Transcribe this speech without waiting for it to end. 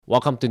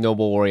Welcome to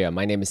Noble Warrior.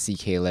 My name is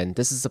CK Lin.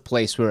 This is a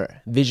place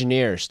where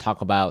visionaries talk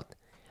about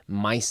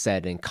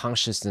mindset and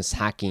consciousness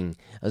hacking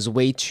as a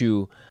way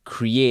to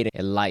create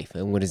a life,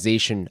 an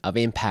organization of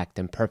impact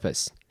and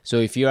purpose. So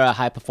if you're a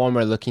high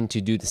performer looking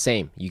to do the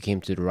same, you came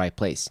to the right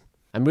place.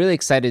 I'm really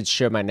excited to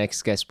share my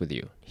next guest with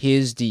you. He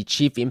is the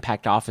Chief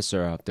Impact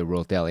Officer of the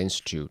Rodale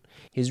Institute.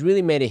 He's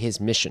really made it his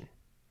mission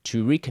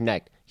to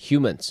reconnect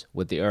humans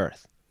with the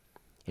earth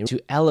and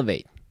to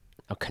elevate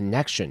a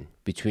connection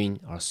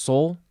between our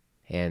soul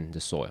and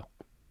the soil.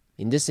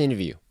 In this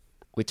interview,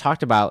 we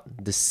talked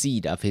about the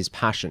seed of his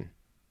passion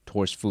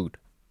towards food.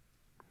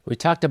 We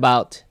talked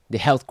about the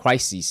health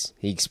crises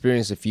he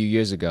experienced a few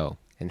years ago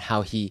and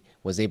how he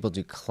was able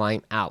to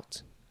climb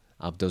out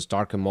of those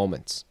darker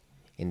moments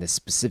and the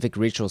specific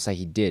rituals that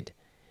he did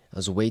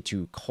as a way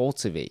to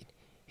cultivate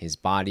his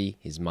body,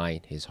 his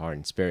mind, his heart,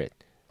 and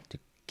spirit to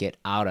get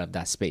out of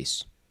that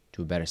space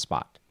to a better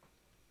spot.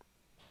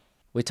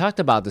 We talked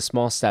about the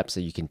small steps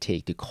that you can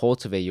take to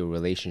cultivate your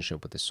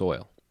relationship with the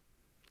soil,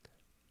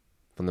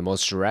 from the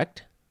most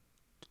direct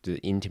to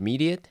the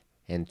intermediate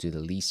and to the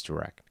least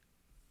direct.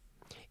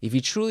 If you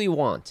truly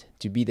want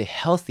to be the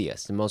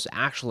healthiest and most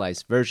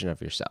actualized version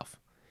of yourself,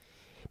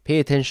 pay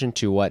attention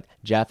to what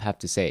Jeff had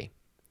to say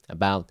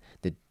about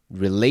the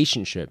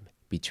relationship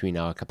between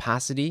our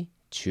capacity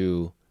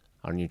to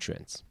our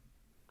nutrients.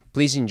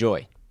 Please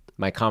enjoy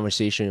my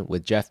conversation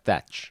with Jeff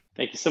Thach.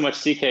 Thank you so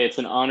much, CK. It's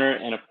an honor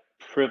and a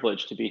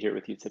privilege to be here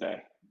with you today.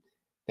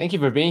 Thank you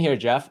for being here,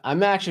 Jeff.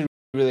 I'm actually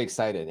really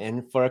excited,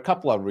 and for a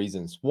couple of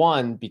reasons.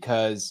 One,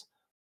 because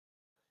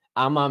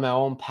I'm on my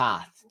own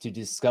path to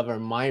discover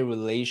my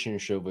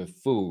relationship with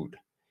food,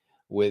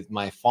 with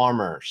my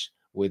farmers,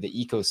 with the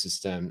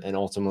ecosystem, and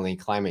ultimately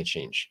climate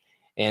change.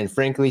 And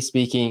frankly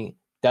speaking,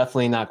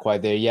 definitely not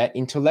quite there yet.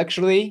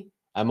 Intellectually,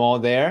 I'm all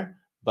there,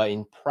 but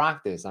in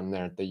practice, I'm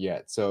not there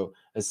yet. So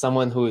as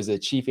someone who is a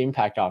Chief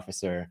Impact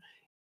Officer,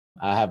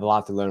 I have a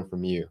lot to learn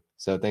from you.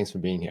 So thanks for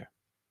being here.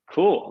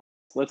 Cool.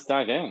 Let's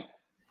dive in.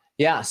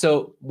 Yeah.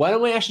 So why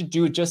don't we actually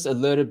do just a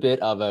little bit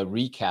of a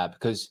recap?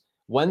 Because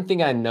one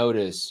thing I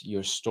noticed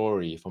your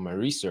story from my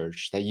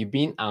research that you've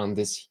been on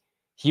this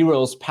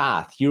hero's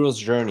path, hero's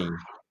journey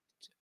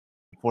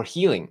for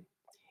healing.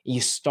 You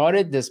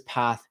started this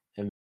path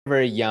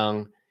very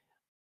young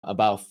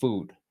about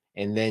food.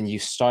 And then you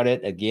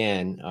started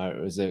again,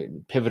 it was a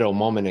pivotal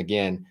moment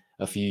again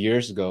a few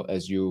years ago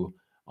as you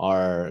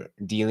are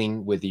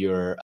dealing with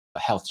your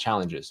health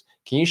challenges.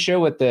 Can you share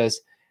with us,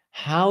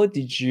 how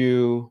did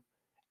you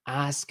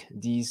ask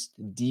these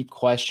deep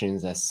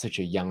questions at such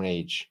a young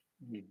age?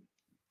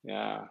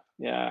 Yeah.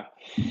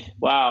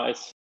 Wow.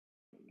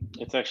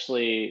 It's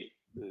actually,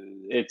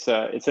 it's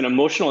an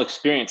emotional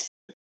experience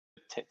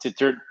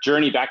to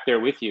journey back there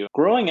with you.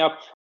 Growing up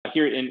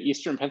here in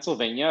Eastern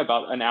Pennsylvania,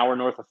 about an hour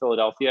north of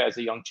Philadelphia as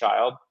a young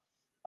child,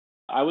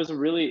 I was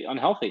really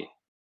unhealthy.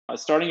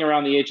 Starting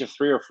around the age of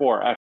 3 or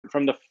 4,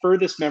 from the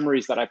furthest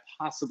memories that I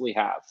possibly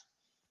have,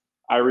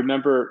 I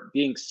remember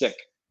being sick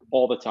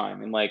all the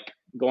time and like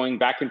going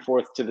back and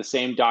forth to the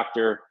same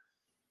doctor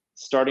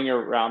starting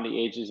around the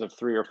ages of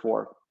 3 or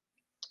 4.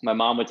 My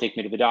mom would take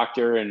me to the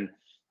doctor, and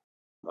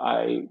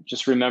I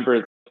just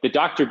remember the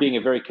doctor being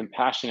a very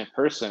compassionate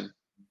person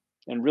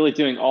and really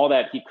doing all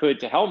that he could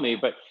to help me.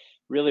 But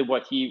really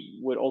what he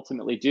would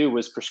ultimately do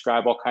was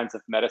prescribe all kinds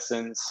of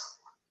medicines.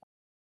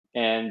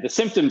 And the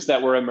symptoms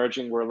that were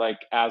emerging were like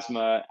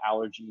asthma,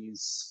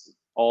 allergies,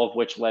 all of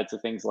which led to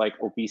things like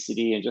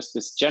obesity and just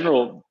this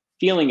general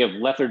feeling of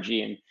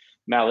lethargy and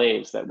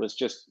malaise that was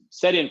just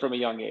set in from a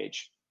young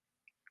age.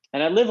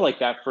 And I lived like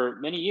that for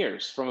many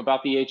years, from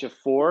about the age of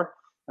 4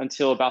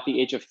 until about the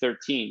age of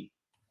 13.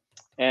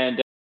 And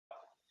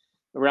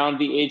around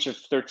the age of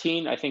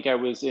 13, I think I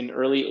was in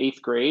early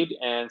 8th grade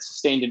and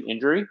sustained an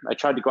injury. I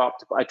tried to go out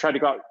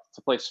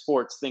to play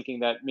sports,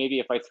 thinking that maybe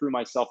if I threw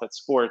myself at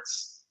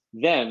sports,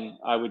 then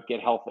I would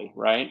get healthy,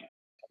 right?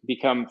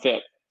 Become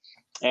fit.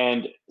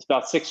 And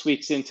about 6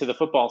 weeks into the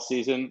football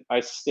season, I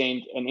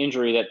sustained an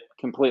injury that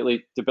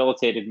completely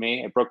debilitated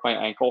me. I broke my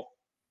ankle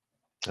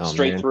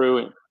straight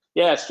through.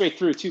 Yeah, straight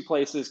through 2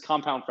 places,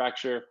 compound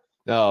fracture.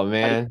 Oh,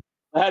 man.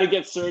 I had to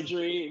get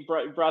surgery,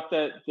 brought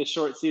the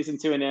short season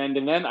to an end.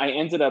 And then I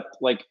ended up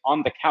like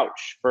on the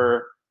couch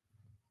for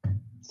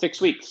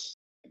 6 weeks.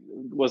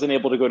 Wasn't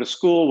able to go to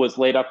school, was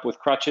laid up with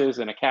crutches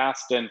and a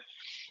cast. And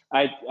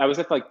I was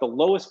at like the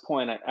lowest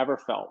point I ever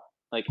felt.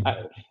 Like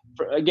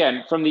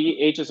again, from the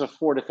ages of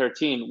 4 to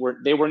 13,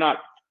 they were not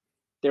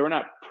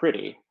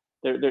pretty.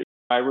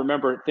 I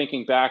remember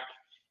thinking back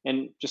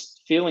and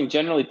just feeling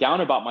generally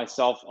down about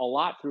myself a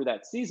lot through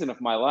that season of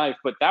my life.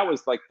 But that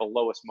was like the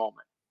lowest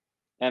moment.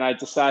 And I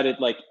decided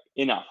like,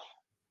 enough.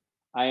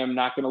 I am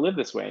not going to live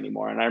this way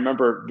anymore. And I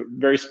remember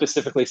very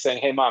specifically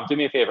saying, hey, Mom, do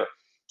me a favor.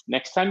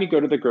 Next time you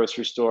go to the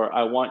grocery store,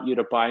 I want you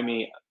to buy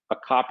me a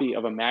copy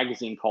of a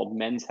magazine called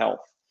Men's Health.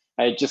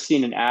 I had just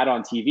seen an ad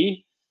on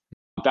TV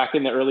back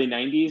in the early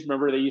 90s.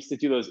 Remember they used to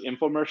do those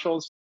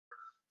infomercials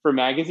for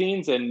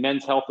magazines, and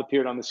Men's Health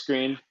appeared on the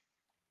screen.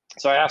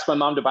 So I asked my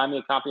mom to buy me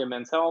a copy of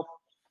Men's Health,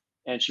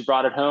 and she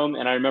brought it home.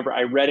 And I remember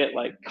I read it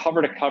like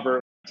cover to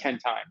cover, 10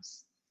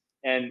 times.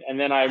 And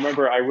then I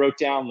remember I wrote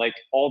down like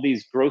all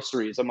these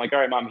groceries. I'm like, all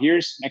right, mom,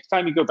 here's next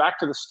time you go back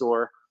to the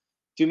store,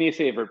 do me a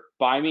favor,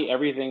 buy me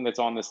everything that's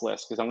on this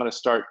list because I'm going to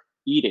start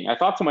eating. I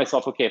thought to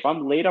myself, okay, if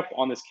I'm laid up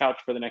on this couch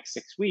for the next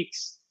 6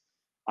 weeks,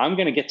 I'm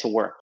going to get to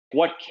work.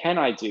 What can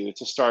I do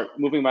to start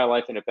moving my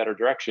life in a better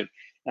direction?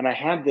 And I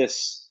had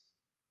this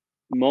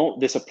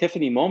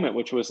epiphany moment,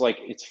 which was like,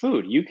 it's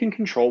food. You can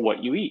control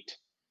what you eat.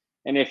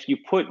 And if you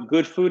put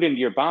good food into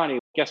your body,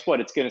 guess what?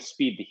 It's going to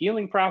speed the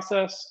healing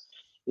process.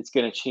 It's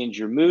going to change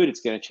your mood. It's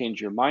going to change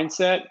your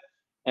mindset.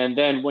 And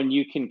then when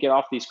you can get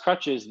off these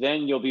crutches,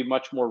 then you'll be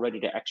much more ready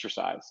to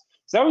exercise.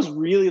 So that was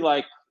really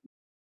like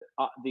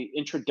the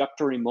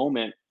introductory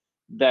moment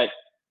that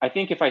I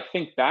think if I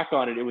think back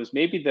on it, it was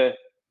maybe the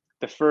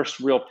first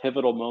real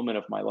pivotal moment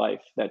of my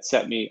life that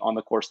set me on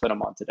the course that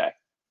I'm on today.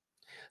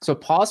 So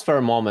pause for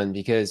a moment,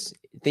 because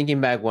thinking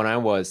back when I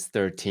was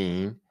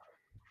 13,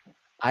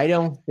 I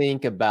don't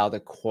think about the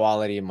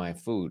quality of my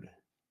food.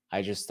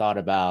 I just thought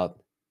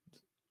about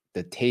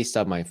the taste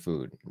of my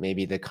food,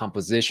 maybe the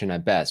composition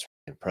at best,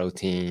 and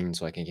protein,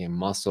 so I can get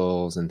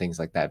muscles and things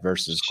like that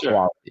versus Sure.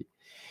 quality.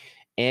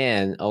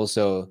 And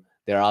also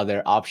there are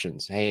other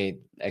options. Hey,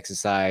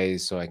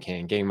 exercise so I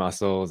can gain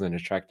muscles and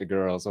attract the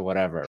girls or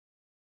whatever.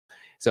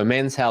 So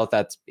men's health,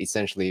 that's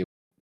essentially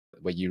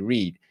what you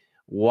read.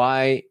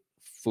 Why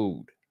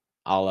food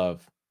out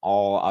of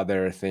all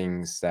other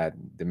things that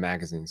the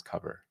magazines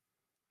cover?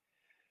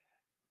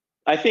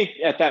 I think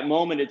at that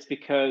moment, it's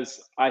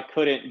because I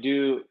couldn't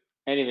do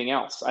anything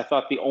else. I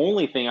thought the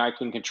only thing I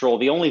can control,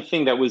 the only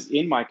thing that was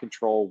in my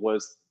control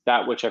was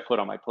that which I put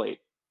on my plate.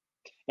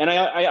 And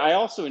I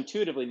also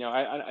intuitively know,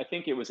 I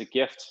think it was a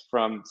gift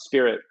from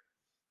spirit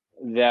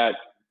that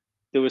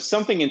there was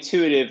something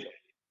intuitive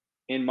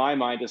in my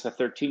mind as a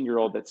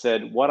 13-year-old that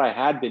said what I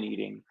had been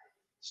eating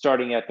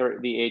starting at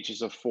the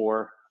ages of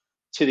 4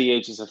 to the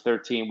ages of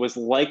 13 was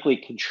likely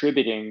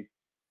contributing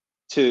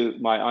to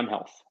my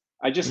unhealth.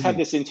 I just had Mm,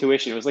 this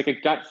intuition. It was like a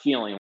gut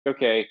feeling.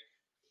 Okay,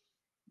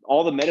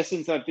 all the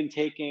medicines I've been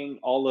taking,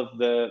 all of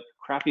the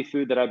crappy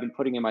food that I've been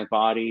putting in my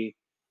body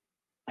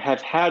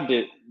have had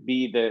to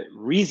be the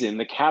reason,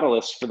 the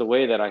catalyst for the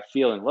way that I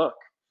feel and look.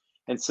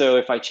 And so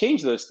if I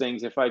change those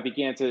things, if I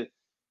began to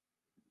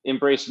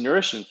embrace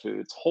nourishing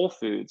foods, whole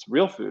foods,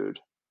 real food,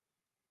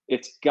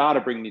 it's got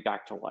to bring me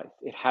back to life.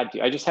 It had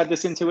to. I just had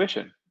this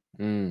intuition.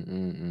 mm,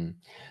 mm, mm.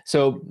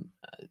 So,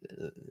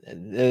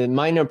 a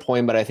minor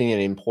point, but I think an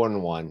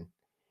important one.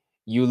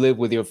 You live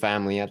with your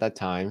family at that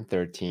time,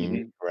 13,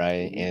 Hmm.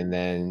 right? Hmm. And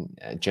then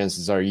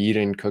chances are you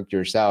didn't cook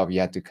yourself. You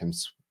had to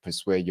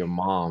persuade your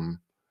mom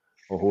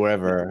or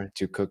whoever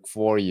to cook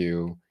for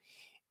you.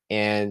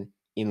 And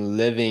in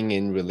living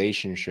in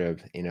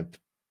relationship, in a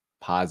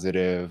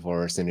positive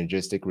or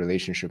synergistic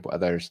relationship with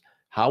others,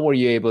 how were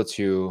you able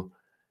to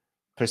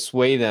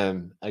persuade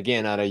them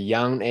again at a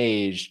young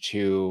age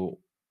to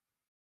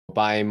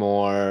buy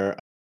more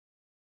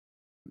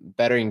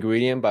better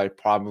ingredient, but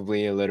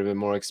probably a little bit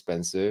more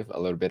expensive, a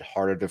little bit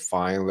harder to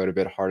find, a little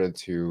bit harder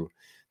to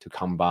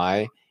come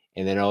by,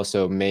 and then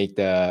also make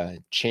the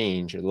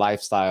change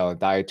lifestyle,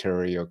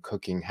 dietary or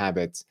cooking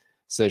habits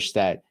such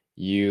that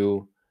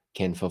you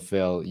can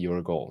fulfill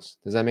your goals?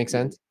 Does that make Hmm.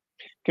 sense?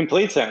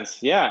 Complete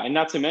sense. Yeah. And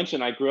not to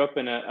mention, I grew up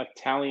in a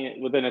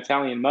Italian with an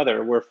Italian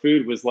mother where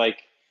food was like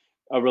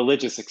a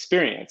religious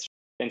experience.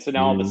 And so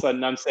now all of a Mm,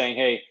 sudden I'm saying,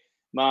 hey,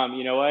 mom,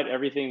 you know what?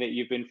 Everything that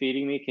you've been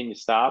feeding me, can you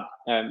stop?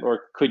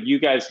 Or could you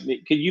guys,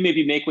 could you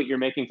maybe make what you're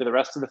making for the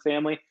rest of the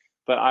family?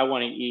 But I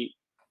want to eat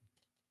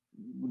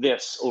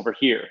this over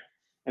here.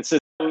 And so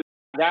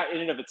that in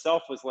and of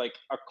itself was like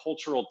a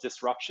cultural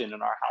disruption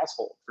in our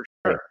household for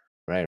right, sure.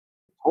 right.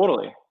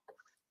 Totally.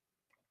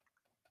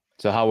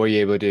 So how were you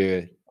able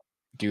to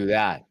do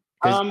that?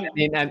 Because I Um,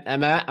 mean,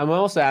 I'm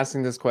also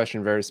asking this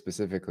question very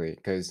specifically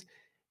because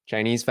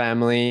Chinese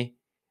family,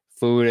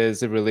 food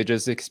is a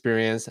religious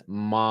experience.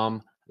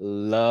 Mom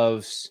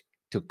loves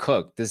to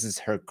cook. This is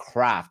her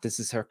craft. This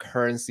is her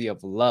currency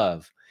of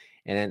love.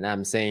 And then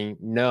I'm saying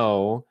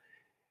no.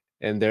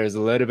 And there's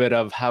a little bit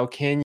of how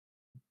can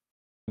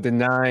you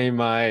deny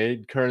my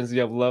currency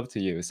of love to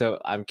you?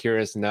 So I'm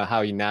curious to know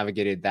how you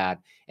navigated that.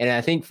 And I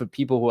think for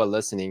people who are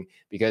listening,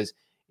 because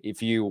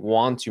if you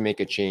want to make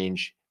a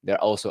change, there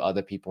are also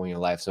other people in your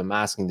life. So I'm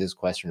asking this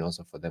question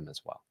also for them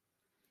as well.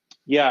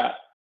 yeah,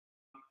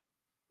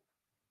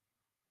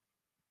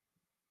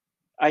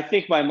 I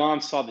think my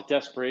mom saw the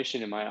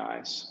desperation in my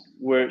eyes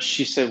where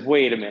she said,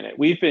 wait a minute,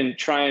 we've been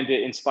trying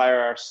to inspire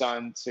our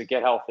son to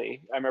get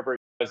healthy. I remember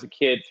as a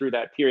kid through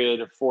that period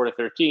of 4 to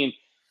 13,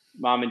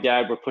 mom and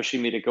dad were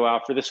pushing me to go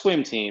out for the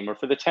swim team or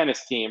for the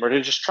tennis team or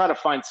to just try to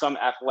find some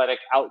athletic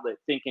outlet,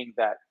 thinking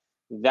that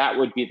that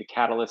would be the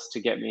catalyst to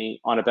get me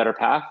on a better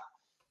path.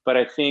 But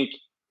I think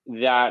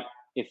that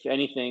if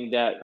anything,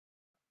 that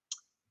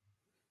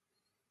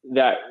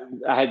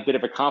I had a bit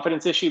of a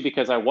confidence issue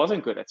because I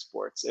wasn't good at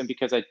sports and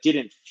because I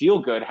didn't feel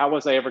good. How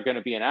was I ever going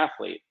to be an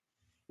athlete?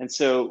 And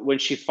so when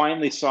she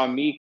finally saw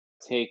me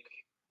take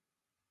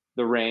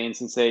the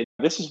reins and say,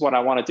 this is what I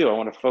want to do, I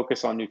want to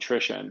focus on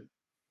nutrition,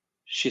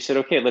 she said,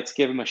 okay, let's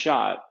give him a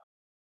shot.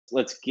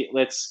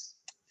 let's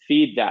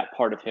feed that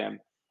part of him.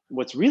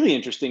 What's really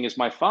interesting is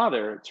my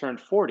father turned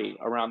 40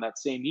 around that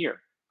same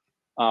year.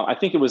 I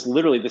think it was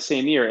literally the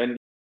same year. And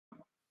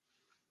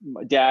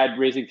my dad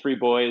raising three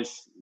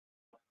boys,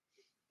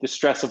 the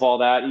stress of all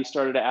that, he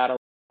started to add a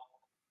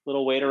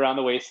little weight around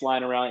the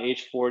waistline around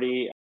age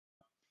 40.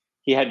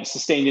 He had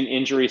sustained an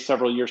injury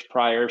several years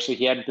prior, so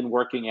he hadn't been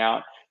working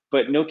out.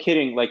 But no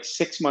kidding, like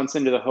 6 months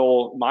into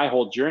my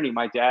whole journey,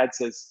 my dad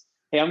says,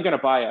 "Hey, I'm gonna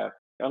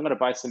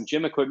buy some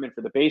gym equipment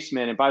for the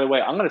basement. And by the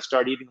way, I'm gonna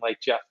start eating like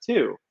Jeff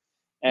too."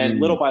 And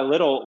little Mm. by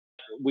little,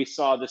 we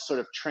saw this sort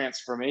of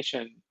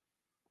transformation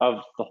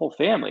of the whole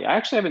family. I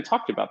actually haven't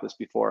talked about this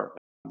before,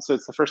 so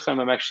it's the first time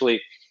I'm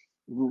actually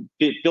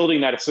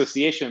building that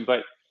association.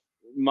 But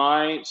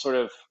my sort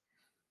of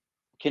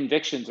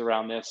convictions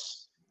around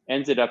this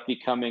ended up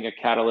becoming a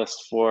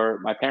catalyst for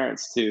my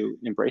parents to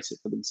embrace it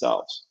for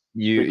themselves.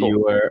 It's You pretty cool. you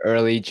were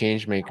early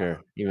change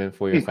maker, even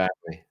for your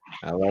family.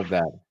 I love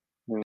that.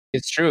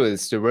 It's true.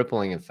 It's the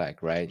rippling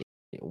effect, right?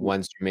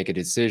 Once you make a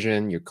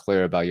decision, you're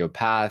clear about your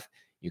path,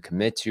 you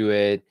commit to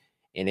it,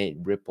 and it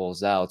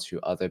ripples out to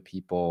other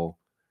people,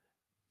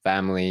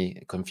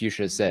 family.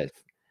 Confucius said,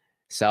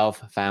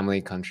 self,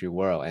 family, country,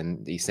 world.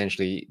 And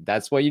essentially,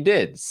 that's what you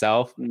did: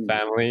 self, Mm.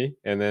 family,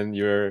 and then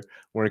you're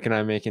working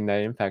on making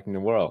that impact in the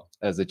world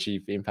as a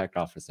chief impact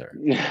officer.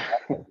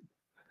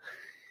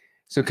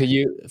 So,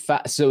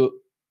 so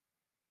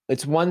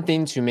it's one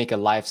thing to make a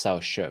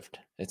lifestyle shift.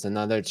 It's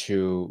another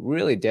to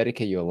really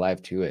dedicate your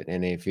life to it.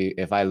 And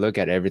if I look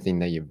at everything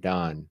that you've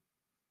done,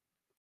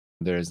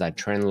 there's that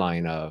trend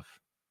line of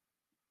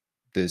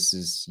this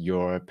is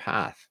your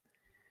path.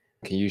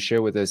 Can you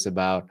share with us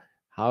about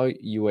how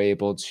you were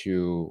able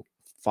to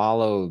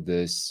follow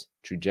this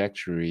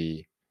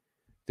trajectory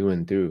through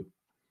and through?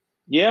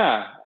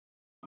 Yeah,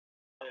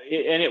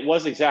 and it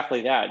was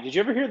exactly that. Did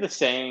you ever hear the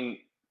saying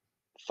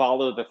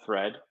 "follow the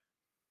thread"?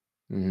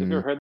 Have you Hmm.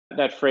 ever heard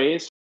that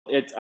phrase?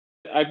 It's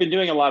I've been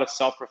doing a lot of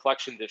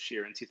self-reflection this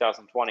year in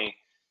 2020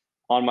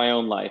 on my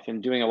own life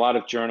and doing a lot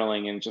of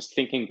journaling and just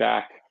thinking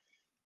back.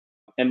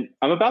 And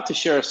I'm about to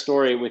share a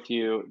story with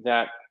you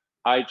that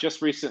I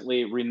just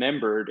recently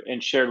remembered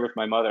and shared with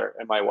my mother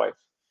and my wife.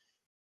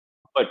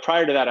 But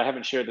prior to that, I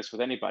haven't shared this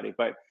with anybody.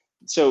 But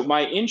so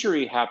my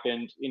injury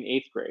happened in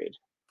eighth grade.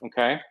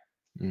 Okay.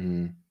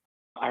 Hmm.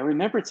 I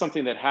remembered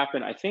something that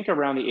happened, I think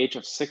around the age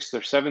of sixth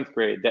or seventh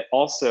grade, that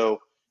also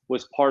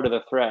was part of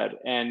the thread.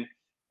 And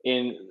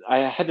I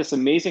had this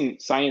amazing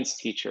science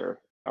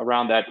teacher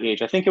around that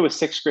age. I think it was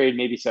sixth grade,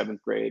 maybe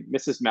seventh grade.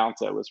 Mrs.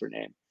 Mounta was her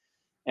name.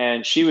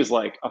 And she was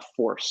like a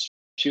force.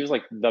 She was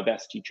like the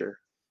best teacher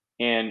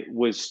and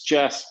was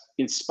just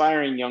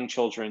inspiring young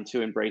children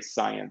to embrace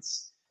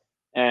science.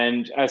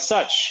 And as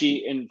such,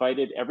 she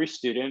invited every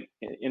student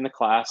in the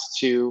class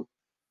to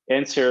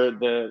enter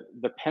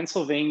the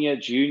Pennsylvania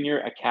Junior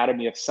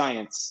Academy of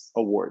Science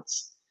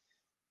Awards.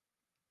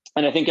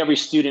 And I think every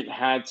student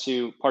had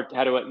to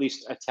at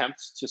least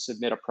attempt to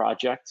submit a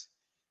project.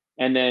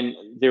 And then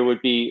there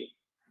would be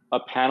a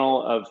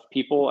panel of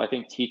people, I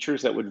think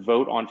teachers, that would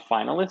vote on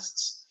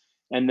finalists.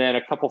 And then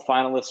a couple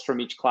finalists from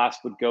each class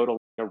would go to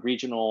a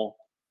regional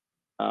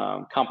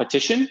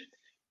competition.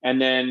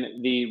 And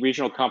then the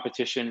regional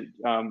competition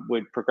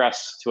would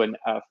progress to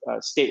a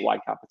statewide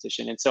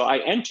competition. And so I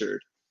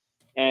entered,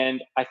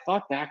 and I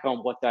thought back on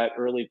what that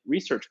early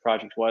research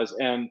project was.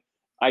 And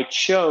I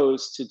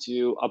chose to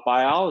do a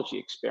biology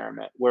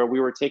experiment where we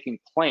were taking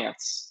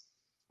plants.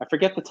 I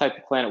forget the type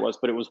of plant it was,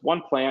 but it was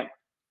one plant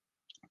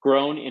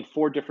grown in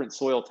four different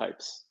soil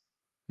types.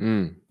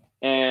 Mm.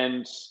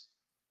 And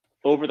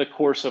over the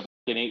course of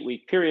an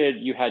 8-week period,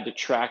 you had to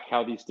track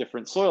how these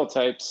different soil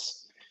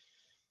types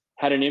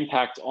had an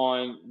impact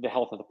on the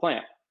health of the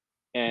plant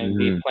and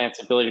the Mm.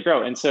 plant's ability to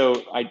grow. And so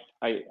I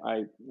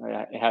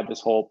had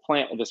this whole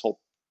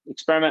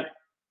experiment.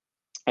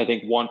 I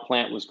think one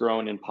plant was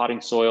grown in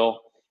potting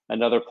soil,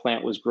 another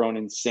plant was grown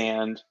in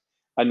sand,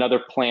 another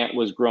plant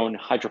was grown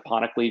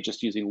hydroponically,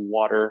 just using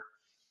water.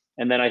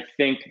 And then I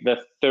think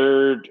the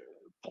third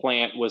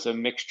plant was a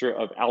mixture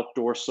of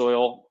outdoor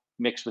soil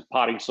mixed with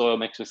potting soil,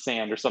 mixed with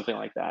sand, or something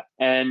like that.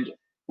 And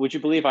would you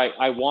believe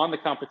I won the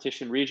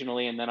competition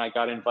regionally, and then I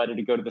got invited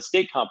to go to the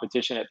state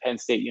competition at Penn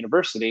State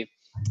University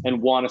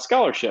and won a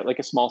scholarship, like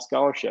a small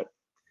scholarship.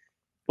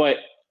 But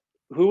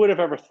who would have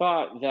ever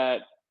thought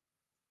that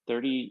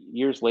 30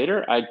 years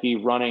later, I'd be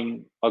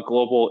running a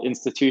global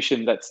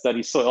institution that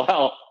studies soil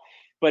health?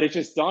 But it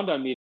just dawned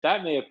on me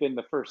that may have been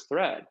the first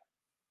thread,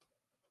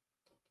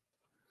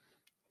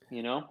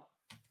 you know?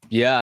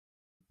 Yeah.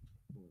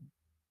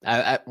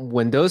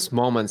 When those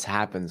moments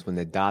happens, when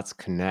the dots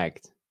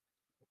connect,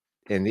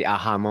 and the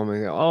aha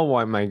moment,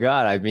 oh my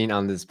God, I've been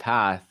on this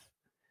path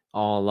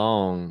all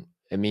along.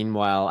 And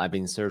meanwhile, I've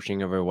been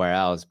searching everywhere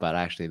else, but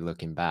actually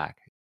looking back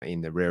in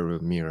the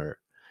rearview mirror.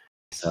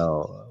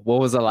 So, what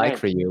was it like Right.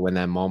 for you when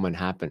that moment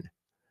happened?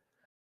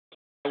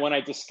 When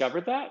I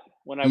discovered that,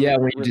 when I Yeah,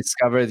 when you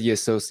discovered the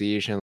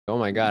association, oh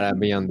my God, I've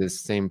been on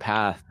this same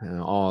path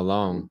all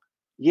along.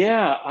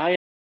 yeah,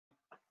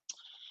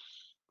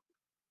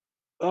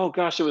 oh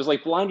gosh, it was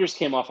like blinders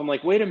came off. I'm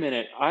like, wait a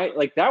minute.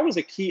 That was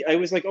a key. I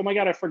was like, oh my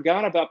God, I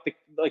forgot about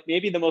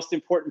maybe the most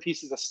important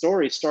piece of the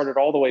story started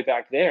all the way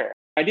back there.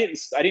 We're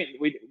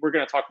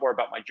going to talk more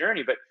about my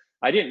journey, but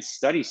I didn't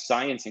study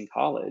science in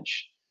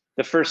college.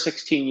 The first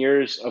 16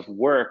 years of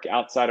work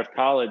outside of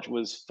college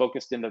was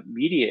focused in the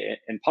media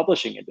and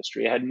publishing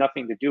industry. It had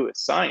nothing to do with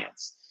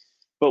science.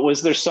 But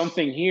was there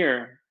something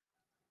here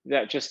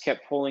that just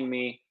kept pulling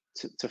me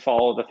to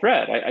follow the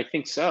thread? I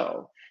think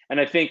so. And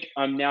I think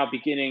I'm now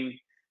beginning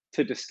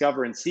to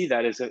discover and see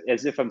that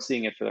as if I'm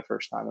seeing it for the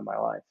first time in my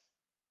life.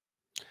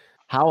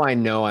 How I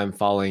know I'm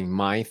following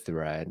my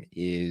thread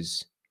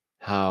is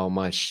how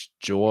much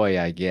joy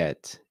I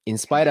get in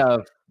spite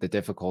of the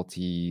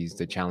difficulties,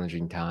 the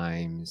challenging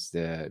times,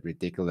 the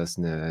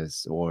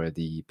ridiculousness or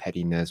the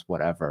pettiness,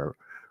 whatever.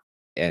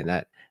 And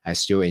that I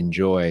still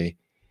enjoy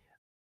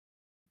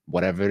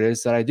whatever it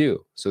is that I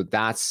do. So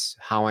that's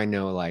how I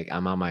know like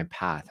I'm on my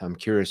path. I'm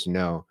curious to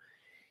know,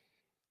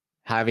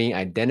 having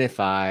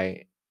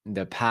identified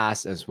the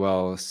past as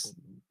well as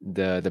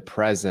the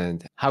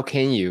present, how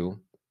can you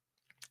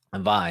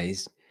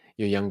advise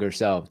your younger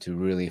self to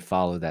really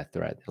follow that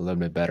thread a little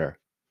bit better?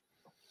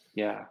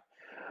 Yeah.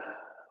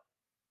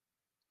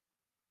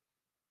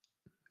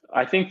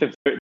 I think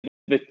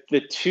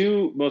the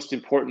two most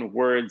important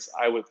words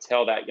I would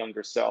tell that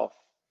younger self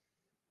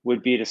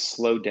would be to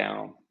slow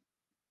down.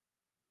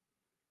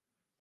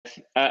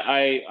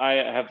 I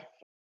have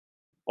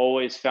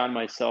always found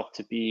myself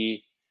to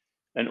be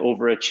an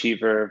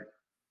overachiever,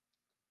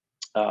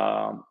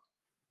 um,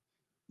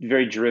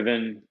 very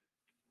driven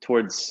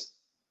towards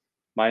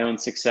my own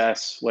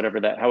success,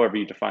 however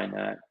you define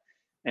that.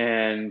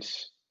 And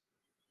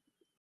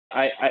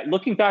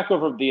looking back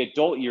over the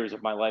adult years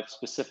of my life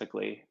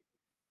specifically,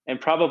 and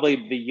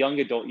probably the young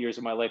adult years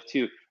of my life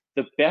too,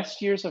 the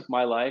best years of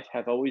my life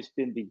have always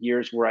been the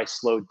years where I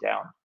slowed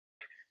down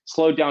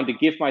to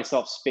give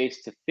myself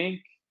space to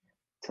think,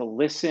 to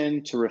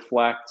listen, to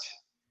reflect,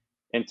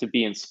 and to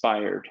be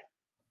inspired.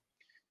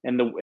 And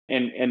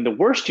the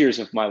worst years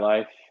of my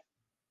life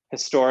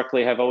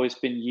historically have always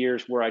been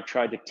years where I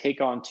tried to take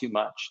on too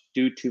much,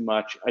 do too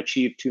much,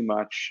 achieve too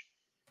much.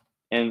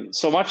 And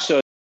so much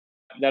so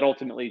that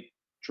ultimately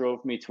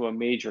drove me to a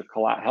major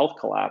health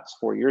collapse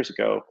 4 years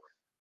ago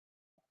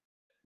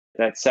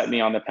that set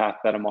me on the path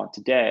that I'm on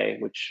today,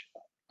 which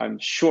I'm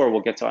sure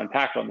we'll get to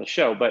unpack on the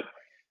show. But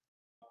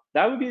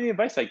that would be the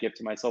advice I give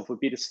to myself, would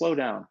be to slow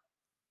down.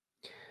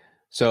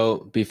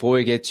 So before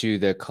we get to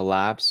the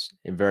collapse,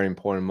 a very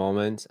important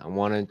moment, I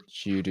wanted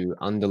you to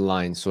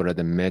underline sort of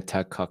the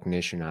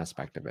metacognition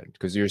aspect of it,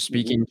 because you're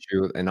speaking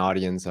to an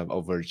audience of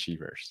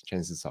overachievers,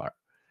 chances are.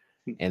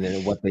 And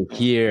then what they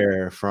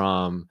hear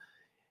from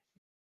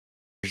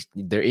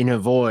their inner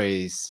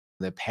voice,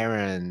 their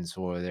parents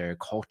or their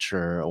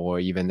culture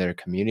or even their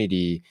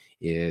community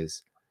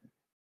is,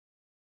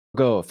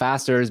 go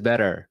faster is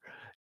better,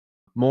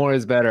 more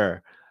is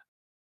better,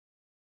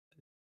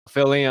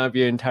 filling up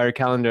your entire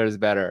calendar is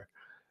better.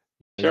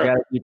 You Sure.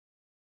 gotta keep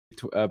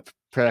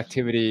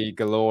productivity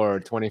galore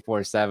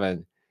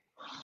 24/7.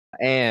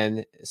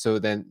 And so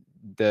then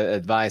the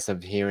advice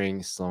of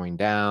hearing slowing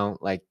down,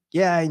 like,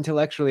 yeah,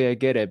 intellectually I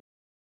get it,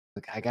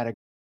 like I gotta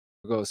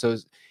go. So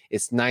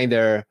it's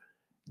neither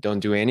don't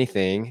do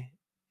anything,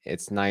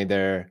 it's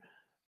neither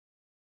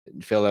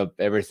fill up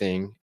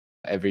everything,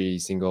 every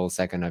single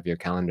second of your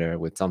calendar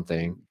with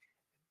something.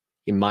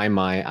 In my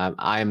mind,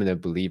 I'm the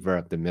believer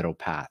of the middle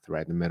path,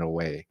 right? The middle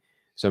way.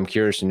 So I'm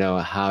curious to know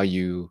how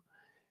you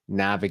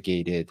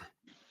navigated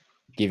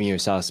giving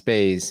yourself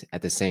space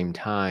at the same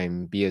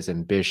time, be as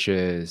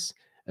ambitious,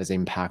 as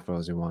impactful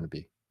as you want to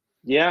be.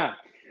 Yeah.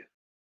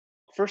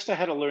 First, I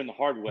had to learn the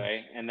hard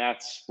way. And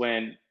that's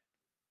when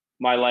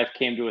my life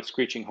came to a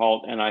screeching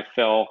halt and I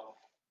fell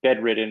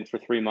bedridden for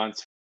 3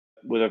 months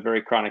with a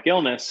very chronic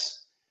illness.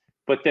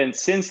 But then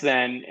since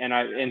then,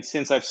 and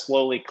since I've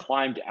slowly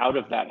climbed out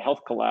of that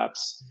health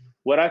collapse,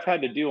 what I've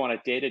had to do on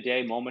a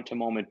day-to-day,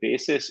 moment-to-moment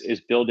basis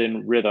is build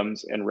in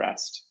rhythms and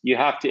rest. You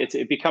have to,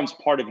 it becomes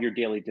part of your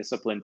daily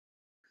discipline,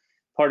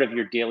 part of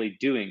your daily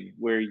doing,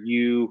 where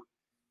you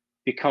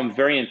become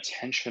very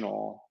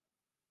intentional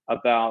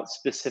about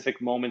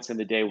specific moments in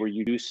the day where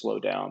you do slow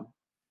down,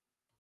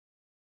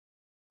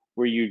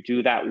 where you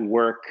do that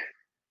work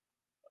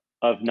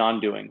of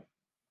non-doing.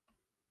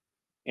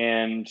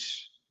 And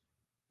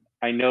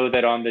I know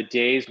that on the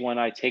days when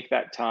I take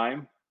that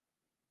time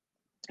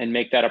and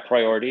make that a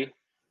priority,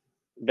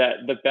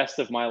 that the best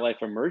of my life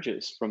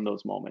emerges from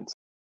those moments.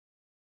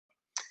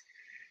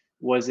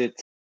 Was it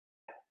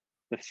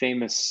the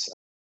famous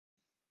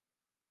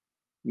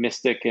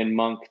mystic and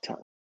monk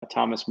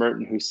Thomas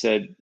Merton who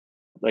said,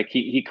 like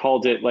he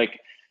called it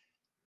like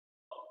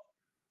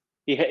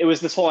it was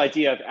this whole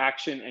idea of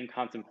action and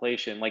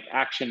contemplation. Like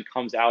action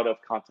comes out of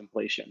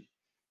contemplation,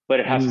 but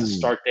it has to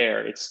start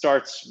there. It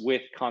starts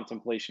with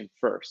contemplation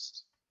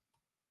first.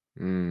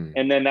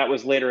 And then that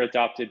was later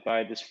adopted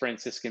by this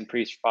Franciscan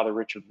priest, Father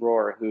Richard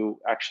Rohr, who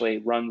actually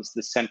runs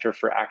the Center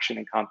for Action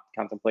and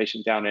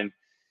Contemplation down in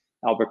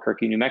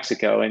Albuquerque, New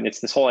Mexico. And it's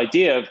this whole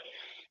idea of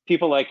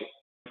people like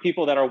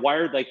people that are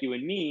wired like you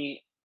and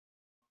me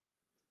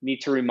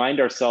need to remind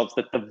ourselves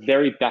that the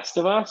very best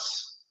of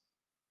us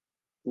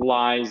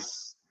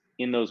lies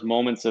in those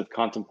moments of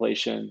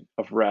contemplation,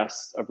 of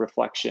rest, of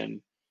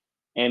reflection.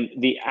 And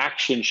the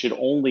action should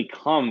only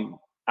come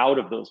out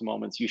of those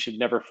moments. You should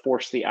never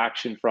force the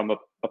action from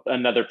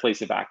another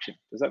place of action.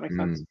 Does that make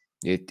sense?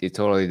 It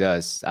totally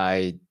does.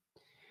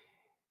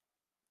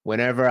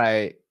 Whenever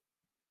I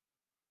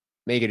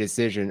make a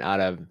decision out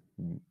of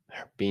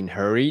being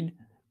hurried,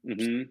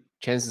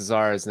 chances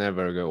are it's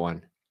never a good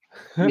one.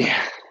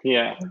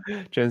 Yeah.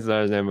 Chances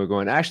are it's never a good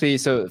one. Actually,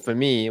 so for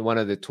me, one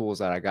of the tools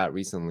that I got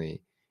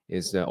recently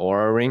is the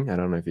Aura Ring. I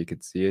don't know if you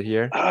could see it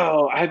here.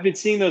 Oh, I've been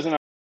seeing those, and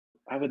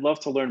I would love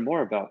to learn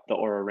more about the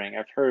Aura Ring.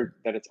 I've heard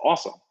that it's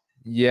awesome.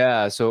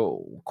 Yeah,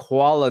 so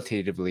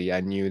qualitatively, I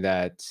knew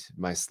that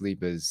my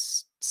sleep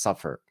has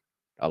suffered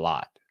a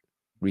lot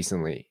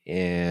recently.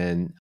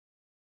 And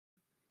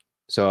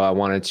so I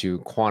wanted to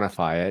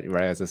quantify it,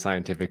 right? As a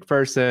scientific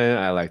person,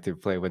 I like to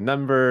play with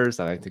numbers.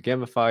 I like to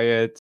gamify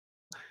it.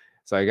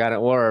 So I got an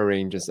Aura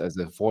Ring just as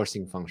a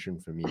forcing function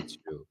for me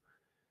to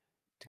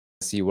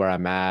see where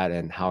I'm at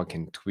and how I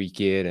can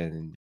tweak it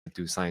and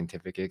do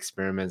scientific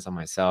experiments on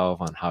myself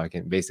on how I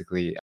can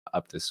basically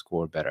up the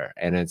score better.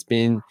 And it's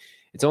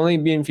only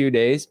been a few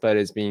days, but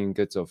it's been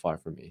good so far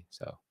for me.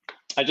 So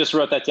I just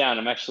wrote that down.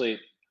 I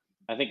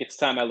think it's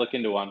time I look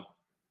into one.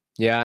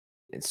 Yeah.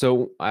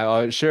 So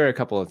I'll share a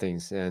couple of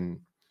things and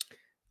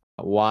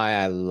why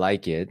I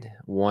like it.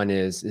 One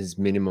is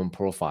minimum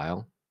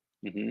profile.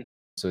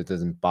 So it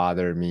doesn't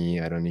bother me.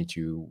 I don't need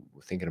to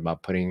thinking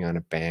about putting on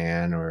a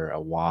band or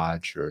a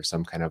watch or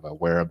some kind of a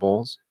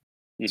wearables.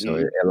 So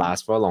it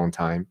lasts for a long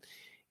time.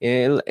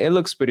 It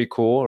looks pretty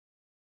cool.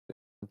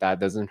 That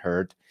doesn't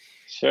hurt.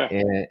 Sure.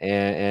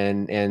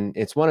 And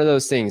it's one of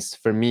those things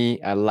for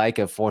me. I like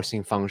a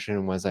forcing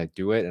function once I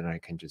do it, and I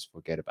can just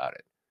forget about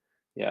it.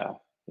 Yeah.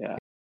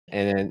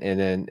 And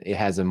then it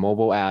has a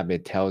mobile app.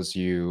 It tells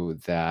you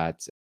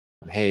that,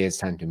 hey, it's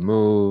time to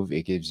move.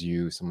 It gives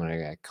you some like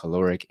a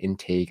caloric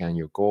intake on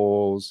your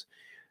goals.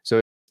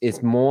 So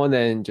it's more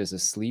than just a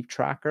sleep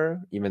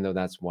tracker, even though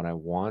that's what I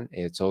want.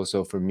 It's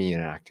also for me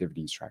an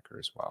activities tracker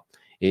as well.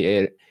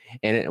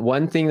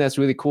 One thing that's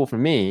really cool for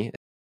me,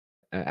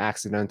 an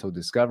accidental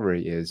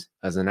discovery, is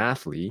as an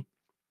athlete,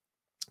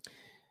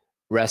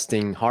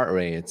 resting heart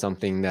rate. It's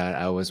something that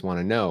I always want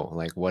to know.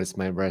 Like, what is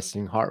my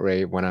resting heart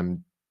rate when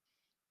I'm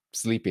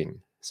sleeping?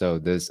 So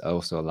this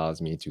also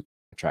allows me to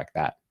track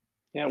that.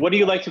 Yeah. What do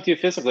you like to do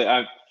physically?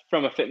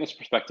 From a fitness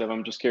perspective,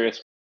 I'm just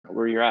curious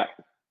where you're at.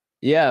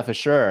 Yeah, for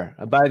sure.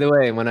 By the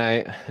way, when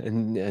I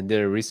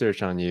did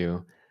research on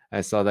you,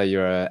 I saw that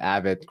you're an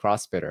avid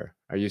CrossFitter.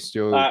 Are you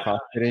still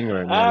CrossFitting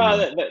or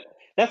not?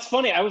 That's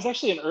funny. I was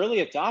actually an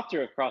early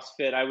adopter of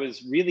CrossFit. I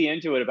was really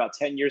into it about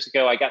 10 years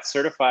ago. I got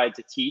certified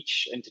to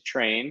teach and to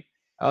train.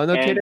 Oh, no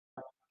kidding.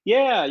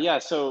 Yeah.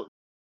 So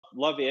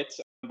love it.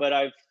 But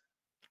I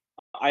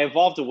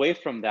evolved away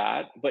from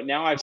that. But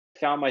now I've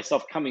found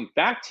myself coming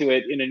back to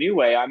it in a new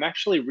way. I'm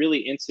actually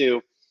really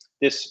into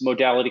this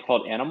modality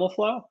called Animal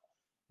Flow.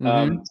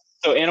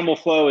 So Animal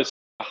Flow is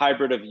a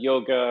hybrid of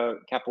yoga,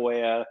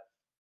 capoeira,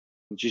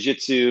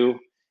 jiu-jitsu,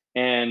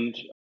 and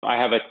I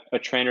have a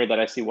trainer that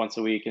I see once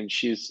a week, and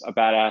she's a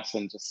badass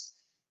and just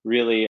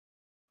really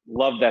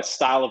love that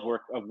style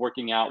of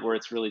working out where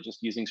it's really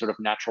just using sort of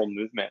natural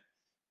movement.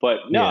 But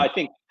no, I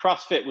think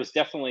CrossFit was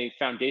definitely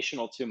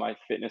foundational to my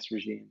fitness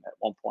regime at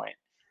one point,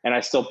 and I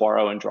still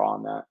borrow and draw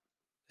on that.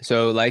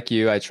 So like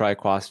you, I try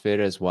CrossFit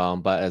as well,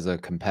 but as a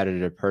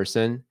competitive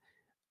person,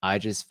 I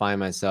just find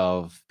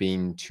myself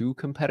being too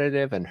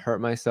competitive and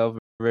hurt myself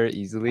very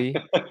easily.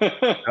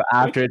 So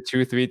after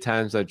 2-3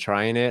 times of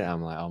trying it,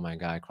 I'm like, oh my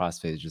God,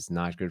 CrossFit is just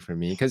not good for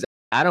me. Because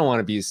I don't want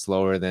to be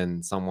slower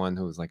than someone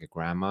who's like a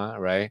grandma,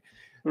 right?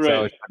 So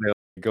I was trying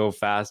to go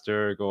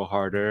faster, go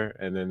harder,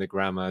 and then the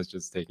grandma is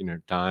just taking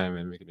her time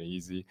and making it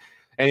easy.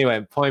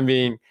 Anyway, point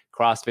being,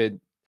 CrossFit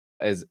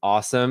is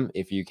awesome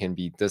if you can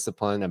be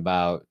disciplined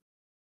about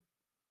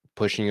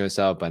pushing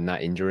yourself but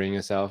not injuring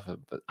yourself.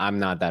 But I'm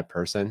not that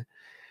person.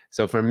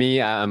 So for me,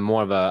 I'm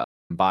more of a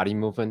body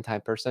movement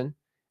type person.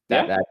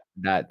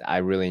 That I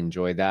really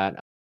enjoy that.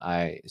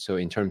 So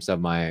in terms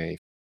of my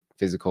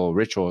physical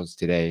rituals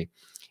today,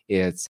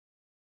 it's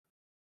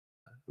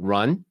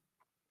run,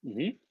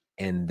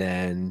 and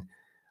then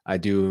I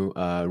do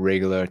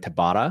regular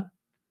Tabata.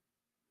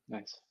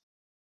 Nice.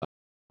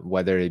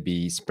 Whether it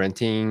be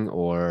sprinting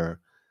or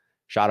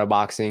shadow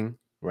boxing,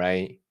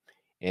 right?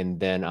 And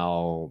then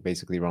I'll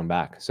basically run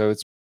back. So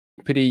it's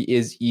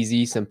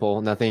easy,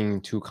 simple,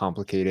 nothing too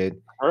complicated.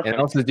 Perfect. And I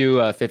also do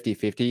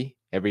 50-50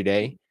 every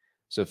day.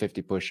 So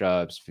 50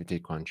 push-ups, 50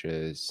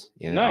 crunches.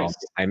 Nice.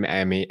 I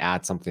may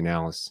add something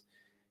else,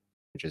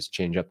 just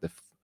change up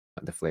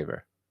the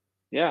flavor.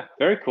 Yeah,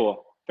 very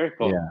cool. Very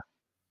cool. Yeah.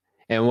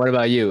 And what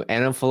about you?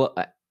 Animal flow,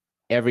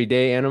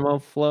 everyday animal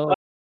flow?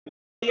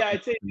 Yeah,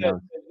 I'd say that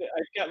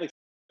I've got like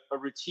a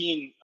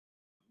routine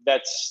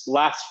that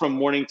lasts from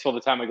morning till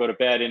the time I go to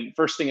bed. And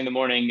first thing in the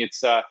morning,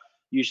 it's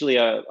usually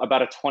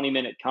about a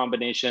 20-minute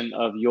combination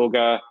of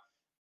yoga,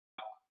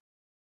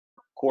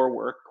 core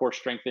work, core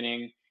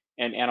strengthening,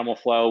 and animal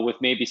flow with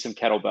maybe some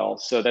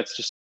kettlebells. So that's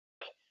just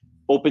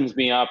opens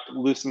me up,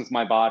 loosens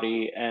my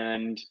body,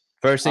 and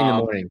First thing in the um,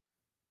 morning.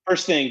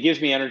 first thing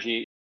gives me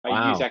energy. I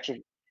use Wow. extra,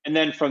 and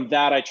then from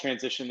that I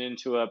transition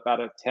into about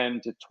a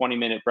 10 to 20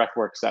 minute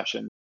breathwork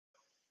session.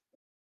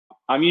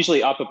 I'm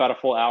usually up about a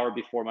full hour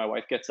before my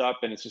wife gets up,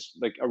 and it's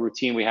just like a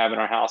routine we have in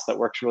our house that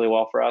works really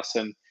well for us.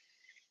 And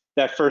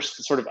that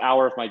first sort of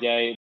hour of my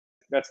day,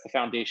 that's the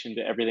foundation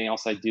to everything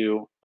else I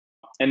do.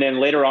 And then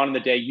later on in the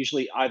day,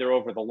 usually either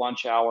over the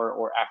lunch hour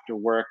or after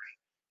work,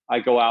 I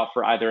go out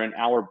for either an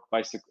hour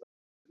bicycle.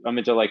 I'm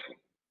into like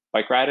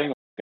bike riding,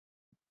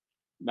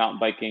 mountain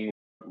biking,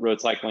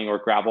 road cycling, or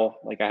gravel.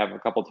 Like I have a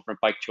couple different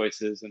bike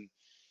choices. And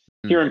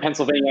here Mm. in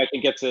Pennsylvania, I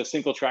can get to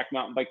single track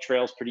mountain bike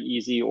trails pretty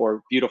easy,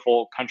 or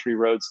beautiful country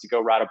roads to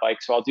go ride a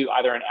bike. So I'll do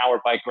either an hour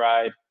bike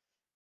ride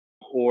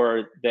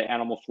or the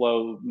animal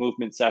flow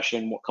movement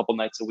session a couple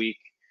nights a week.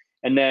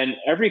 And then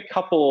every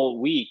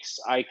couple weeks,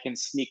 I can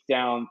sneak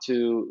down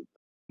to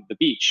the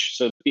beach.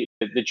 So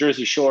the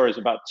Jersey Shore is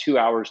about 2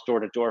 hours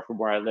door to door from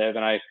where I live.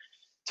 And I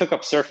took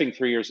up surfing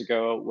 3 years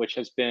ago, which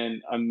has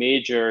been a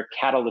major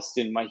catalyst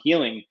in my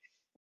healing.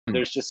 Mm.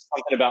 There's just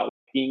something about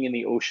being in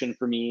the ocean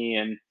for me.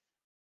 And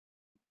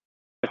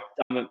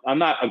I'm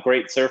not a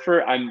great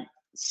surfer.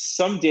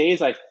 Some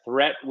days I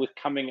fret with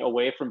coming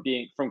away from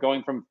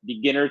going from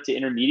beginner to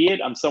intermediate.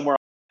 I'm somewhere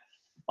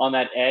on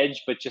that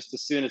edge, but just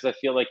as soon as I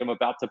feel like I'm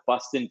about to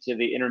bust into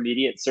the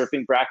intermediate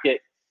surfing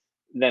bracket,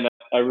 then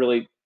a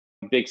really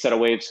big set of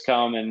waves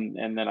come,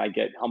 and then I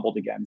get humbled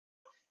again.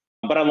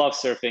 But I love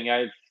surfing.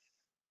 I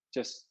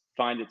just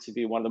find it to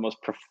be one of the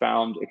most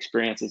profound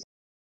experiences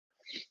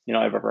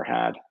I've ever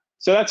had.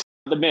 So that's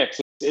the mix.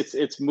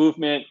 It's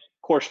movement,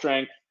 core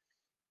strength,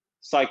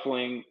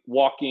 cycling,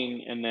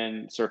 walking, and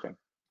then surfing.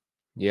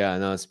 Yeah,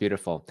 no, it's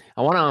beautiful.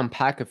 I want to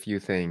unpack a few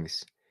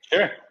things.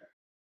 Sure.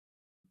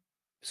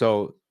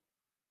 So,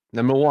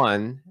 number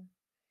one,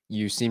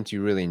 you seem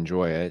to really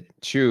enjoy it.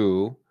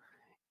 Two,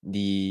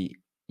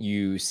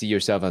 you see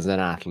yourself as an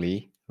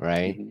athlete,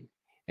 right? Hmm.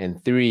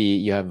 And three,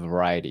 you have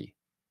variety.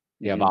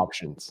 You have Hmm.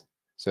 options.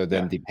 So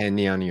then, Yeah.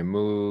 depending on your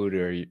mood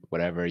or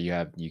whatever, you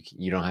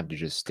don't have to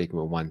just stick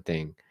with one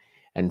thing.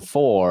 And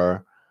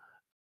four,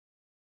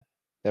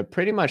 they're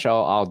pretty much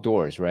all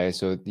outdoors, right?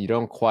 So you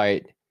don't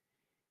quite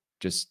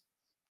just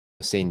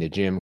stay in the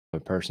gym a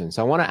person.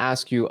 So I want to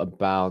ask you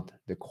about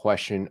the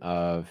question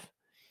of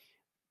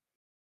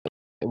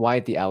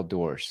why the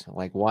outdoors?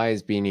 Like, why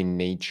is being in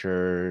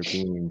nature,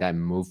 being in that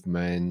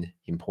movement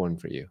important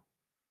for you?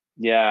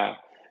 Yeah.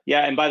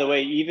 Yeah. And by the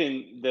way,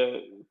 even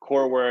the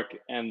core work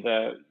and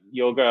the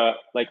yoga,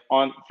 like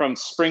on from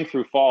spring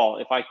through fall,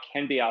 if I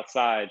can be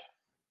outside,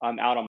 I'm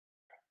out on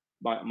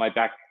my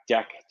back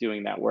deck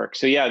doing that work.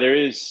 So yeah, there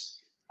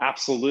is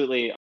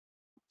absolutely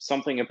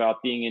something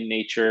about being in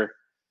nature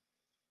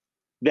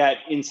that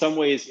in some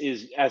ways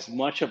is as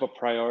much of a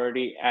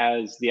priority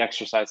as the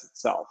exercise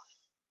itself.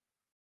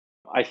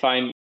 I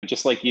find,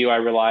 just like you, I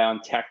rely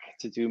on tech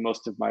to do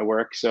most of my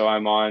work. So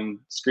I'm on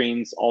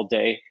screens all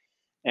day,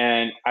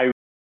 and I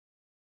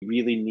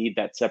really need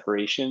that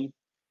separation.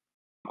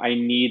 I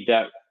need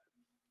that,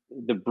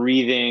 the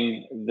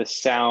breathing, the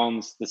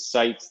sounds, the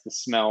sights, the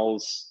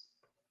smells,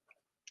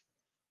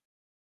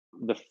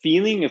 the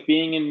feeling of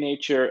being in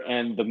nature,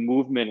 and the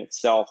movement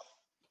itself,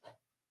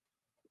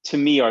 to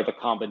me, are the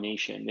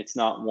combination. It's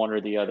not one or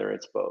the other,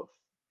 it's both.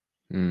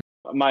 Mm.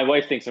 My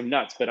wife thinks I'm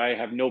nuts, but I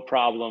have no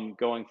problem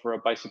going for a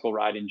bicycle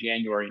ride in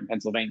January in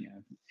Pennsylvania.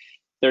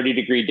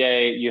 30-degree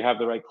day, you have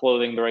the right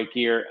clothing, the right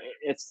gear.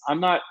 I'm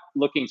not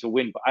looking to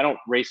win. I don't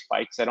race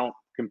bikes. I don't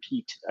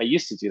compete. I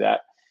used to do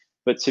that.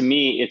 But to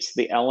me, it's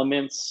the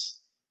elements,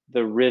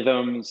 the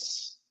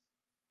rhythms,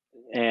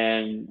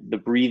 and the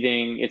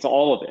breathing. It's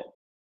all of it.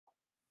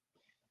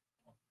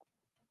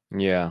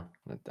 Yeah,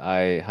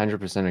 I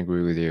 100%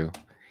 agree with you.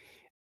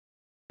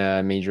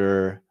 A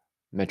major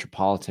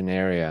metropolitan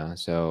area,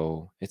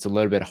 so it's a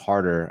little bit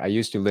harder. I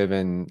used to live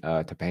in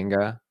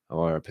Topanga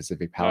or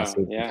Pacific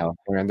Palisades in Yeah.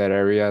 California, in that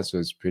area, so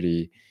it's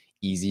pretty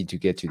easy to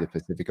get to the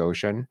Pacific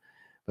Ocean.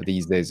 But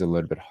these days, a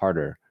little bit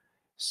harder.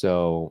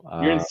 So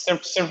You're in San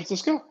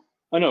Francisco?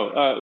 Oh,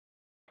 no.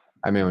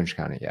 I'm in Orange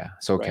County, yeah,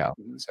 Right. SoCal.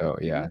 Hmm. So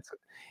Hmm. yeah,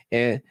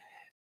 and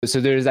so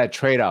there's that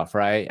trade-off,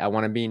 right? I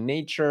want to be in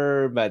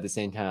nature, but at the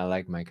same time, I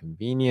like my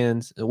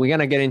convenience. We're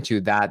gonna get into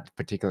that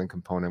particular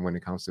component when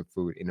it comes to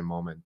food in a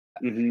moment.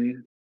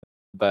 Hmm.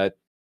 But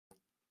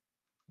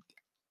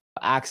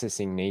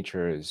accessing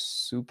nature is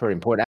super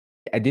important.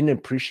 I didn't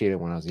appreciate it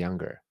when I was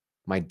younger.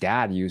 My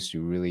dad used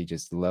to really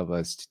just love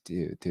us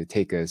to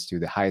take us to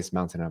the highest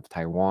mountain of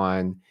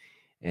Taiwan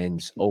and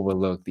just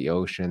overlook the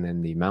ocean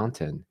and the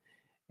mountain.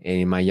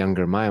 And in my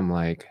younger mind, I'm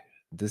like,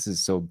 this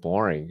is so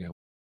boring.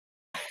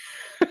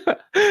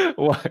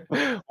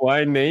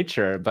 Why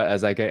nature? But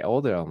as I get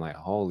older, I'm like,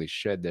 holy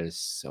shit, there's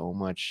so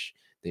much,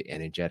 the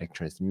energetic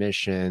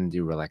transmission,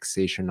 the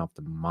relaxation of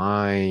the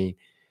mind,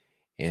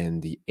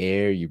 and the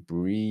air you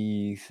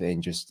breathe,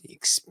 and just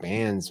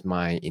expands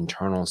my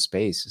internal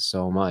space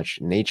so much.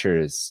 Nature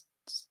is,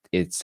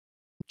 it's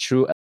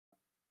true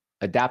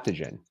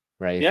adaptogen,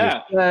 right? If you're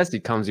Yeah. stressed,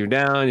 it calms you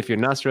down. If you're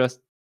not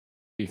stressed,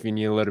 if you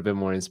need a little bit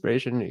more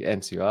inspiration, it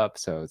amps you up.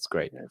 So it's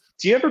great.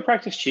 Do you ever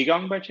practice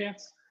Qigong by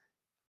chance?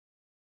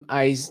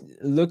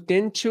 Looked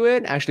into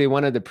it. Actually,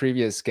 one of the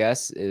previous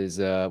guests is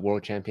a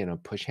world champion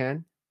of push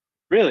hand.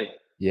 Really?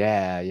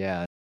 Yeah,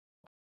 yeah.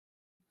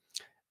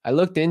 I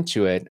looked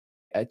into it.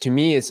 To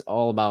me, it's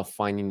all about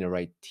finding the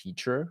right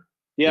teacher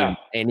Yeah.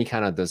 in any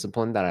kind of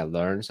discipline that I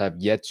learn. So I've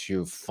yet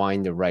to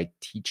find the right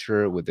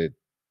teacher with the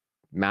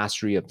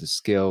mastery of the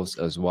skills,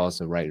 as well as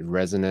the right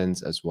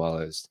resonance, as well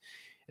as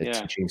a Yeah.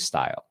 teaching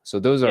style. So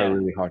those are Yeah.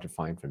 really hard to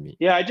find for me.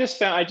 Yeah.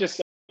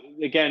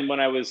 Again, when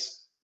I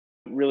was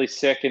really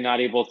sick and not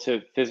able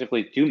to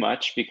physically do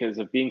much because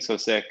of being so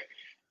sick,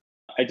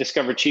 I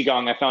discovered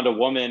Qigong. I found a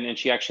woman and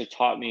she actually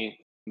taught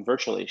me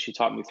virtually. She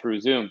taught me through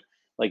Zoom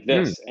like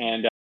Mm, this.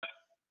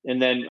 And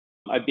then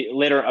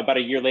later, about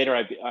a year later,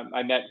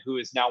 I met who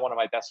is now one of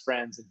my best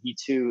friends, and he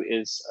too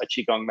is a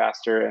qigong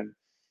master and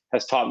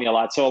has taught me a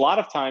lot. So a lot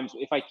of times,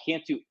 if I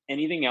can't do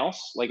anything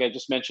else, like I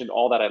just mentioned,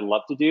 all that I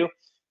love to do,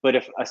 but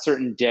if a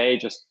certain day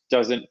just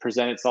doesn't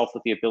present itself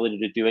with the ability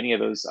to do any of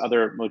those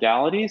other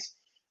modalities,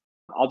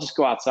 I'll just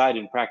go outside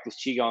and practice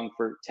qigong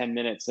for 10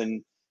 minutes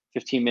and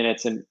 15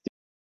 minutes, and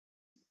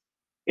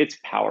it's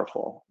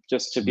powerful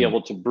just to be mm.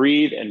 able to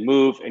breathe and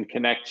move and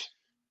connect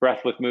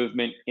breath with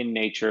movement in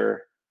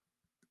nature.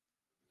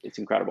 It's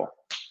incredible.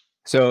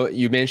 So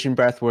you mentioned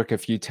breath work a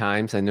few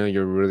times. I know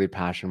you're really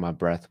passionate about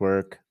breath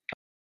work.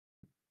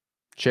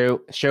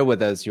 Share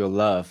with us your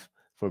love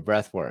for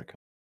breath work.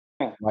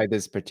 Why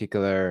this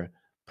particular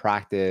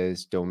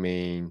practice,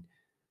 domain,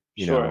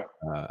 you know,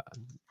 Sure.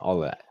 all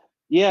that.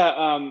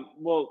 Yeah.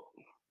 Well,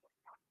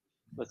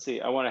 let's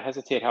see. I want to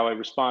hesitate how I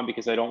respond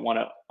because I don't want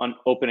to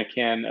open a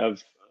can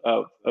of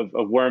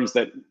worms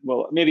that,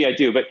 well, maybe I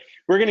do, but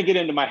we're going to get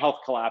into my health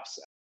collapse.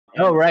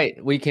 Oh, And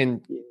right. We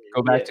can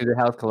go back yeah, to the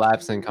health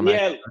collapse and come back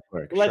to yeah.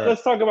 breath work. Sure,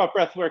 Let's talk about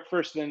breath work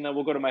first, then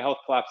we'll go to my health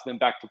collapse, then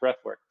back to breath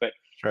work. But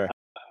sure.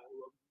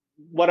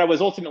 what I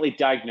was ultimately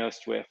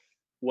diagnosed with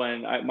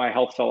when my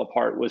health fell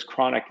apart was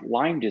chronic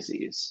Lyme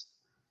disease.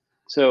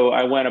 So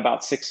I went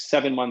about 6,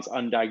 7 months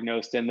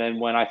undiagnosed. And then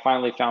when I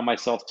finally found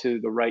myself to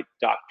the right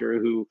doctor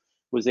who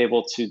was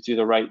able to do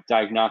the right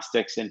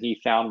diagnostics and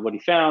he found what he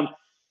found,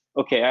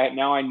 okay,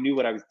 now I knew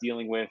what I was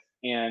dealing with.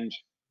 And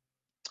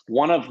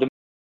one of the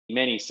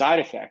many side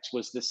effects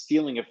was this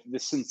feeling of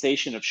this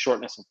sensation of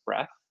shortness of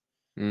breath.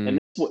 Mm, And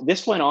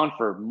this went on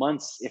for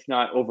months, if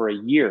not over a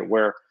year,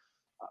 where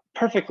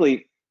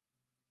perfectly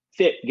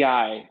fit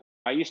guy.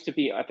 I used to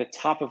be at the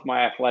top of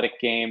my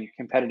athletic game,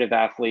 competitive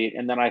athlete,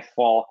 and then I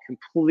fall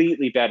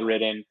completely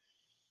bedridden,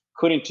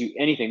 couldn't do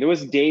anything. There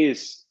was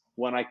days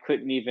when I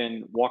couldn't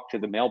even walk to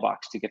the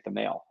mailbox to get the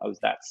mail. I was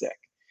that sick.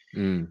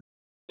 mm,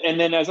 And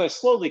then as I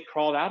slowly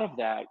crawled out of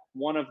that,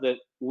 one of the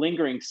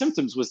lingering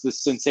symptoms was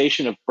this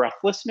sensation of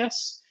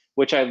breathlessness,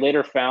 which I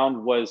later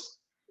found was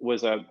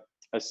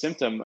a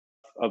symptom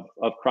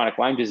of chronic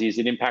Lyme disease.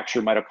 It impacts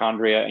your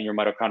mitochondria and your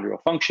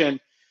mitochondrial function.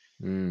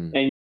 mm.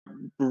 And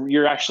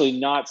you're actually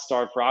not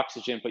starved for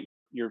oxygen, but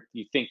you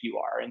think you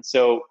are. And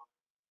so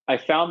I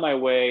found my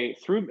way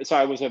through. So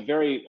I was a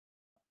very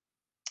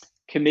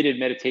committed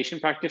meditation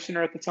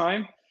practitioner at the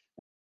time,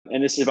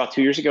 and this is about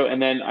 2 years ago.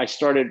 And then I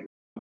started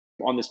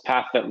on this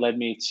path that led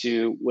me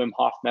to Wim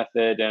Hof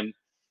method and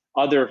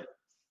other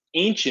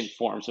ancient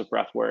forms of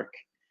breath work.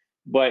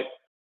 But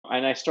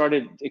and I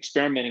started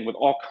experimenting with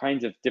all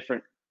kinds of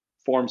different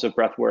forms of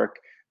breath work.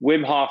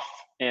 Wim Hof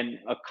and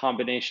a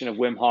combination of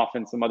Wim Hof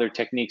and some other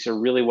techniques are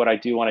really what I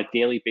do on a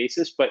daily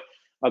basis. But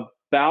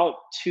about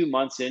 2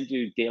 months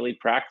into daily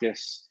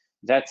practice,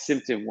 that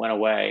symptom went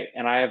away.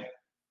 And I have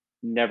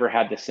never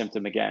had this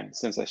symptom again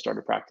since I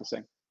started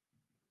practicing.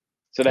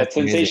 So that That's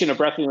amazing. sensation of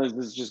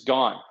breathlessness is just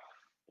gone,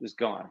 just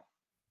gone.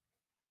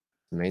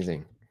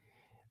 Amazing.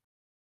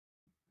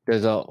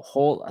 There's a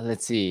whole,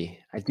 let's see.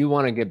 I do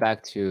want to get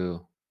back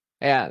to,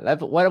 yeah,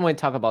 why don't we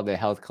talk about the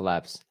health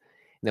collapse?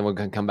 Then we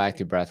can come back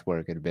to breath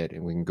work in a bit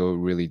and we can go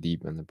really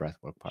deep on the breath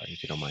work part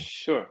if you don't mind.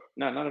 Sure.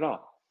 No, not at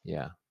all.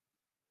 Yeah.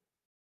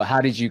 But how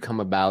did you come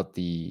about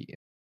this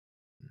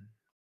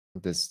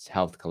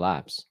health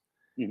collapse?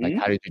 Like, Hmm.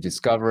 how did you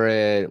discover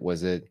it?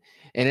 Was it,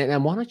 and I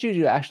wanted you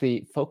to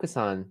actually focus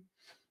on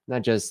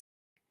not just,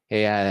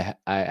 hey, I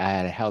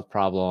had a health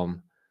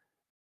problem.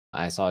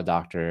 I saw a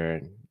doctor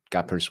and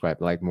got prescribed,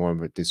 like more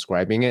of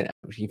describing it.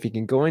 If you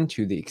can go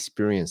into the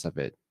experience of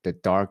it, the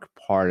dark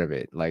part of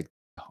it, like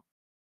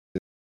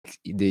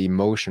the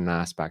emotion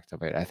aspect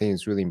of it, I think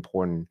it's really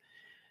important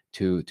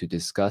to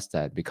discuss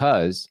that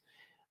because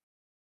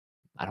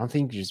I don't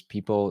think just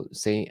people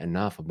say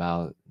enough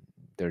about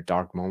their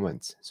dark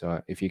moments.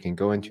 So if you can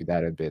go into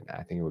that a bit,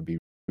 I think it would be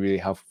really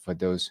helpful for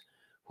those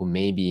who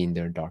may be in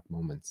their dark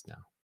moments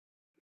now.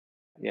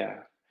 Yeah.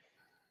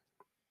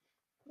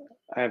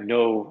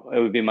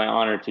 It would be my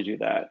honor to do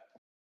that.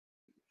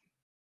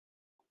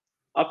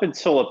 Up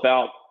until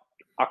about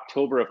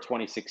October of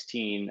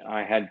 2016,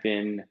 I had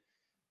been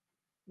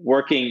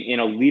working in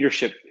a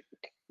leadership,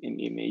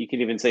 you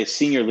can even say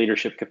senior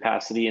leadership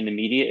capacity in the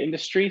media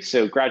industry.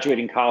 So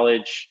graduating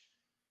college,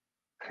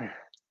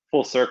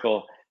 full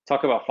circle,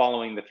 talk about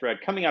following the thread.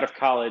 Coming out of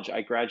college,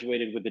 I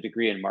graduated with a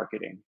degree in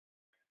marketing.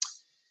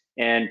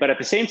 But at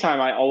the same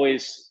time, I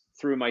always,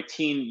 through my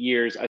teen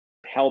years, I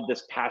held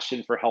this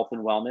passion for health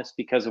and wellness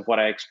because of what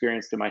I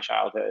experienced in my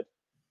childhood.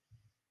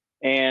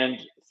 And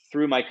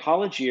through my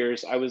college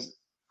years, I was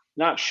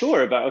not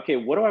sure about, okay,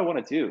 what do I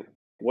want to do?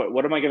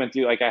 What am I going to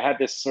do? Like, I had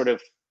this sort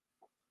of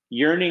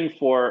yearning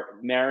for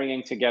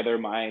marrying together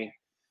my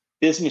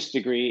business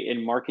degree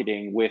in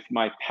marketing with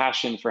my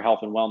passion for health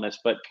and wellness,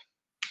 but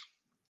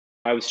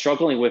I was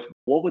struggling with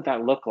what would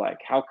that look like?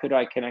 How could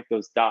I connect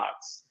those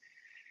dots?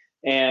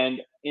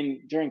 And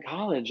during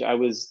college, I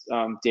was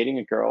dating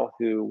a girl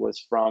who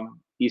was from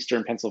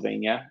Eastern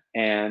Pennsylvania,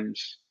 and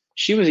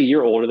she was a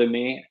year older than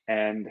me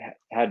and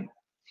had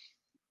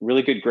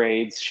really good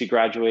grades. She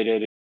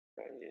graduated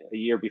a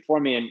year before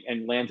me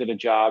and landed a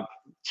job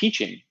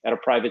teaching at a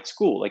private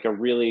school, like a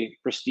really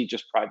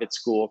prestigious private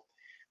school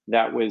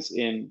that was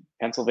in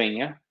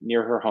Pennsylvania,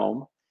 near her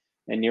home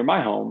and near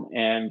my home.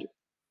 And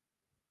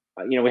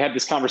we had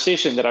this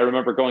conversation that I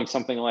remember going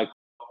something like,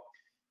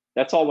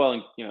 that's all well,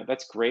 and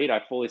that's great.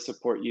 I fully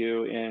support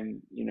you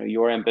in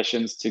your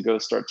ambitions to go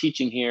start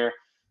teaching here,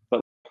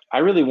 but I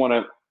really want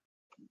to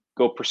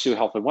go pursue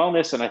health and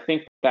wellness, and I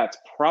think that's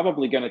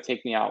probably going to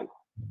take me out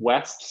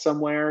west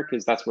somewhere,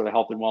 because that's where the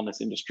health and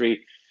wellness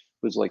industry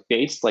was like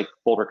based. Like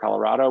Boulder,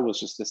 Colorado was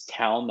just this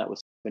town that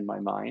was in my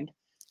mind.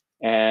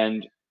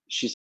 And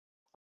she's,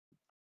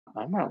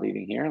 I'm not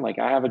leaving here. Like,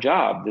 I have a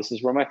job. This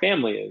is where my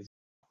family is.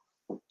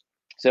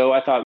 So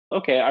I thought,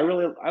 okay, I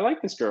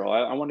like this girl.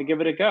 I want to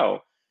give it a go.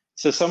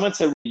 So someone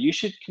said, you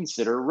should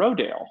consider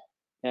Rodale.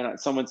 And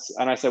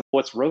I said,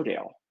 what's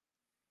Rodale?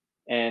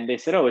 And they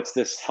said, oh, it's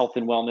this health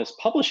and wellness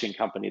publishing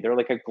company. They're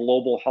like a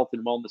global health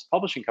and wellness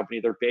publishing company.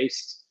 They're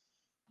based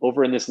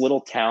over in this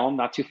little town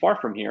not too far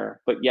from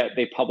here, but yet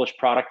they publish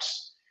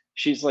products.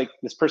 She's like,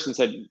 this person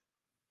said,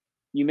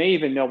 you may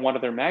even know one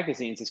of their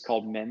magazines is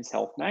called Men's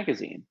Health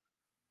Magazine.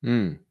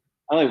 I'm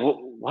like,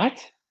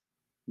 what?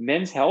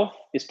 Men's Health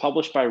is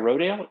published by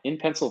Rodale in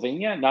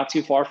Pennsylvania, not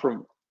too far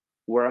from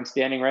where I'm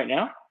standing right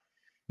now.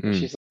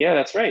 She's like, yeah,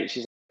 that's right.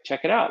 She's like,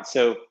 check it out.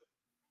 So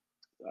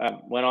I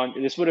went on.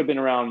 This would have been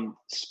around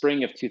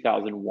spring of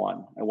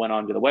 2001. I went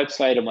onto the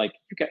website. I'm like,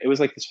 it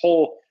was like this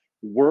whole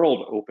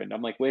world opened.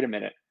 I'm like, wait a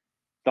minute.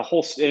 And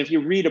if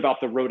you read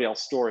about the Rodale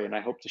story, and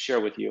I hope to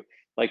share with you,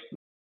 like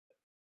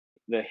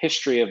the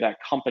history of that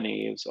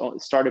company, it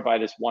was started by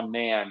this one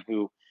man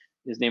who,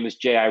 his name is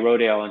J.I.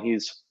 Rodale, and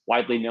he's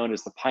widely known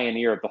as the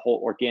pioneer of the whole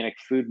organic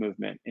food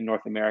movement in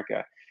North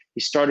America. He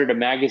started a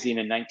magazine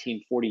in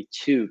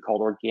 1942 called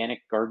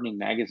Organic Gardening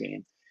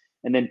Magazine,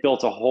 and then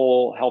built a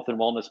whole health and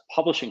wellness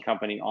publishing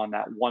company on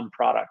that one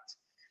product.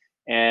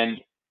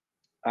 And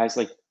I was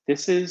like,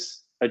 this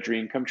is a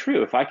dream come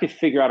true. If I could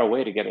figure out a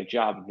way to get a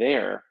job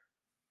there,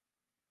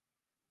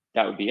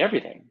 that would be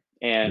everything.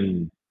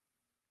 And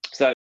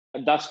so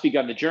thus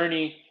begun the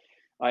journey.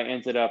 I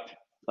ended up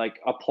like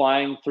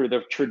applying through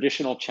the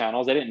traditional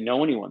channels. I didn't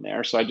know anyone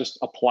there. So I just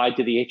applied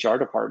to the HR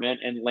department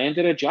and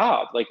landed a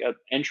job, like an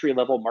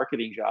entry-level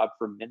marketing job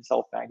for Men's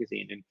Health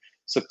Magazine in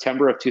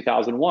September of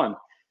 2001.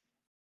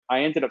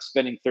 I ended up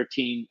spending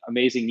 13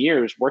 amazing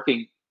years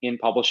working in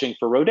publishing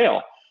for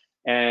Rodale,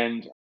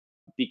 and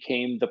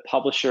became the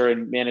publisher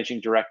and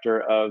managing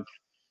director of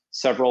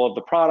several of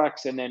the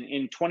products. And then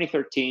in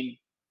 2013,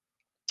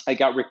 I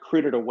got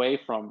recruited away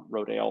from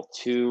Rodale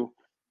to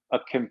a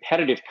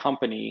competitive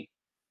company,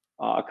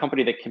 a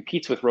company that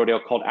competes with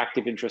Rodale called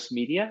Active Interest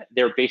Media.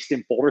 They're based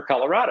in Boulder,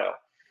 Colorado.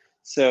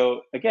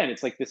 So again,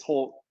 it's like this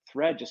whole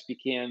thread just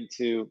began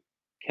to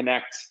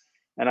connect.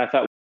 And I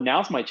thought,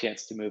 now's my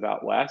chance to move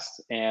out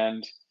west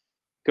and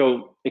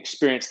go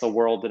experience the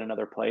world in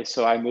another place.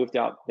 So I moved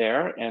out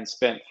there and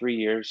spent 3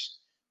 years.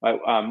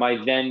 My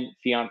then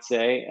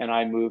fiance and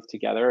I moved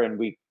together, and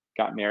we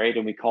got married,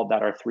 and we called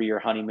that our 3-year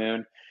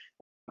honeymoon.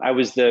 I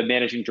was the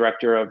managing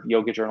director of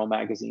Yoga Journal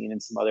magazine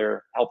and some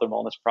other health and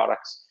wellness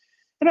products.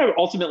 And I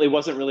ultimately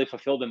wasn't really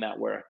fulfilled in that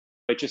work.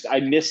 I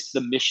missed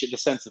the mission, the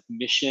sense of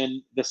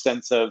mission, the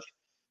sense of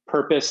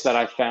purpose that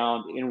I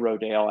found in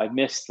Rodale. I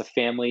missed the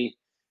family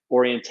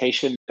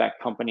orientation that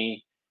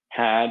company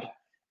had.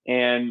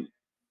 And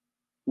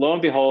lo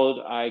and behold,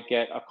 I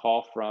get a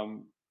call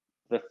from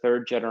the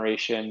third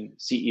generation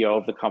CEO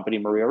of the company,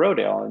 Maria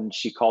Rodale. And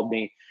she called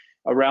me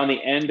around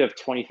the end of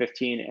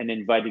 2015 and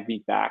invited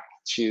me back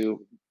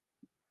to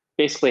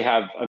basically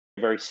have a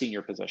very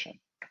senior position.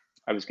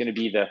 I was going to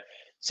be the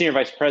senior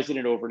vice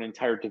president over an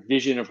entire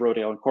division of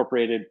Rodale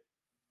Incorporated.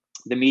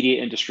 The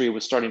media industry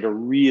was starting to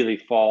really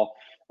fall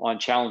on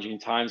challenging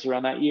times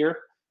around that year.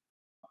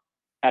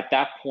 At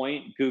that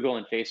point, Google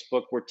and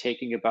Facebook were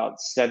taking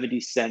about 70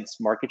 cents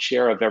market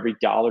share of every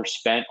dollar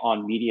spent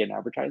on media and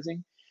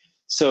advertising.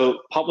 So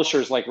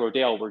publishers like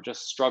Rodale were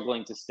just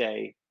struggling to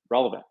stay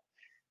relevant.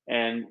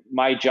 And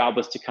my job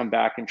was to come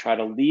back and try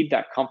to lead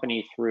that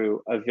company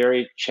through a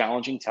very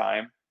challenging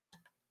time.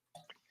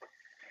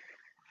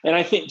 And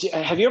I think,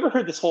 have you ever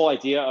heard this whole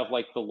idea of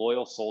like the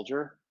loyal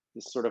soldier?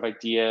 This sort of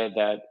idea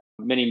that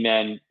many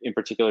men in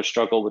particular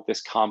struggle with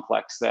this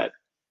complex that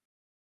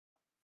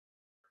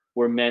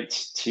we're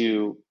meant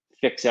to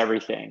fix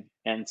everything,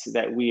 and so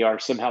that we are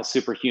somehow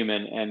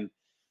superhuman, and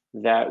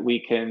that we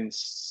can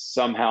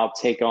somehow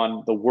take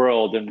on the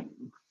world. And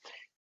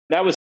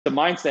that was the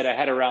mindset I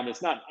had around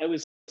this. Not, it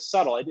was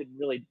subtle. I didn't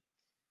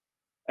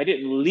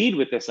lead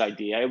with this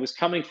idea. It was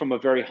coming from a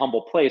very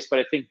humble place, but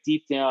I think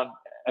deep down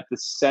at the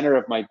center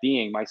of my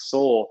being, my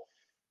soul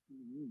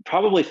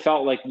probably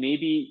felt like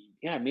maybe,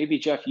 yeah, maybe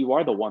Jeff, you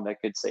are the one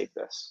that could save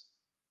this.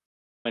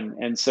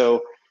 And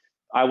so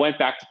I went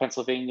back to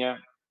Pennsylvania,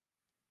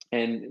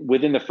 and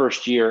within the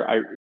first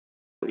year,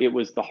 it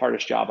was the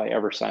hardest job I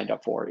ever signed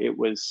up for. I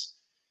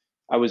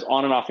was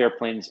on and off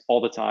airplanes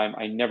all the time.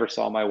 I never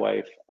saw my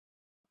wife.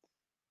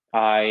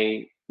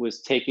 I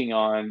was taking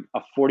on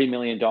a $40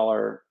 million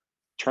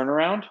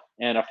turnaround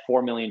and a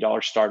 $4 million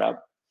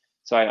startup.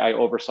 So I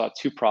oversaw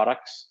two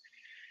products.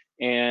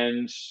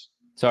 And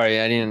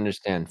sorry, I didn't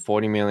understand.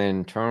 40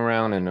 million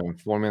turnaround and a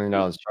 $4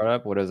 million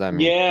startup. What does that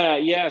mean?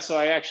 Yeah. So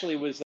I actually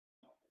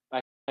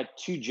I had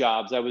two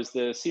jobs. I was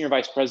the senior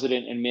vice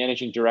president and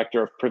managing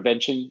director of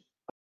Prevention,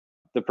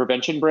 the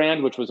Prevention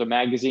brand, which was a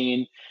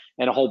magazine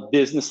and a whole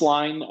business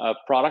line of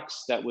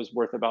products that was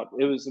worth about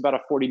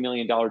a $40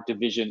 million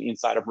division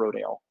inside of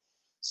Rodale.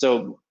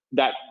 So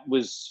that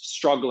was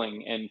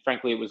struggling, and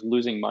frankly, it was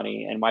losing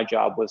money. And my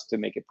job was to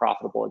make it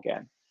profitable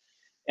again.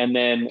 And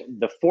then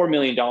the $4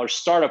 million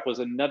startup was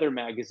another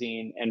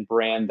magazine and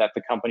brand that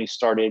the company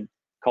started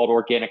called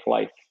Organic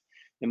Life.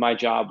 And my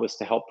job was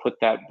to help put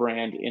that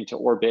brand into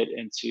orbit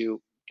and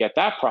to get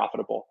that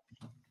profitable.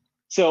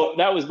 So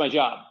that was my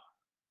job.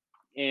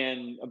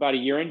 And about a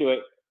year into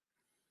it,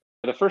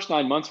 the first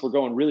 9 months were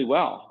going really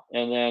well.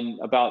 And then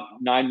about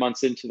 9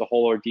 months into the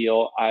whole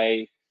ordeal,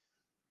 I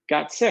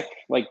got sick,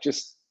 like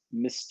just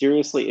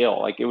mysteriously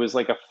ill. Like it was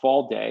like a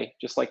fall day,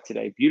 just like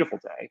today, beautiful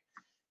day.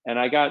 And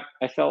I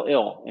fell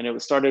ill, and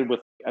it started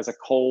with as a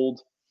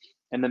cold,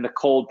 and then the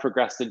cold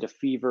progressed into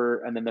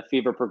fever, and then the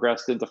fever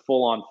progressed into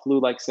full on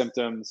flu-like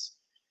symptoms.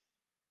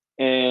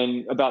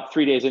 And about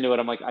 3 days into it,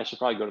 I'm like, I should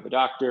probably go to the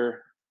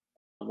doctor.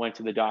 I went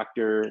to the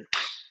doctor.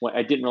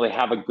 I didn't really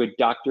have a good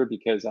doctor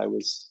because I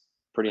was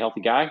a pretty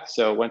healthy guy.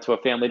 So went to a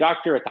family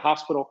doctor at the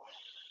hospital.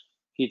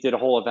 He did a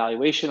whole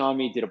evaluation on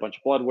me, did a bunch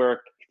of blood work,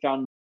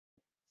 found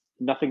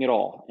nothing at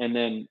all. And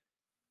then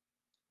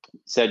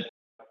said,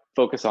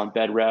 focus on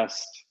bed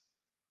rest.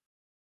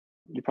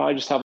 You probably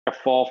just have a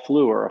fall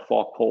flu or a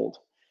fall cold,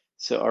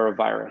 or a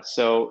virus.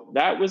 So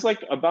that was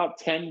like about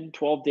 10,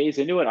 12 days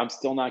into it. I'm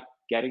still not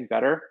getting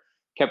better.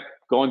 Kept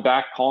going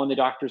back, calling the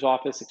doctor's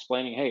office,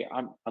 explaining, hey,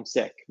 I'm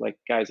sick. Like,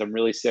 guys, I'm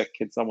really sick.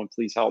 Can someone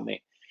please help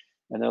me?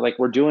 And they're like,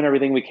 we're doing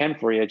everything we can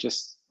for you.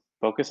 Just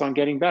focus on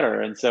getting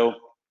better. And so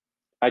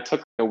I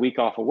took a week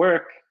off of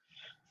work.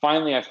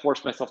 Finally, I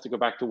forced myself to go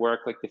back to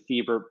work. Like the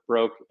fever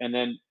broke, and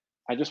then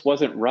I just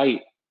wasn't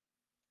right.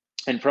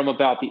 And from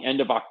about the end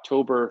of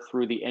October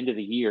through the end of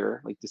the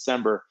year, like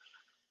December,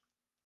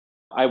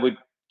 I would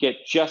get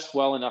just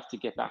well enough to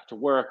get back to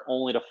work,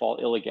 only to fall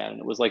ill again. And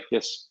it was like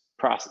this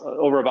process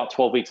over about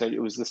 12 weeks.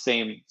 It was the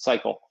same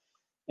cycle.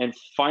 And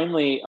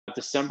finally,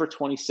 December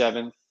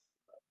 27th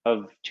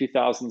of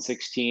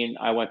 2016,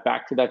 I went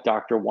back to that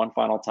doctor one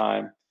final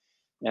time.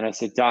 And I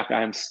said, Doc,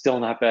 I am still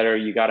not better.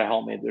 You got to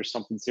help me. There's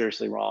something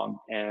seriously wrong.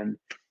 And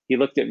he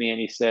looked at me and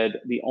he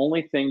said, the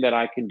only thing that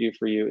I can do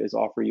for you is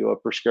offer you a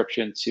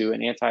prescription to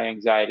an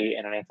anti-anxiety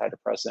and an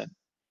antidepressant.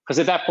 Because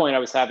at that point I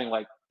was having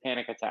like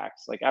panic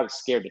attacks. Like I was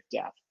scared to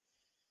death.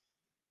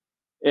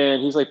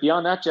 And he's like,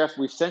 beyond that, Jeff,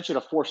 we've sent you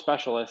to 4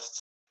 specialists.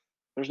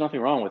 There's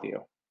nothing wrong with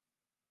you.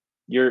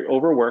 You're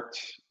overworked,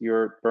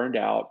 you're burned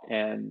out,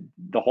 and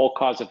the whole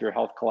cause of your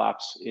health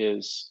collapse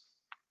is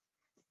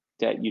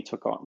that you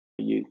took on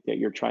that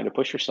you're trying to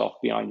push yourself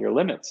beyond your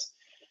limits.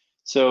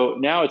 So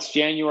now it's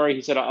January.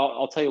 He said,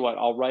 I'll tell you what,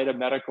 I'll write a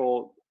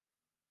medical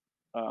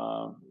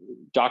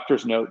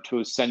doctor's note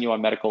to send you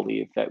on medical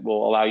leave that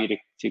will allow you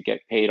to get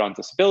paid on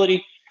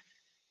disability.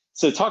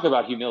 So talk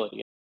about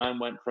humility. I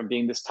went from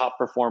being this top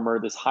performer,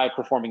 this high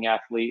performing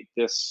athlete,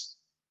 this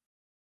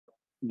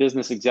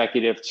business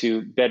executive,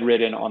 to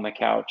bedridden on the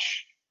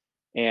couch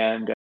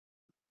and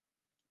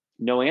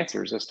no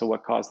answers as to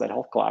what caused that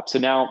health collapse. So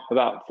now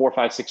about 4,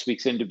 5, 6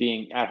 weeks into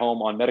being at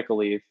home on medical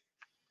leave,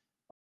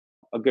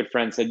 a good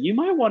friend said, you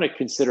might want to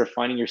consider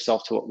finding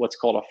yourself to what's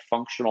called a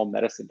functional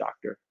medicine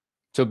doctor.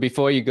 So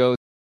before you go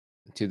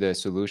to the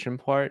solution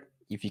part,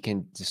 if you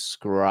can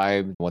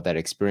describe what that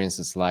experience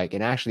is like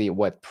and actually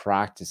what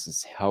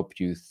practices helped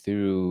you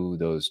through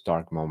those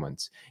dark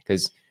moments.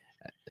 Because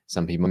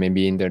some people may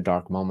be in their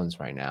dark moments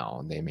right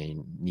now. They may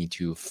need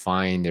to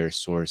find their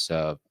source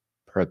of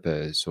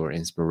purpose or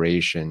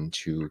inspiration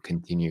to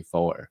continue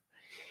forward.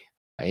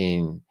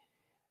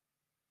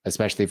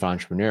 Especially for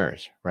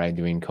entrepreneurs, right?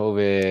 During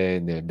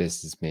COVID, the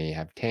business may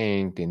have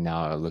tanked and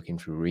now are looking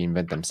to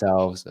reinvent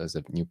themselves as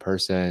a new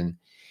person.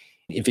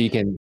 If you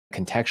can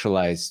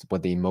contextualize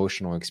what the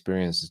emotional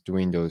experience is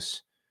during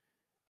those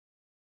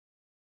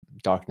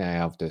dark night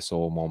of the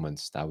soul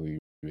moments, that would be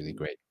really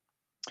great.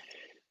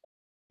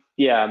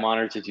 Yeah, I'm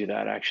honored to do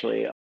that,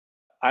 actually.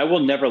 I will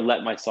never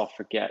let myself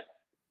forget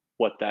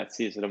what that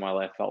season of my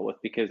life felt with,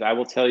 because I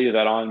will tell you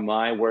that on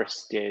my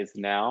worst days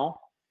now,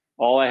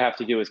 all I have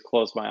to do is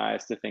close my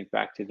eyes to think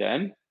back to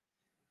then,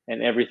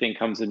 and everything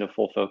comes into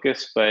full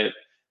focus. But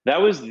that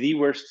was the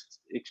worst.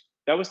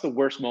 That was the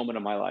worst moment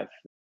of my life.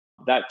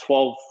 That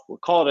 12, we'll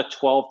call it a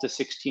 12 to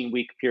 16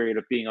 week period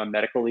of being on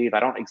medical leave. I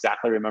don't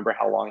exactly remember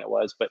how long it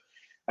was, but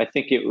I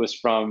think it was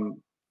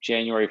from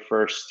January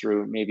 1st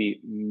through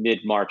maybe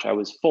mid-March. I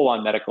was full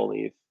on medical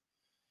leave.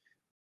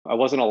 I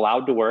wasn't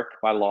allowed to work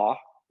by law,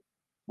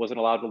 wasn't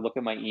allowed to look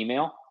at my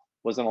email,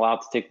 wasn't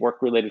allowed to take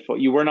work related.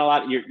 You weren't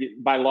allowed,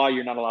 by law,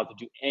 you're not allowed to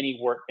do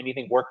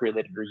anything work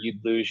related, or you'd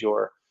lose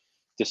your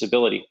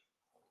disability.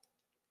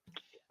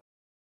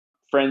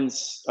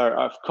 Friends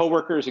or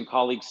coworkers and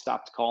colleagues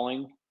stopped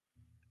calling.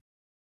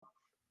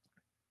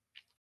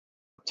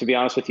 To be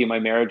honest with you, my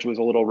marriage was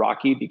a little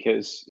rocky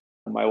because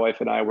my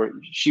wife and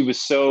she was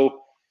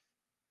so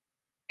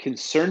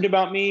concerned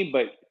about me,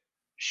 but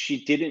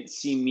she didn't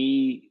see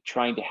me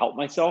trying to help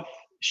myself.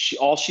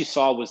 All she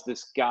saw was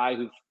this guy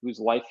whose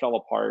life fell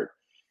apart.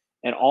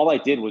 And all I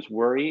did was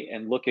worry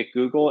and look at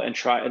Google and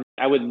try. And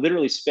I would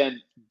literally spend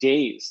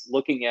days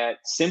looking at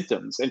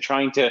symptoms and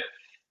trying to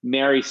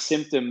marry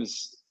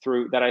symptoms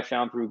that I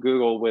found through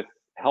Google with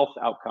health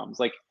outcomes.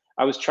 Like,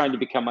 I was trying to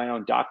become my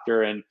own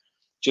doctor, and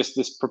just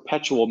this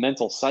perpetual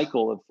mental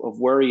cycle of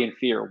worry and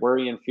fear,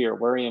 worry and fear,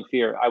 worry and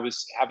fear. I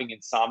was having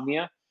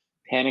insomnia,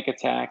 panic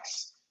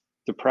attacks,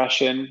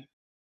 depression,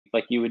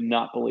 like you would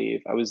not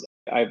believe.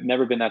 I've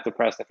never been that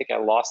depressed. I think I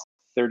lost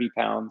 30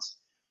 pounds.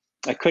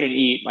 I couldn't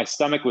eat. My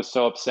stomach was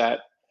so upset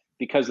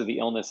because of the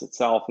illness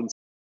itself. And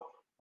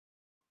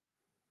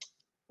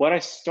what I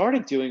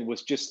started doing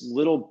was just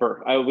little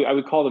bursts. I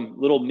would call them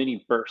little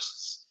mini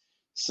bursts.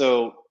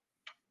 So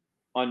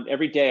on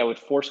every day, I would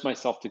force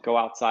myself to go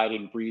outside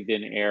and breathe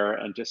in air,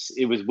 and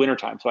it was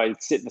wintertime. So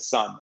I'd sit in the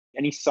sun.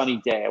 Any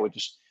sunny day, I would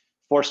just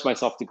force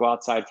myself to go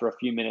outside for a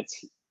few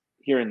minutes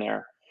here and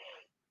there,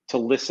 to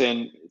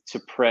listen, to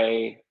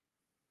pray,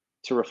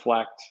 to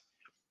reflect.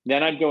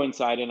 Then I'd go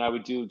inside and I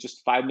would do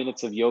just 5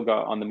 minutes of yoga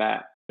on the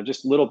mat,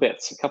 just little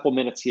bits, a couple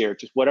minutes here,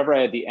 just whatever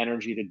I had the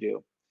energy to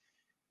do.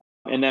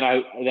 And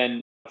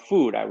then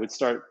food, I would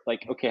start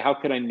like, okay, how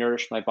could I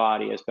nourish my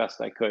body as best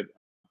I could?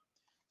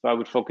 So I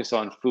would focus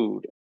on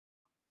food,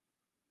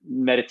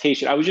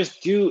 meditation. I would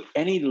just do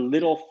any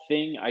little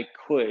thing I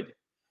could.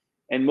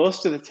 And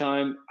most of the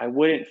time, I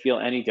wouldn't feel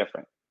any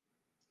different.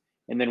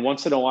 And then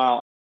once in a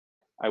while,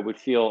 I would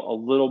feel a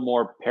little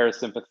more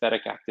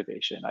parasympathetic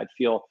activation. I'd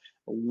feel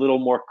a little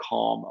more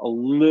calm, a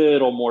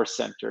little more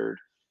centered,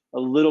 a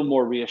little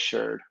more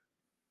reassured.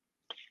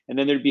 And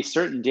then there'd be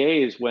certain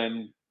days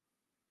when,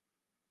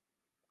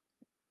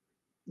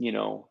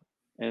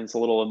 and it's a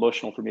little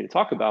emotional for me to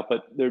talk about,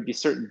 but there'd be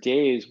certain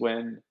days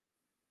when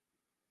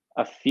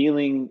a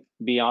feeling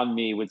beyond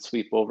me would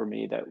sweep over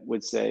me that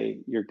would say,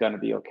 you're going to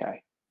be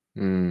okay.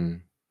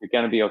 You're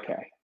going to be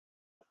okay.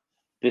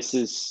 There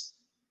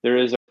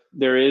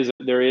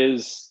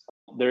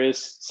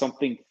is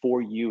something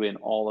for you in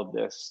all of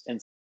this,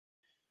 and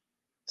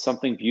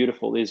something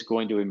beautiful is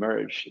going to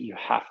emerge. You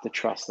have to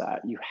trust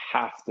that. You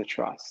have to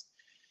trust.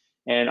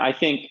 And I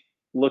think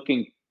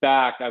looking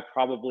back, I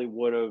probably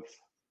would have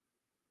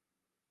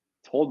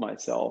told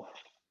myself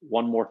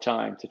one more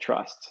time to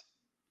trust,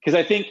 because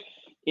I think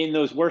in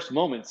those worst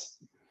moments,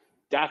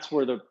 that's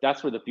where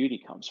the beauty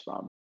comes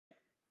from.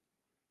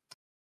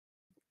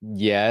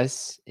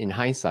 Yes, in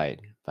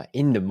hindsight, but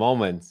in the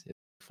moment, it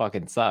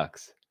fucking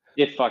sucks.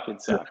 It fucking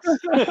sucks.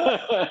 You're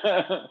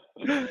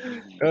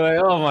like,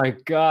 oh my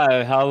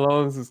God, how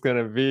long is this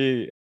gonna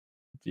be?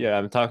 Yeah,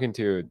 I'm talking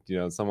to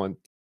someone.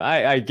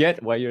 I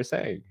get what you're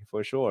saying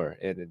for sure.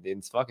 It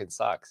fucking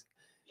sucks.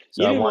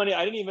 So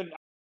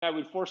I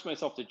would force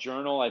myself to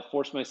journal. I'd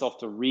force myself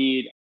to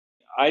read.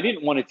 I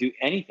didn't want to do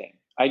anything.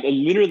 I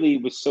literally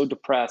was so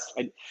depressed.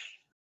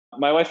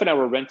 My wife and I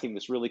were renting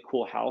this really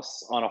cool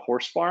house on a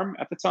horse farm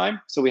at the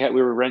time. So we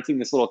were renting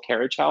this little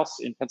carriage house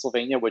in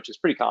Pennsylvania, which is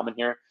pretty common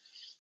here.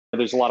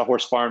 There's a lot of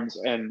horse farms,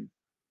 and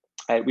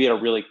we had a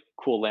really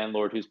cool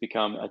landlord who's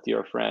become a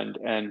dear friend.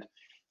 And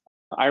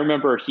I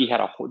remember he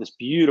had this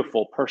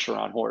beautiful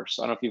Percheron horse.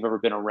 I don't know if you've ever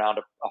been around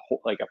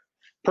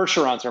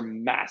Percherons are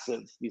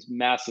massive, these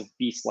massive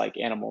beast-like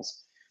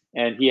animals.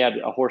 And he had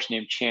a horse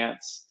named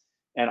Chance.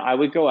 And I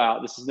would go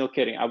out, this is no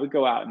kidding, I would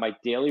go out, and my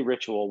daily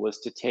ritual was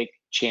to take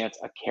Chance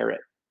a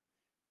carrot.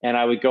 And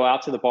I would go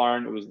out to the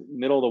barn. It was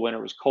middle of the winter,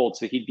 it was cold,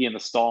 so he'd be in the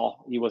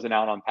stall. He wasn't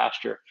out on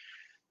pasture.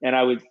 And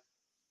I would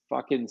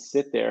fucking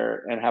sit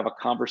there and have a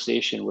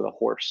conversation with a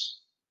horse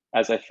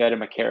as I fed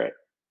him a carrot.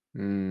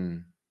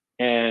 And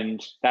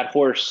that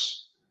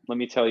horse, let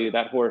me tell you,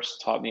 that horse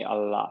taught me a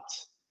lot.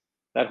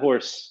 That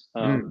horse,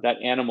 that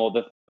animal,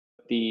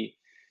 the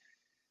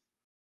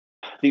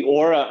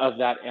aura of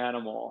that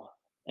animal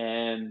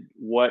and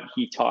what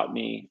he taught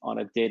me on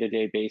a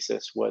day-to-day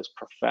basis was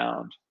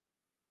profound.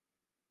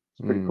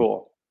 It's pretty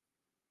cool.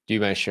 Do you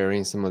mind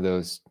sharing some of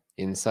those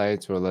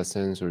insights or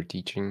lessons or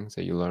teachings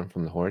that you learned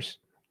from the horse?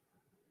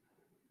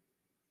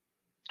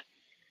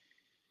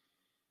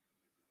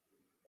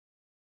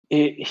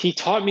 He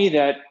taught me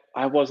that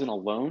I wasn't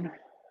alone,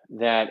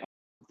 that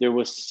there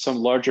was some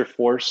larger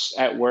force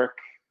at work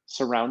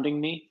surrounding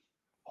me,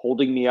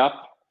 holding me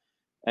up.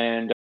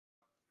 And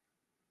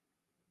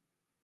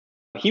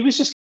he was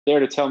just there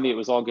to tell me it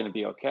was all going to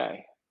be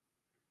okay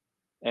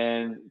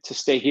and to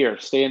stay here,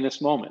 stay in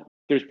this moment.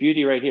 There's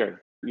beauty right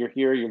here. You're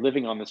here, you're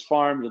living on this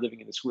farm, you're living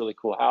in this really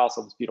cool house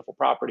on this beautiful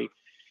property.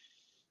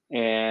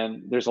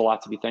 And there's a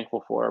lot to be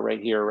thankful for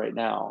right here, right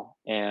now.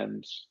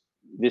 And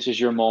this is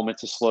your moment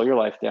to slow your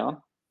life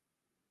down.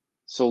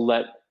 So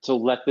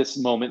let this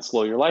moment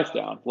slow your life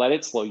down. Let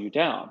it slow you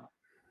down.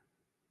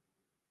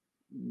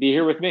 Be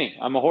here with me.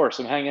 I'm a horse.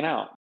 I'm hanging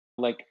out.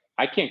 Like,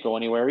 I can't go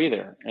anywhere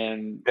either.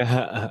 And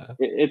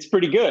it's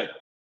pretty good.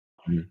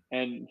 Mm.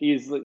 And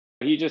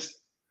he just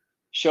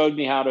showed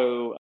me how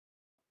to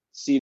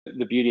see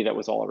the beauty that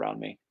was all around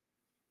me.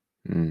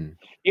 Mm.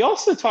 He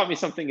also taught me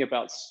something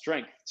about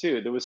strength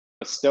too. There was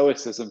a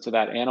stoicism to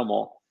that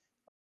animal.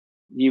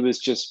 He was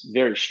just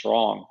very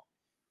strong,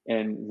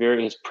 and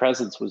his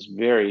presence was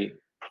very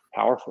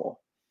powerful.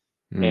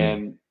 Mm.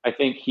 And I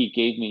think he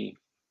gave me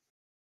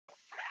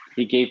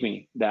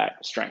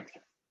that strength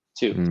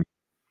too. Mm.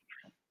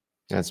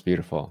 That's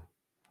beautiful.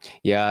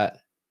 Yeah,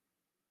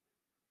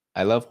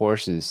 I love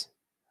horses.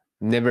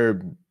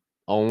 Never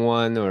own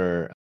one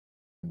or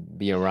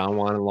be around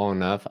one long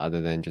enough,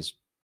 other than just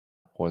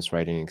horse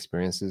riding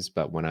experiences.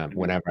 But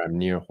whenever I'm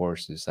near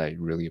horses, I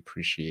really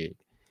appreciate,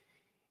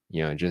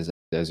 just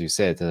as you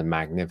said, the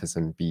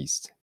magnificent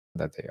beast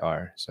that they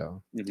are.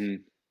 So,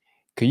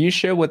 could you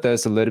share with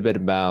us a little bit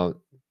about,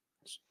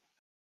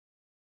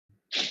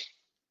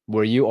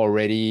 were you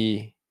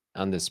already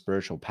on the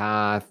spiritual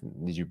path?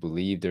 Did you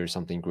believe there's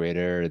something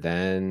greater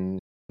than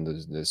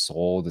the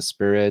soul, the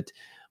spirit?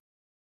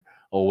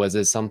 Or was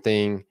it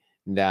something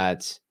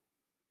that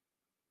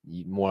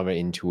more of an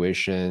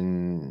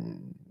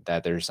intuition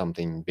that there's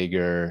something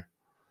bigger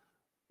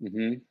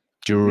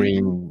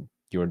during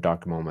your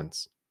dark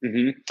moments?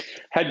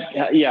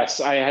 Yes,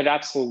 I had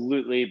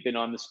absolutely been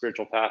on the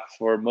spiritual path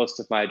for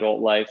most of my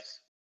adult life.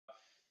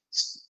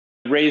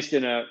 Raised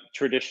in a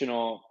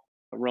traditional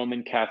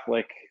Roman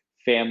Catholic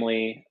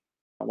family.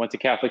 I went to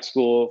Catholic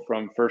school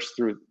from first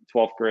through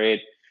 12th grade.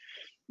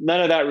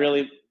 None of that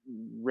really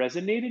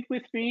resonated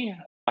with me.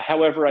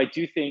 However, I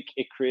do think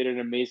it created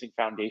an amazing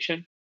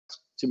foundation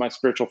to my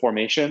spiritual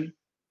formation.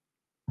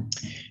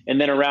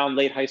 And then around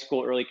late high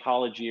school, early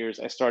college years,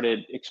 I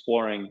started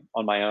exploring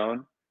on my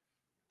own.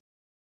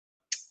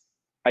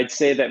 I'd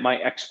say that my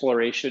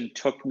exploration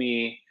took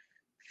me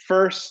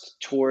first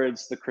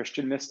towards the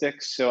Christian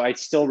mystics. So I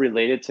still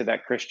related to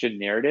that Christian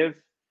narrative,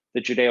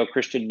 the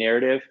Judeo-Christian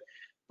narrative,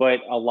 but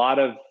a lot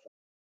of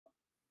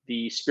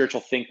the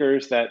spiritual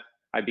thinkers that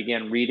I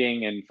began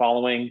reading and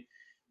following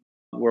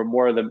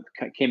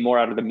came more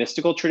out of the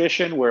mystical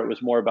tradition, where it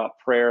was more about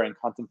prayer and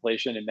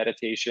contemplation and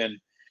meditation.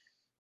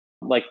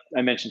 Like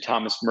I mentioned,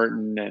 Thomas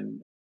Merton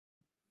and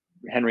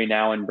Henry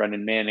Nouwen,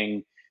 Brennan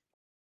Manning,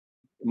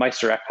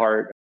 Meister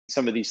Eckhart.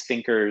 Some of these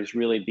thinkers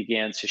really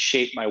began to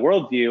shape my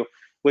worldview,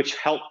 which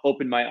helped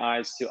open my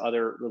eyes to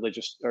other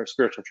religious or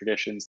spiritual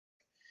traditions,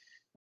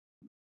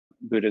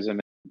 Buddhism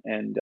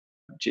and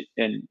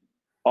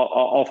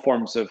all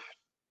forms of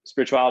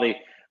spirituality.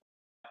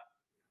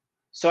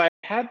 So I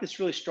had this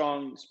really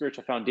strong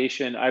spiritual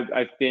foundation.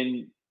 I've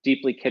been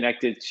deeply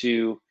connected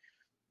to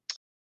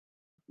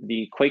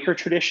the Quaker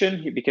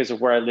tradition because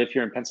of where I live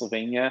here in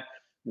Pennsylvania.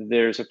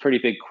 There's a pretty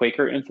big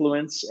Quaker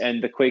influence,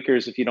 and the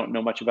Quakers, if you don't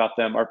know much about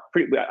them, I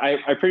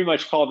pretty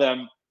much call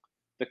them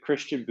the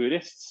Christian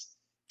Buddhists.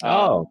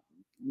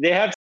 They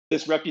have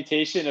this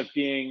reputation of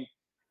being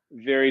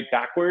very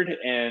backward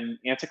and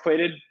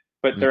antiquated,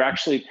 but they're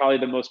actually probably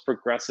the most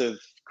progressive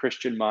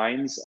Christian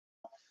minds.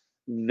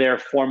 Their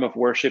form of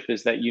worship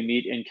is that you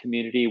meet in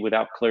community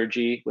without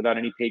clergy, without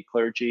any paid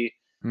clergy.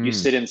 You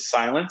sit in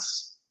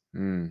silence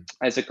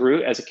as a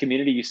group, as a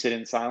community. You sit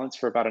in silence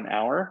for about an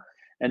hour.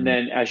 And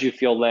then as you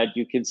feel led,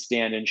 you can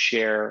stand and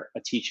share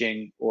a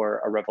teaching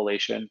or a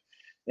revelation.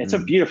 It's a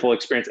beautiful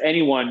experience.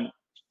 Anyone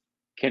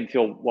can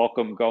feel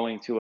welcome going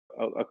to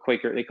a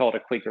Quaker, they call it a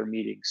Quaker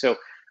meeting. So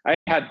I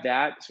had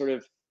that sort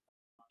of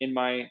in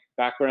my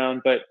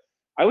background, but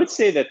I would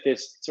say that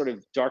this sort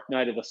of dark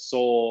night of the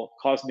soul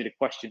caused me to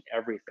question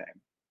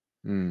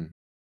everything.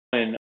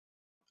 And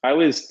I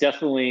was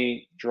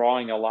definitely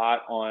drawing a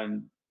lot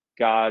on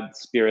God,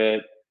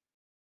 spirit,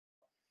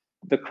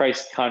 the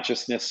Christ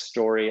consciousness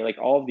story, like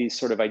all of these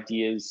sort of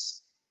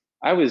ideas.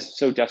 I was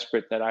so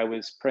desperate that I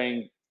was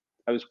praying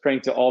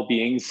to all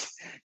beings.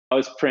 I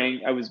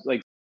was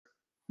like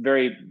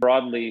very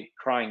broadly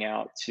crying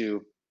out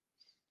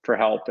for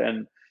help.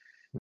 And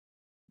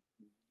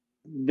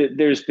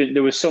there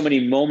was so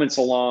many moments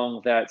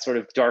along that sort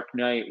of dark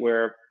night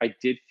where I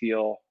did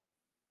feel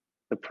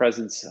the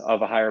presence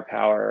of a higher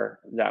power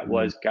that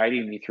was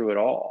guiding me through it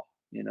all,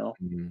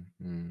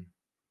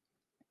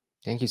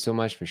 Thank you so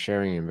much for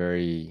sharing in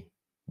very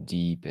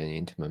deep and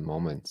intimate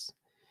moments.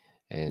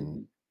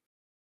 And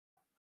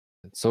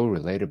it's so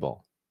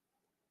relatable.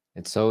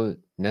 It's so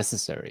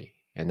necessary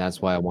And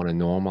that's why I want to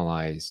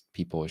normalize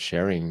people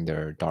sharing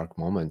their dark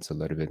moments a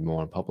little bit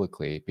more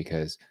publicly,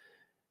 because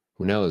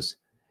who knows?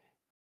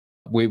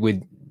 We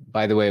would,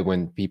 by the way,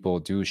 when people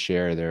do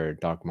share their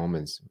dark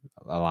moments,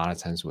 a lot of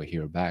times we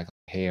hear back,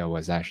 hey, I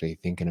was actually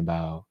thinking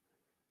about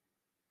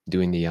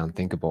doing the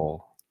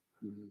unthinkable,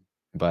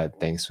 but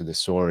thanks to the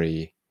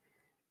story,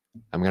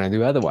 I'm gonna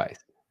do otherwise.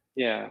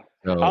 Yeah.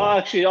 So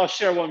I'll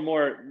share one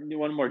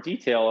more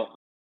detail.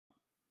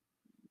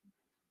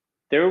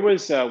 There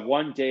was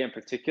one day in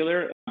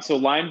particular. So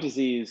Lyme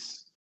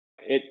disease,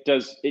 it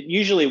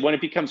usually, when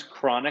it becomes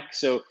chronic.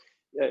 So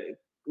uh,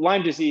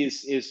 Lyme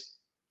disease is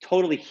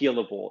totally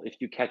healable if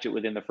you catch it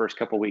within the first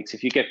couple of weeks.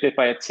 If you get bit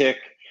by a tick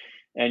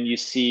and you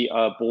see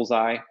a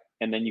bullseye,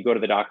 and then you go to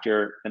the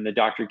doctor and the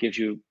doctor gives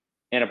you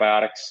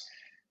antibiotics,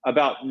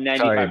 about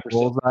sorry, 95%.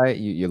 bullseye,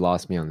 you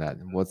lost me on that.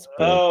 What's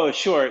bull? Oh,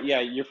 sure. Yeah,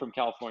 you're from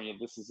California.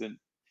 This isn't.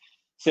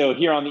 So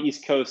here on the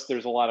East Coast,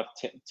 there's a lot of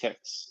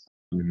ticks.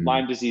 Mhm,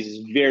 Lyme disease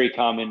is very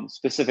common,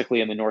 specifically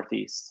in the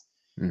Northeast.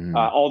 mhm,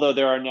 Although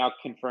there are now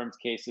confirmed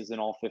cases in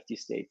all 50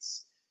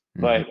 states.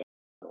 mhm, But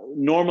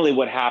normally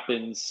what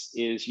happens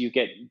is you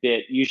get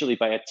bit, usually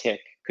by a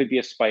tick, could be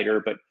a spider,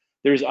 but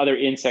there's other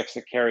insects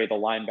that carry the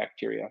Lyme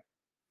bacteria.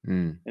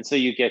 mm, And so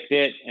you get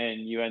bit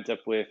and you end up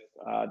with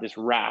this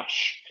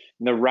rash.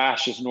 And the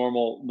rash is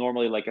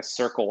normally like a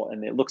circle,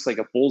 and it looks like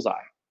a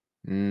bullseye.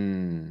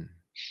 mm,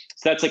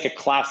 So that's like a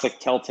classic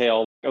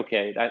telltale,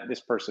 okay, that this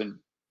person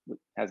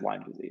has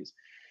Lyme disease.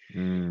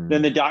 Then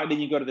mm, then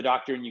you go to the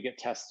doctor and you get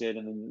tested,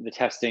 and then the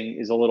testing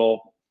is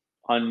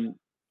un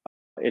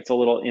it's a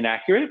little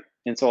inaccurate.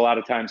 And so a lot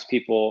of times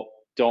people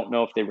don't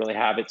know if they really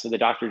have it. So the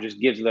doctor just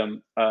gives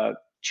them a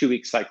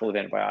 2-week cycle of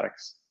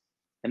antibiotics.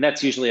 And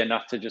that's usually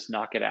enough to just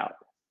knock it out.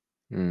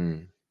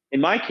 mm,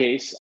 In my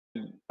case,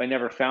 I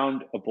never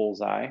found a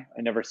bullseye.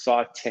 I never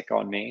saw a tick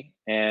on me.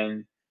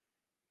 And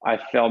I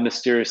fell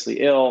mysteriously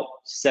ill.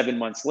 7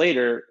 months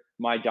later,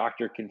 my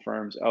doctor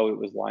confirms, oh, it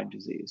was Lyme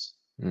disease.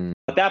 mm,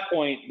 At that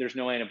point, there's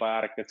no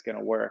antibiotic that's going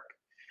to work.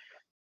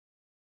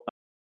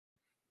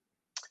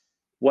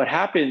 What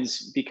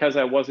happens, because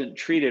I wasn't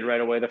treated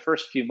right away, the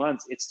first few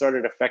months, it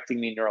started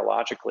affecting me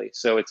neurologically.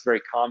 So it's very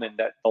common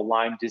that the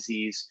Lyme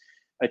disease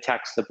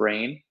attacks the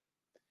brain,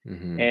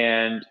 mhm,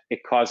 and it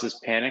causes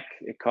panic,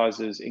 it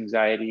causes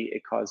anxiety,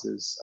 it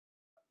causes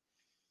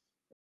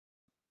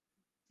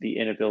the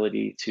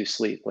inability to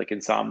sleep, like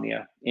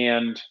insomnia.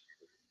 And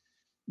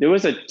there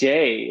was a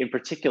day in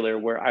particular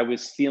where I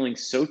was feeling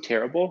so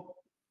terrible.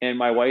 And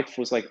my wife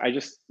was like,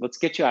 let's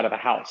get you out of the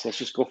house. Let's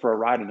just go for a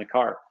ride in the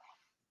car.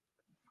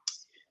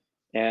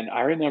 And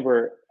I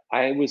remember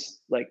I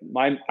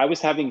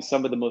was having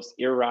some of the most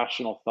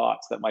irrational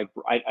thoughts that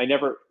I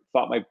never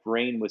thought my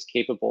brain was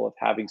capable of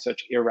having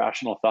such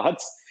irrational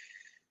thoughts,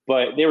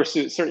 but they were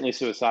certainly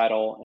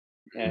suicidal.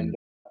 mm, And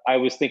I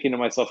was thinking to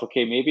myself,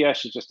 okay, maybe I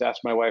should just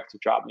ask my wife to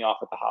drop me off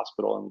at the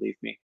hospital and leave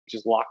me,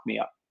 just lock me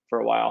up for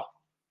a while,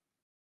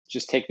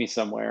 just take me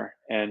somewhere.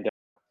 And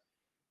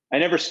I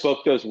never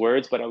spoke those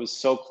words, but I was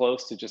so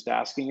close to just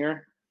asking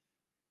her.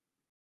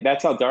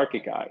 That's how dark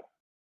it got.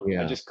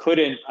 yeah,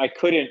 I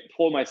couldn't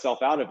pull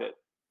myself out of it.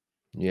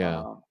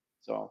 yeah.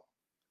 So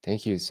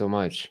Thank you so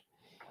much.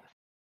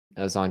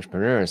 As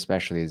entrepreneurs,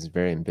 especially, is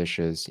very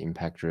ambitious,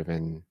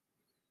 impact-driven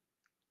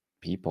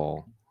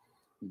people.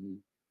 mhm.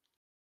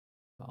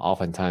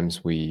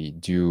 Oftentimes, we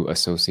do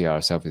associate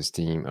our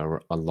self-esteem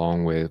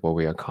along with what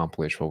we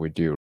accomplish, what we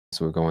do.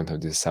 So we're going through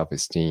this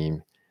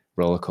self-esteem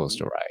roller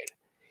coaster Mhm. ride.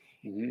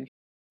 Mhm.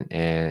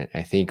 And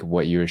I think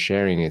what you're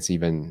sharing is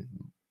even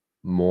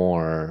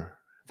more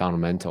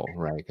fundamental,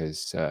 right?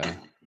 Because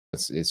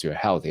it's your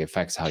health. It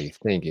affects how you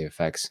think. It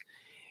affects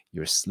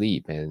your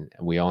sleep. And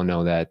we all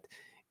know that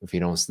if you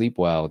don't sleep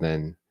well,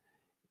 then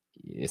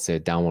it's a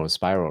downward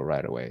spiral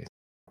right away.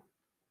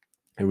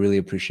 I really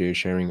appreciate you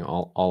sharing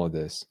all of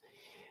this.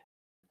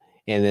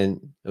 And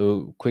then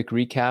a quick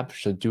recap.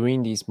 So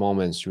during these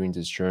moments, during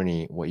this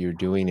journey, what you're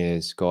doing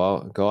is go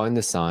out in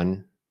the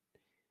sun,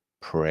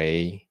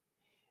 pray,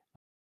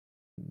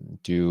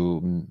 do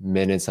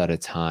minutes at a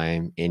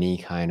time, any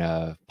kind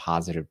of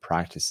positive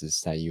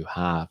practices that you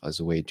have as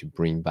a way to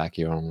bring back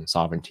your own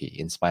sovereignty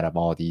in spite of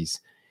all these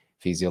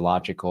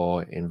physiological,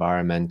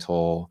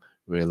 environmental,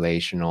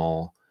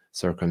 relational,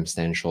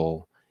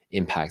 circumstantial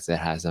impacts that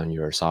has on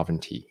your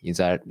sovereignty. Is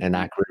that an Mhm.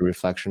 accurate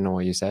reflection on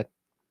what you said?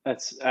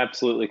 That's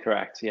absolutely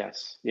correct.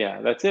 Yes.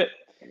 Yeah, that's it.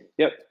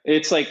 Yep.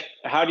 It's like,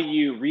 how do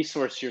you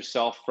resource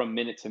yourself from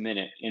minute to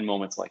minute in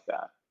moments like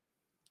that?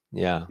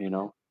 Yeah. You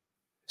know?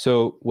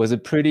 So was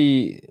it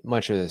pretty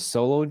much a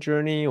solo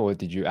journey, or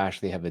did you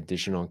actually have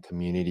additional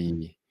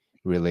community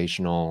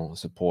relational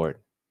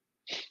support?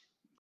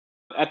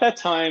 At that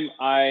time,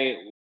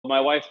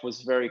 my wife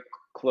was very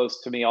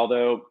close to me,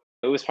 although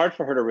it was hard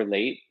for her to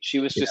relate. She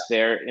was Yeah. just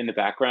there in the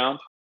background,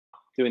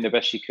 doing the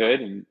best she could.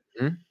 And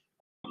Mhm,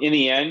 in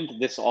the end,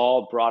 this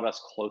all brought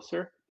us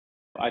closer.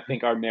 I mhm.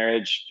 think our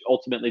marriage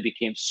ultimately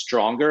became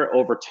stronger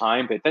over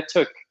time, but that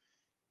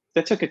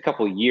took a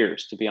couple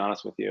years, to be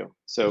honest with you.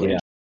 So, Yeah.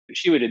 and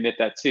she would admit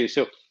that too.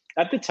 So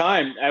at the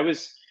time, I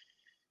was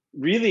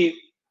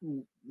really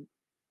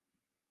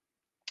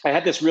I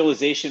had this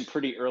realization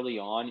pretty early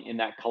on in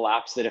that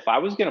collapse that if I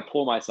was going to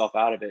pull myself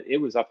out of it, it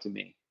was up to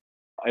me.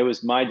 It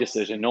was my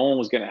decision. No one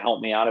was going to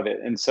help me out of it.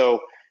 And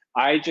so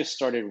I just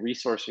started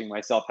resourcing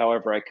myself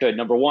however I could.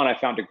 Number one, I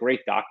found a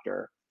great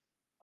doctor.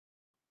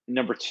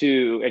 Number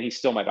two, and he's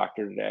still my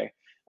doctor today.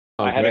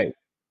 Oh, I had a great.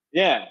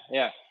 Yeah,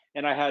 yeah.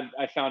 And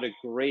I found a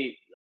great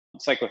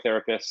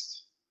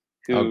psychotherapist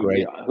Oh,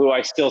 great. who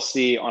I still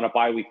see on a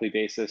biweekly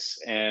basis,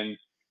 and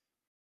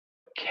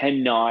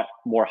cannot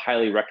more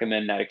highly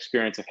recommend that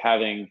experience of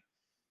having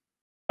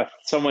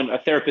a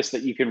therapist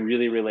that you can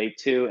really relate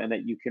to and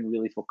that you can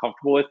really feel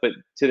comfortable with. But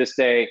to this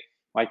day,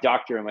 my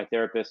doctor and my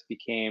therapist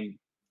became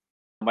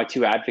my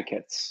two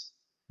advocates.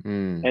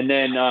 Mm. And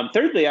then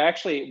thirdly, I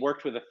actually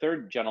worked with a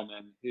third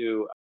gentleman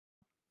who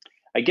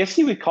I guess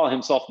he would call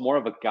himself more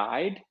of a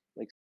guide.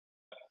 Like,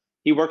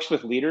 he works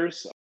with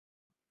leaders.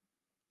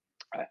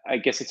 I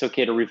guess it's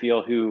okay to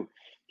reveal who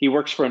he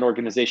works for, an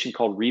organization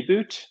called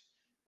Reboot.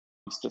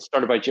 It's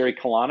started by Jerry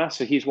Kalana.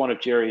 So he's one of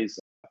Jerry's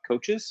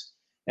coaches.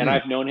 And Mm.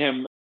 I've known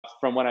him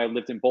from when I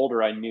lived in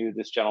Boulder. I knew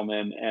this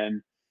gentleman,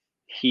 and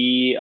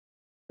he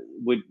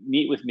would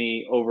meet with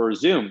me over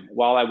Zoom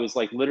while I was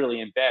like literally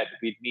in bed.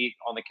 We'd meet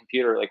on the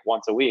computer like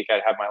once a week.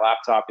 I'd have my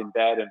laptop in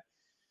bed, and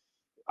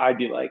I'd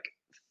be like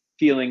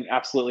feeling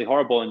absolutely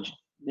horrible.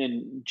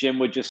 And Jim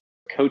would just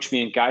coach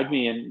me and guide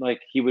me. And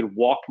like, he would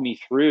walk me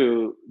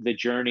through the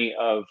journey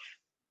of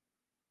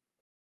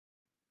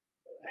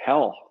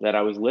hell that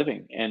I was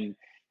living, and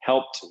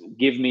helped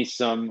give me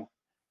some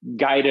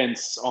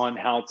guidance on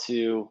how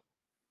to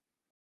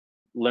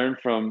learn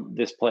from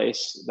this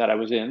place that I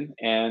was in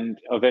and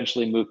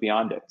eventually move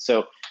beyond it.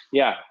 So,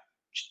 yeah,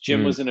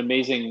 Jim Mm. was an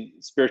amazing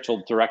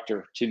spiritual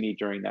director to me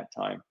during that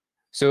time.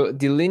 So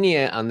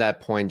delineate on that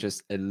point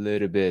just a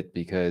little bit,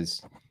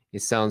 because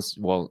it sounds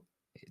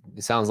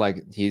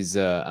like he's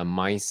a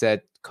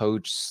mindset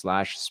coach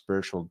slash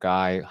spiritual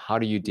guy. How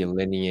do you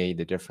delineate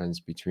the difference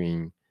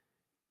between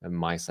a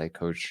mindset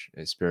coach,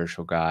 a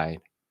spiritual guy,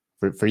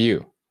 for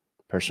you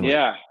personally?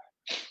 Yeah.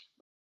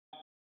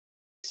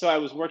 So I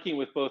was working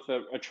with both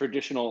a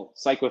traditional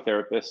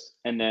psychotherapist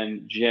and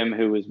then Jim,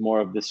 who was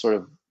more of this sort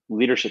of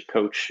leadership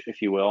coach,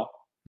 if you will.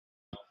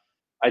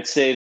 I'd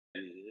say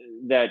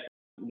that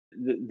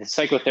the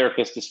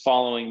psychotherapist is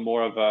following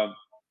more of a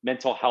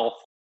mental health.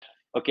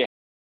 Okay,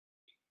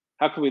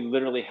 how can we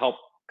literally help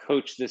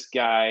coach this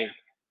guy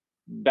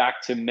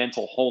back to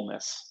mental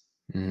wholeness,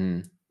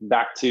 Mm-hmm.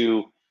 back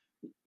to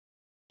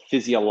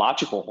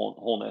physiological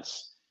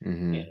wholeness?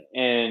 Mm-hmm.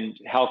 And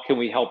how can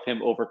we help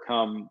him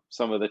overcome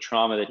some of the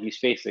trauma that he's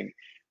facing,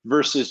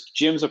 versus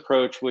Jim's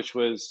approach, which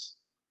was,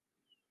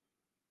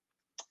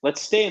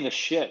 let's stay in the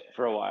shit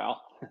for a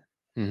while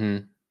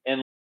Mm-hmm.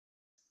 and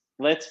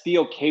let's be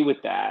okay with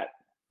that,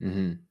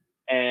 Mm-hmm.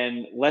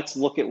 and let's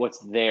look at what's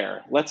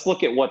there. Let's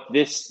look at what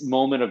this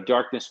moment of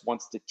darkness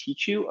wants to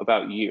teach you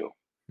about you.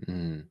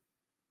 Mm-hmm.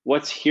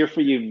 What's here for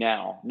you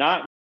now?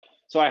 Not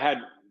So I had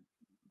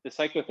the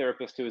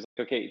psychotherapist who was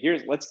like,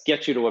 okay, let's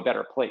get you to a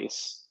better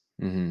place.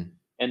 Mm-hmm.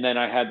 And then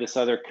I had this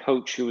other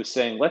coach who was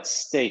saying, let's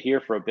stay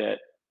here for a bit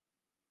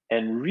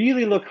and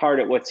really look hard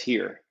at what's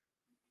here.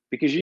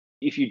 Because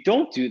if you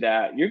don't do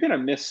that, you're going to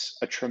miss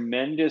a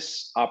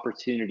tremendous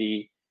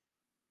opportunity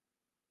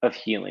of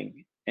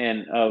healing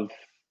and of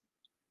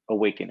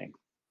awakening.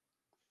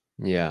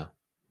 Yeah.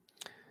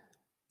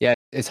 Yeah.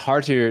 It's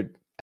hard to,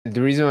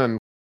 the reason I'm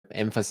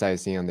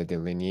emphasizing on the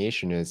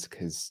delineation is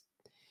because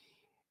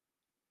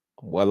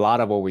a lot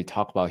of what we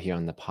talk about here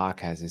on the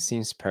podcast, it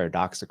seems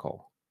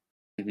paradoxical.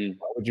 Mm-hmm.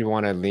 Why would you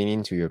want to lean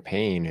into your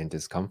pain and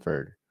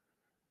discomfort?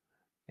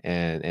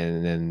 And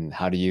then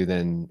how do you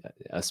then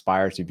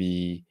aspire to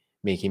be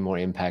making more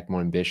impact,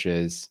 more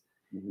ambitious,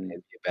 Mm-hmm. and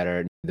be a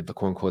better, the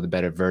quote unquote, the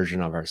better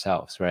version of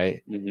ourselves,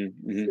 right?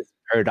 Mm-hmm. Mm-hmm. It's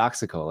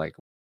paradoxical. Like,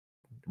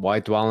 why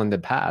dwell in the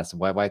past?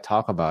 Why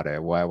talk about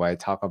it? Why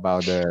talk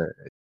about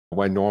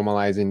why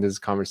normalizing this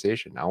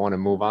conversation? I want to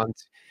move on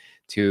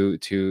to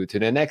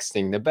the next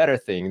thing, the better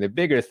thing, the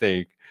bigger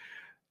thing.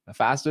 The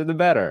faster, the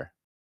better.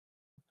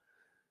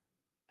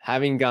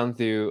 Having gone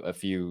through a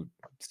few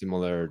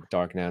similar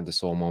dark night of the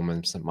soul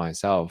moments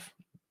myself,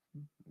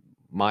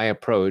 my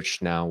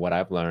approach now, what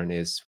I've learned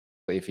is,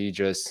 if you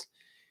just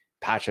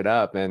patch it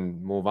up and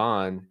move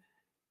on,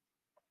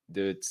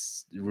 the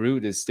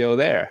root is still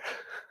there.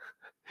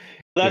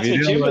 That's what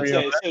Jim would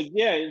say. So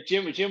yeah,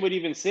 Jim would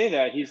even say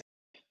that. He's,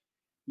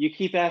 you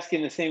keep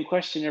asking the same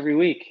question every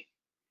week.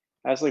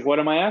 I was like, what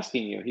am I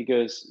asking you? He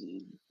goes,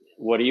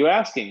 what are you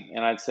asking?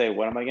 And I'd say,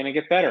 when am I going to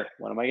get better?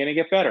 When am I going to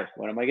get better?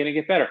 When am I going to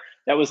get better?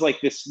 That was like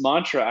this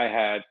mantra I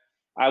had.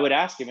 I would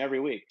ask him every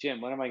week,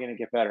 Jim, when am I going to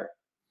get better?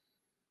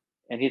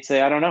 And he'd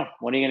say, I don't know.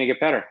 When are you going to get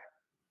better?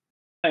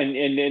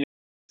 And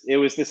it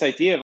was this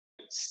idea of,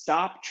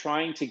 stop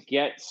trying to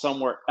get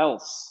somewhere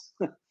else.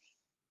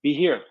 Be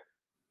here.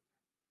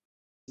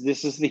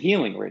 This is the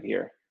healing right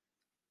here.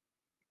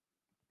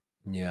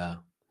 Yeah.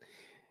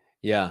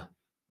 Yeah.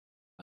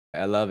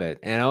 I love it.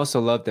 And I also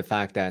love the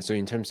fact that, so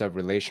in terms of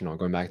relational,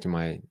 going back to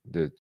my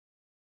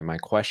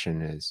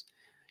question is,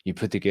 you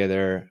put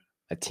together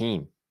a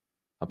team,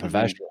 a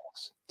professional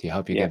tools to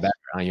help you get better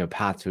on your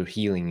path to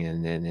healing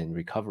and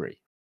recovery.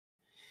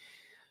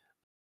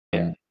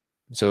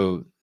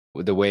 So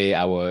the way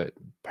I would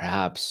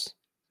perhaps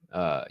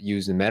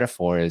use the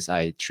metaphor is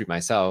I treat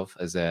myself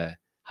as a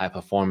high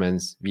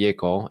performance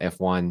vehicle,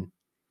 F1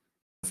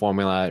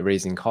 formula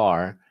racing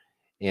car,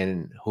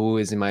 and who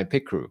is in my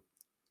pit crew?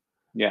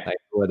 Like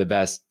who are the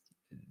best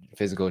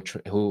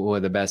who are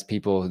the best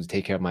people who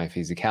take care of my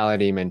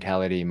physicality,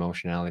 mentality,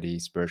 emotionality,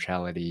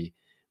 spirituality,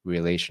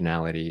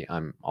 relationality,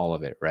 all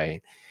of it,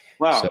 right?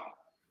 Wow. So,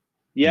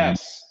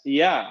 yes.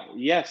 Yeah.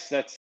 Yes.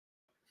 That's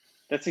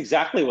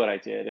exactly what I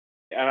did.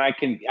 And I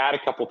can add a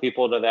couple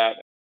people to that.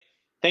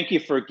 Thank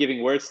you for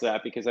giving words to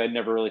that, because I'd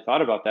never really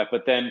thought about that.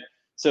 But then,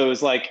 so it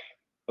was like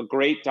a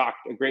great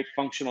doctor, a great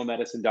functional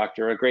medicine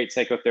doctor, a great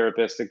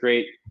psychotherapist, a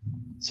great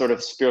sort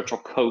of spiritual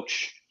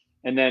coach.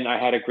 And then I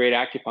had a great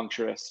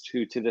acupuncturist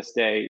who to this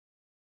day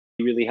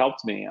really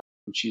helped me.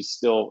 She's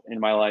still in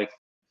my life.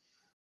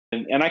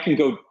 And I can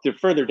go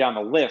further down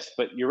the list,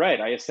 but you're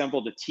right. I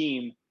assembled a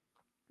team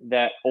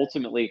that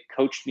ultimately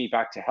coached me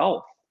back to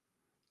health,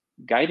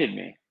 guided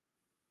me.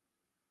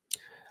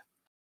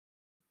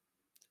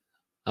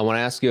 I want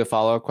to ask you a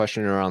follow-up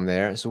question around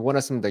there. So what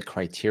are some of the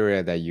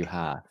criteria that you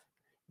have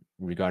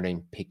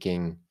regarding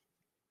picking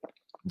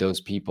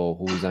those people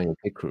who's on your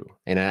pit crew?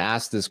 And I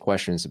ask this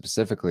question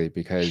specifically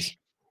because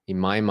in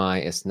my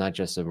mind, it's not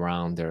just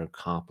around their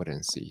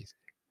competencies,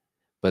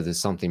 but there's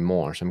something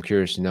more. So I'm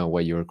curious to know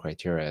what your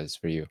criteria is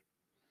for you.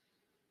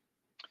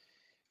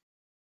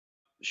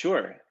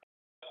 Sure.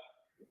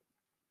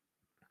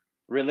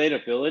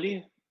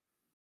 Relatability,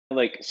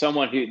 like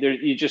someone who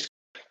you just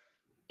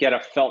get a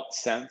felt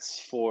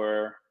sense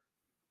for,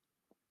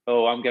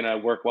 oh, I'm going to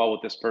work well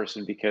with this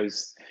person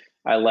because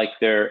I like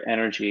their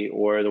energy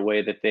or the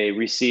way that they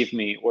receive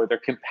me or their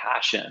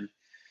compassion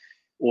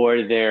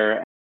or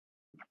their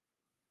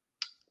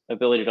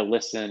ability to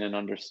listen and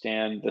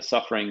understand the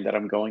suffering that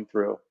I'm going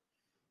through.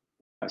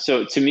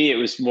 So to me, it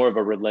was more of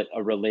a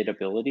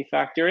relatability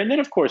factor. And then,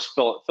 of course,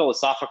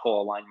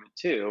 philosophical alignment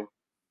too.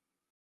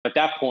 At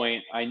that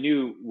point, I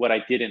knew what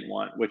I didn't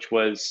want, which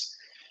was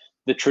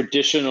the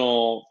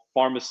traditional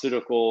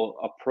pharmaceutical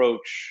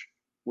approach.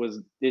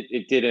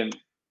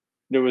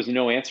 There was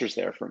no answers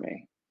there for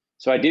me.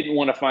 So I didn't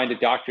want to find a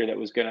doctor that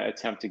was going to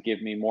attempt to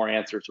give me more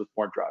answers with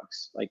more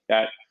drugs. Like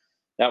that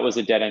was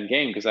a dead end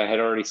game, because I had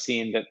already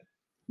seen that.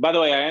 By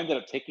the way, I ended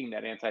up taking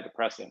that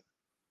antidepressant.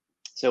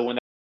 So when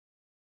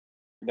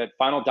that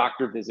final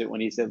doctor visit,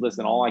 when he said,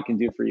 listen, all I can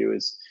do for you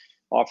is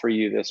offer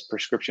you this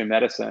prescription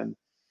medicine,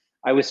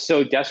 I was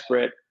so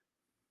desperate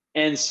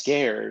and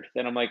scared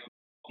that I'm like,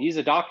 he's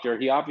a doctor.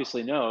 He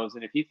obviously knows.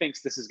 And if he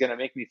thinks this is going to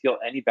make me feel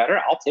any better,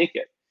 I'll take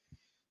it.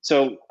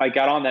 So I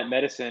got on that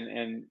medicine.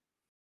 And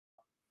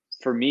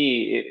for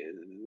me,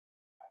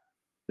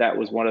 that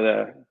was one of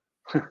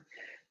the,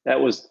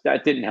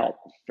 that didn't help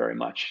very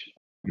much.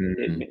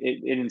 Mm-hmm.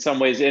 It in some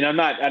ways, and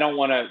I don't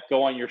want to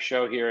go on your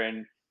show here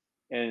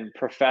and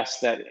profess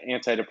that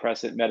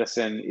antidepressant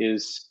medicine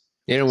is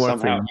it didn't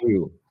work for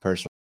you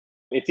personally.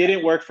 It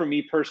didn't work for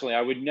me personally.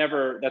 I would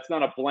never, that's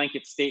not a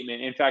blanket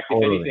statement. In fact,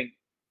 if anything,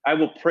 I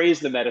will praise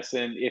the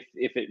medicine if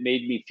it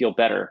made me feel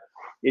better.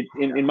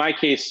 In my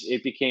case,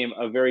 it became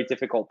a very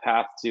difficult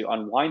path to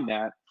unwind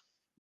that.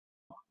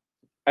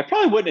 I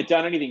probably wouldn't have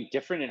done anything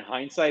different in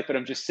hindsight, but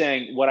I'm just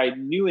saying what I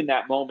knew in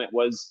that moment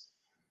was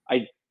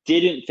I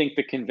didn't think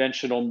the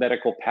conventional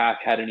medical path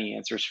had any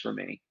answers for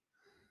me.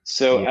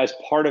 So as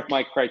part of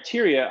my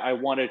criteria, I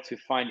wanted to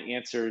find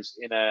answers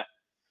in a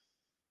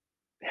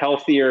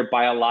healthier,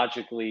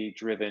 biologically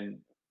driven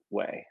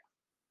way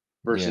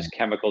versus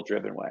chemical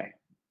driven way.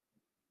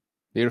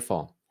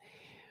 Beautiful.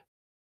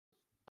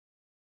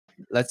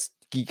 Let's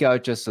geek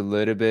out just a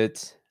little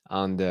bit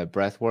on the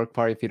breath work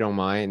part, if you don't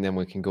mind, and then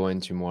we can go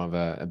into more of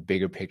a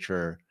bigger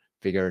picture,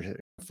 bigger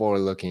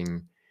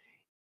forward-looking,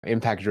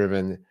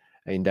 impact-driven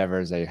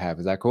endeavors that you have.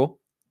 Is that cool?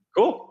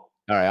 Cool.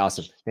 All right,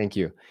 awesome. Thank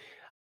you.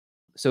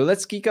 So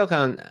let's geek out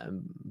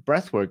on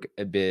breath work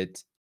a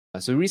bit.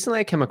 So recently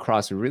I came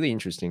across a really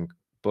interesting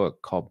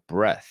book called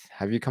Breath.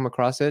 Have you come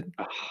across it?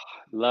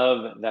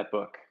 Love that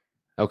book.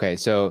 Okay,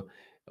 so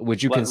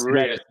would you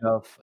consider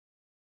yourself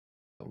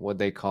what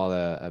they call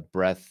a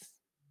breath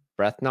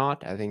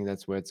knot? I think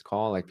that's what it's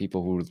called. Like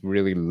people who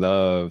really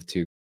love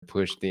to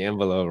push the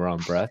envelope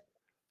around breath.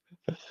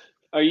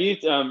 Are you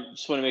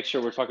just want to make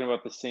sure we're talking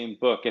about the same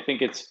book? I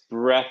think it's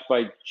Breath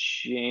by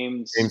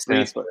James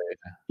Nestor.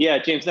 Yeah,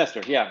 James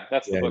Nestor. Yeah,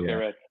 that's the book I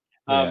read.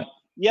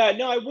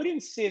 No, I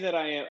wouldn't say that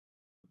I am.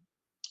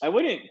 I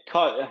wouldn't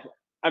call.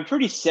 I'm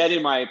pretty set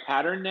in my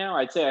pattern now.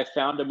 I'd say I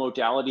found a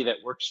modality that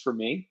works for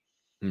me.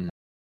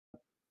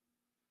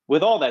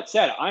 With all that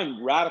said,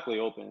 I'm radically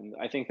open.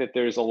 I think that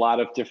there's a lot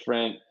of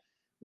different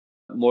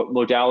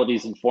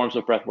modalities and forms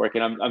of breath work,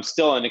 and I'm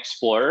still an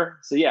explorer.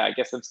 So yeah, I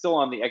guess I'm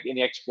still in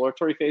the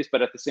exploratory phase,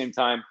 but at the same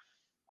time,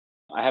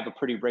 I have a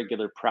pretty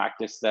regular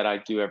practice that I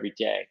do every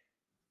day.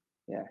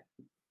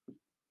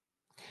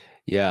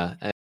 Yeah,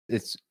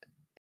 it's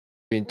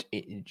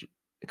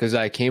because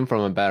I came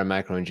from a better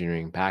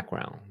macroengineering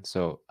background,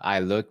 so I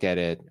looked at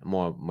it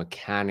more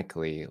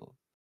mechanically.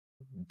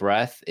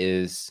 Breath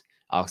is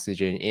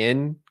oxygen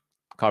in,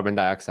 carbon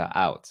dioxide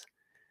out.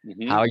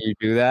 Mm-hmm. How you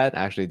do that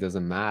actually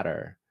doesn't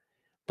matter.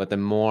 But the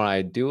more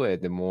I do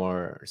it, the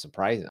more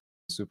surprising,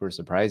 super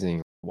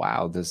surprising.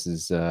 Wow, this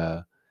is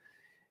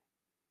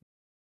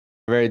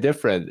very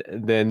different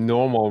than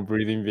normal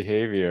breathing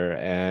behavior,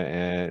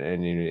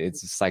 and you know,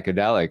 it's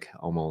psychedelic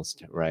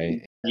almost,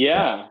 right?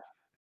 Yeah.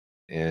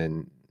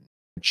 And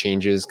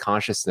changes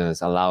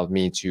consciousness allowed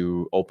me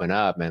to open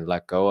up and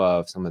let go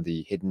of some of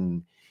the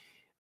hidden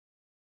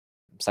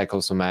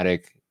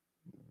psychosomatic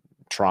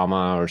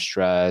trauma or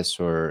stress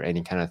or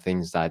any kind of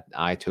things that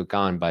I took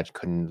on but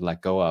couldn't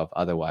let go of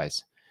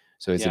otherwise.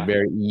 So it's a Yeah.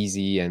 very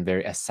easy and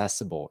very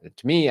accessible.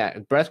 To me,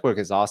 breath work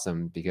is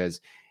awesome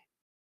because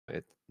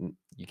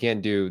you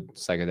can't do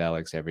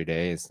psychedelics every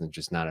day. It's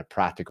just not a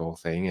practical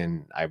thing,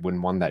 and I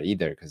wouldn't want that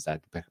either because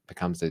that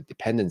becomes a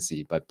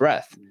dependency. But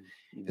breath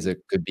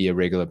could be a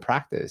regular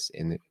practice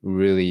and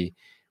really,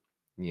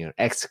 you know,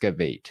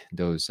 excavate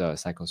those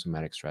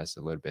psychosomatic stress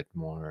a little bit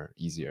more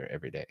easier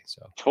every day.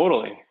 So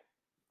Totally.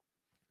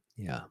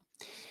 yeah.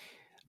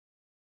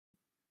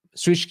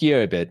 Switch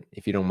gear a bit,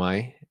 if you don't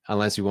mind,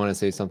 unless you want to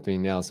say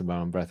something else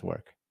about breath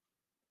work.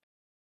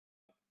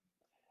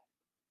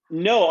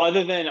 No,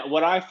 other than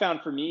what I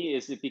found for me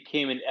is it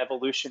became an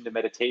evolution to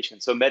meditation.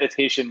 So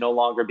meditation no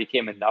longer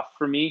became enough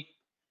for me.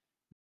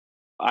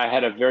 I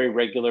had a very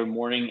regular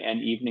morning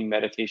and evening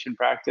meditation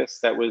practice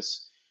that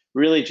was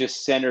really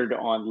just centered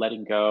on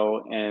letting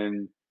go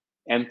and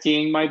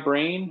emptying my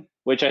brain,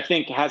 which I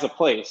think has a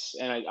place,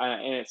 and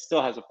and it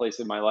still has a place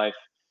in my life.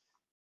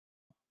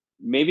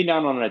 Maybe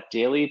not on a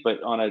daily,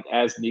 but on a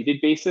as needed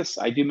basis.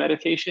 I do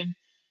meditation,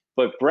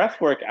 but breath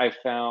work I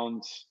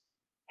found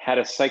had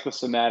a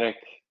psychosomatic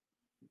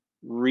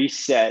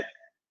reset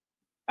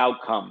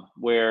outcome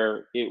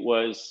where it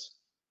was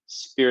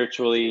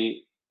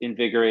spiritually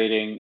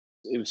invigorating,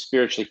 it was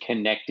spiritually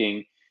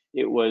connecting,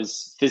 it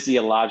was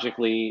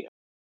physiologically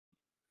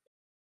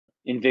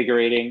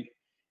invigorating,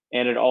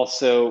 and it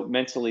also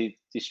mentally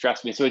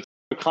de-stressed me. So it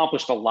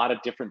accomplished a lot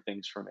of different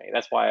things for me.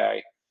 That's why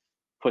I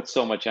put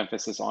so much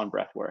emphasis on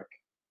breath work.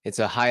 It's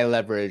a high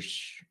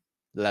leverage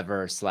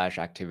lever /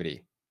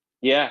 activity.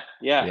 Yeah,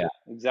 Yeah.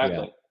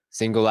 exactly. Yeah.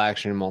 Single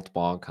action,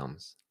 multiple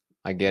outcomes.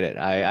 I get it.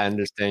 I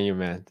understand you,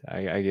 man.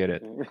 I get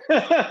it.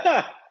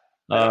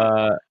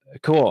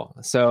 Cool.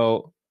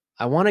 So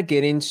I want to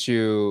get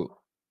into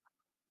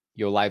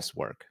your life's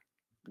work.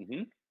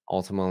 Mm-hmm.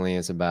 Ultimately,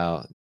 it's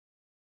about,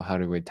 how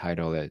do we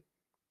title it?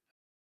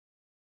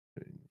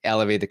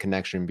 Elevate the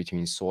connection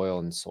between soil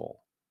and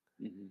soul.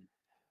 Mm-hmm.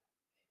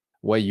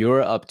 What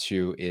you're up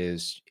to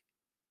is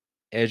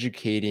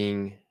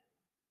educating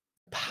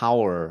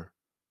power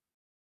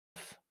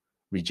of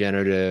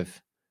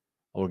regenerative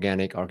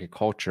organic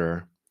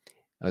agriculture,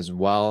 as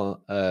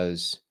well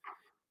as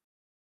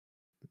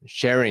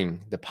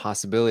sharing the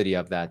possibility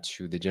of that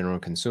to the general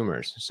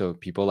consumers. So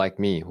people like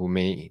me who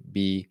may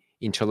be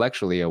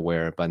intellectually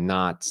aware, but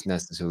not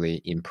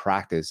necessarily in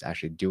practice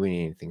actually doing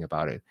anything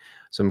about it.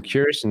 So I'm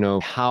curious to know,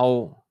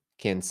 how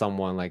can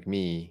someone like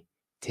me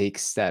take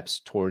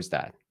steps towards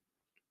that?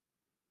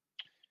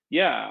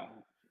 Yeah,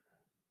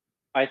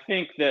 I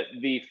think that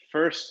the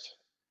first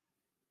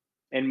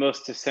and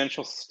most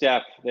essential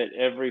step that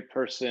every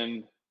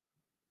person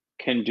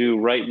can do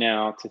right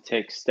now to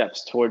take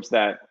steps towards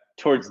that,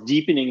 towards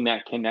deepening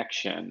that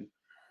connection,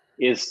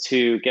 is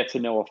to get to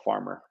know a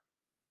farmer.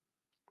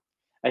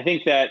 I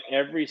think that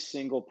every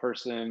single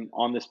person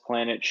on this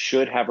planet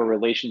should have a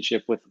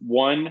relationship with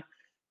one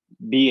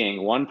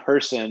being, one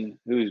person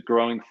who's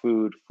growing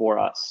food for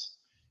us.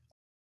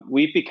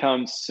 We've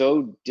become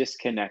so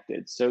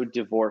disconnected, so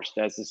divorced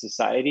as a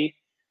society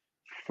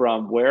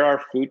from where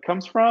our food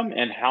comes from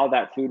and how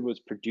that food was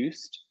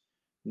produced,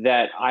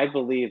 that I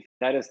believe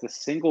that is the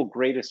single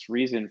greatest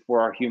reason for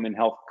our human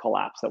health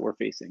collapse that we're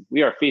facing.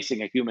 We are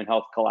facing a human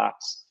health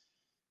collapse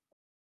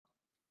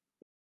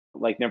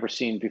like never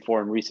seen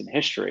before in recent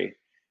history,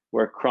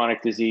 where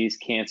chronic disease,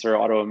 cancer,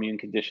 autoimmune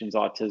conditions,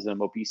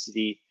 autism,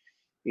 obesity,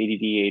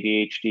 ADD,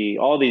 ADHD,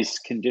 all these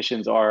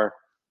conditions are,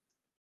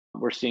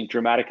 we're seeing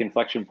dramatic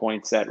inflection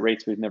points at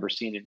rates we've never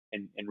seen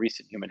in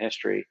recent human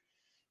history.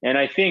 And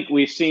I think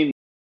we've seen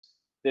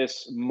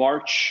this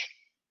march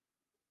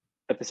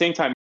at the same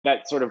time,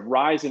 that sort of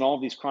rise in all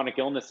of these chronic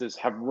illnesses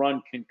have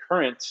run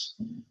concurrent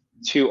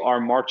to our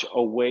march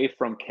away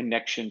from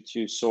connection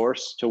to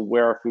source, to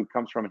where our food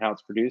comes from and how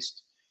it's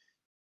produced.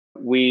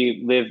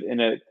 We live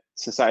in a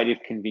society of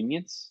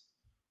convenience.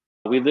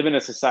 We live in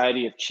a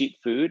society of cheap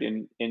food.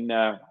 In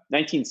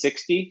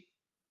 1960,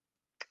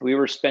 we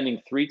were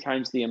spending 3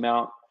 times the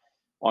amount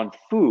on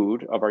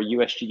food of our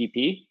U.S.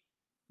 GDP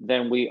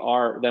than we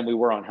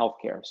were on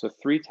healthcare. So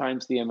 3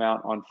 times the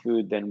amount on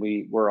food than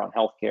we were on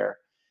healthcare.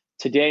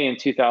 Today in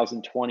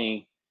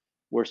 2020,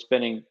 we're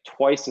spending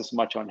twice as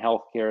much on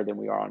healthcare than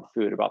we are on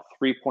food. About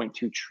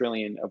 3.2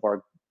 trillion of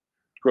our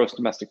gross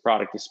domestic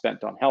product is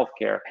spent on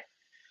healthcare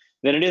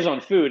than it is on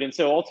food. And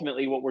so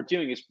ultimately what we're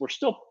doing is we're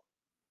still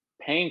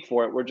paying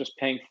for it. We're just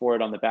paying for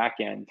it on the back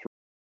end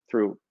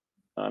through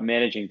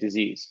managing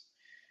disease.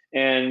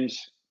 And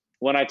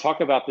when I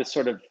talk about this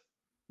sort of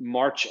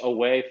march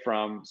away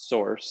from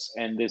source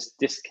and this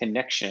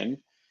disconnection,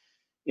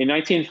 in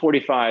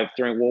 1945,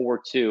 during World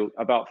War II,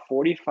 about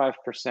 45%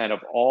 of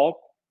all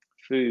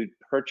food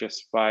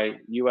purchased by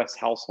US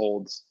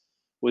households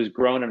was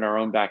grown in our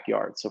own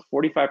backyard. So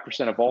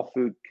 45% of all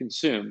food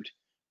consumed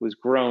was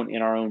grown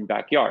in our own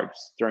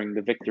backyards during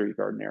the Victory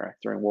Garden era,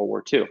 during World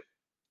War II.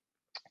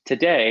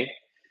 Today,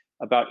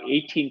 about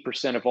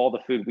 18% of all the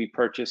food we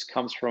purchase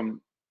comes from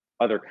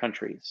other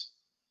countries.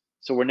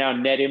 So we're now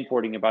net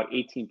importing about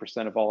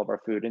 18% of all of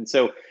our food. And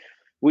so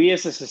we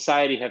as a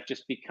society have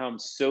just become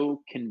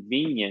so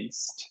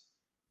convenienced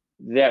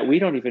that we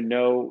don't even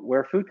know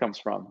where food comes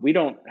from. We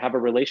don't have a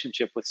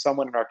relationship with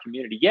someone in our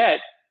community. Yet,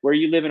 where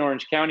you live in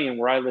Orange County and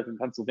where I live in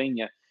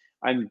Pennsylvania,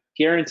 I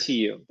guarantee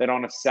you that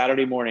on a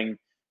Saturday morning,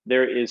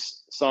 there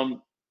is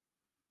some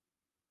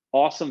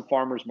awesome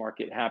farmers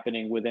market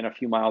happening within a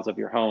few miles of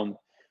your home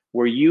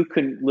where you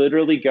can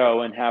literally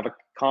go and have a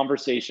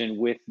conversation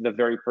with the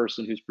very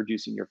person who's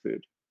producing your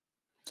food.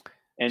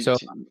 And So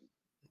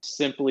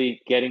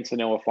simply getting to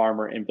know a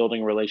farmer and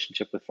building a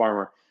relationship with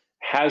farmer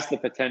has the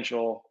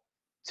potential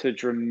to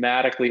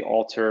dramatically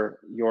alter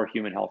your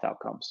human health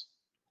outcomes.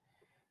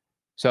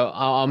 So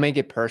I'll make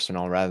it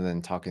personal rather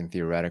than talking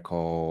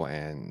theoretical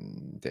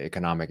and the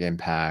economic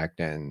impact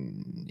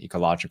and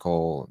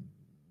ecological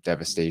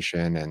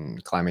devastation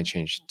and climate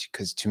change,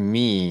 because to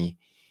me,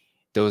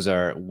 those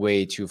are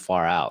way too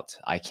far out.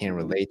 I can't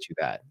relate to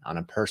that on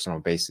a personal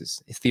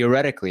basis.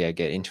 Theoretically, I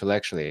get,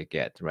 intellectually, I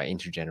get, right?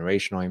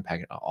 Intergenerational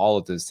impact, all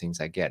of those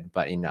things I get,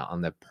 but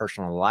on the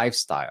personal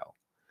lifestyle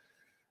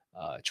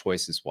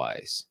choices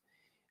wise,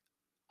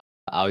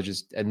 I'll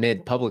just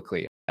admit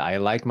publicly, I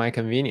like my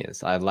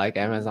convenience. I like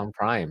Amazon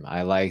Prime.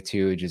 I like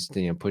to just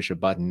push a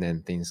button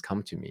and things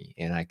come to me.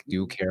 And I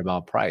do care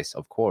about price,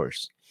 of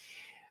course.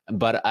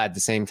 But at the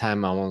same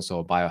time, I'm also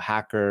a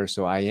biohacker,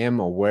 so I am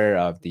aware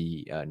of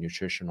the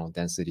nutritional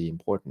density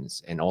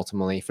importance. And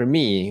ultimately, for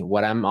me,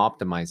 what I'm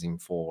optimizing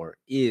for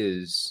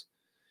is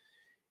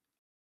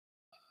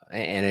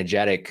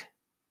energetic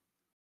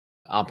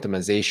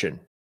optimization.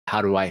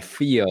 How do I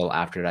feel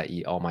after I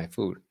eat all my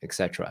food,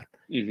 etc.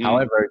 Mm-hmm.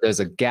 However, there's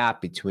a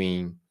gap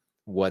between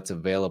what's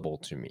available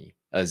to me,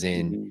 as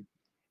in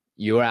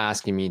you're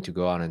asking me to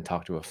go out and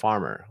talk to a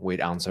farmer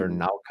with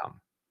uncertain outcome.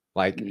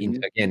 Like,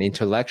 again,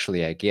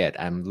 intellectually,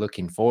 I'm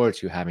looking forward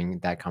to having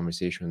that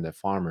conversation with the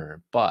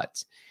farmer,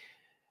 but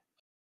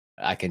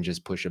I can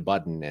just push a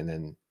button and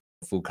then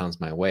food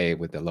comes my way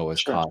with the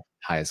lowest cost,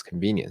 highest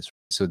convenience.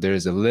 So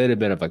there's a little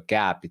bit of a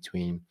gap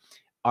between,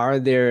 are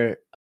there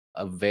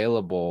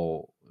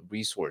available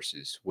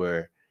resources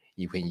where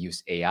you can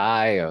use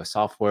AI or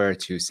software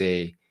to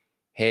say,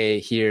 hey,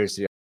 here's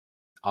the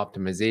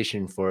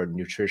optimization for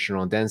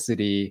nutritional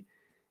density,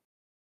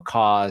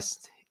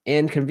 cost,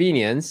 and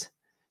convenience.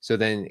 So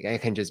then I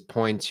can just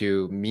point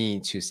to me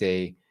to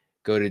say,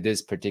 go to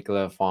this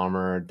particular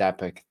farmer,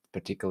 that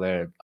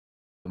particular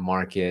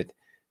market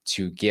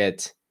to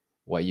get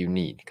what you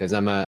need. Because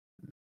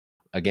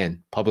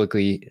again,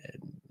 publicly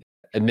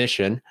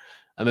admission,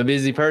 I'm a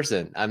busy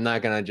person. I'm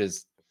not going to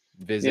just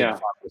visit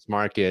farmer's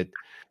market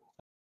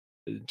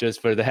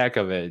just for the heck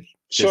of it.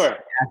 Just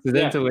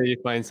accidentally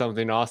find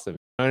something awesome.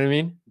 You know what I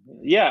mean?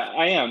 Yeah,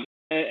 I am.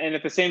 And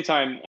at the same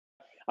time,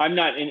 I'm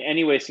not in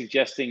any way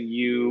suggesting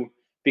you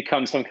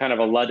become some kind of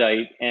a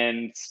Luddite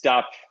and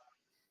stop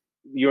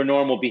your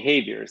normal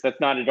behaviors. That's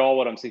not at all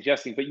what I'm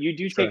suggesting. But you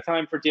do take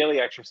time for daily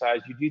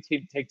exercise. You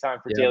do take time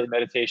for daily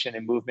meditation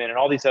and movement and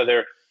all these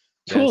other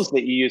tools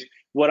that you use.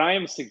 What I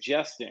am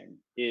suggesting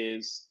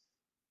is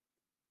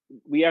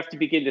we have to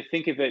begin to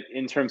think of it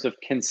in terms of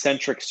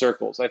concentric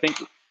circles. I think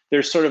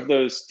there's sort of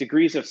those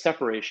degrees of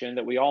separation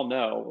that we all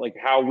know, like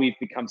how we've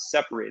become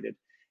separated.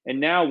 And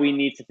now we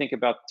need to think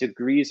about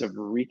degrees of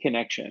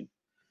reconnection.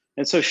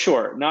 And so,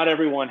 sure, not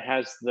everyone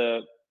has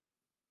the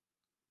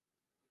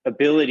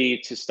ability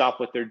to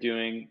stop what they're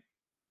doing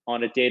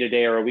on a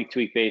day-to-day or a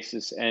week-to-week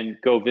basis and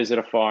go visit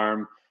a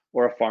farm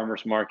or a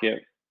farmer's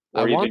market.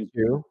 Or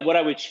what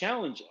I would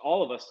challenge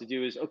all of us to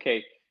do is,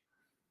 okay,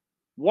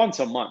 once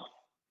a month,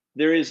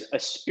 there is a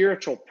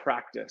spiritual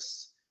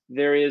practice.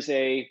 There is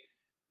a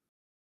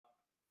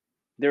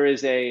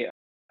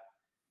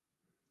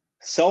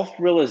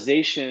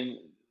self-realization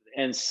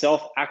and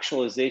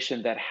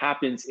self-actualization that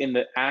happens in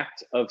the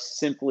act of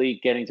simply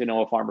getting to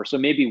know a farmer. So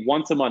maybe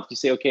once a month you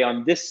say, okay,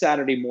 on this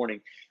Saturday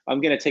morning, I'm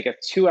going to take a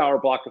 2-hour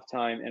block of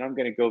time and I'm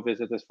going to go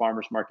visit this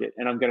farmer's market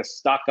and I'm going to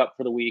stock up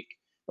for the week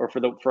or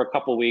for a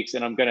couple of weeks.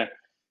 And I'm going to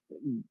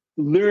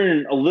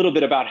learn a little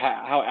bit about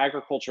how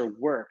agriculture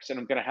works. And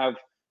I'm going to have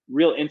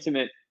real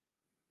intimate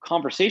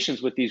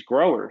conversations with these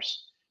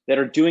growers that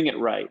are doing it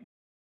right,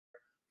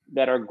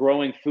 that are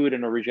growing food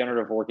in a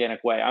regenerative,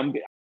 organic way.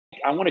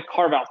 I want to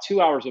carve out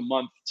 2 hours a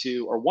month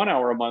or 1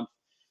 hour a month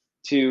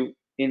to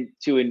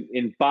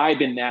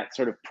imbibe in that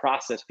sort of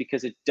process,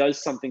 because it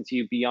does something to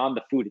you beyond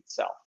the food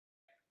itself.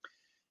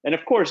 And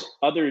of course,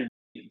 other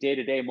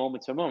day-to-day,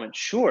 moment to moment,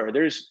 sure,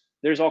 there's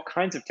There's all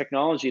kinds of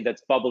technology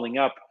that's bubbling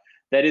up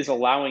that is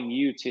allowing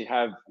you to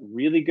have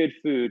really good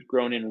food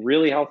grown in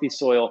really healthy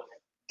soil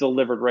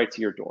delivered right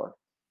to your door.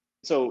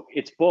 So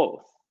it's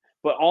both.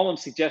 But all I'm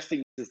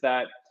suggesting is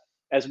that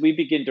as we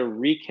begin to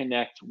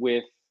reconnect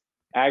with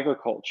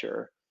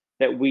agriculture,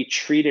 that we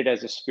treat it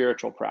as a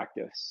spiritual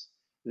practice,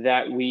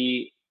 that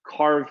we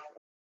carve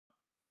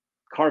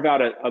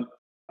out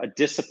a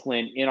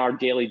discipline in our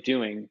daily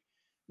doing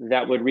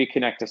that would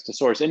reconnect us to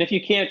source. And if you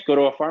can't go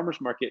to a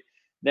farmer's market,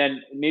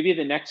 then maybe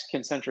the next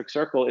concentric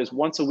circle is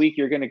once a week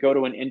you're going to go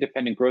to an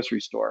independent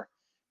grocery store,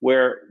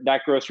 where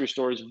that grocery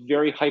store is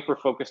very hyper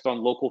focused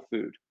on local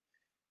food.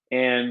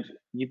 And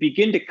you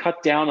begin to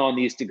cut down on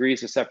these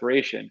degrees of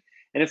separation.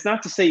 And it's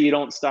not to say you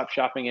don't stop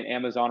shopping at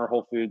Amazon or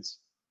Whole Foods,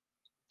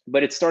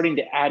 but it's starting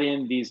to add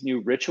in these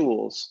new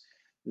rituals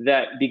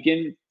that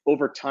begin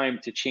over time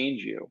to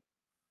change you.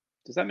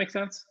 Does that make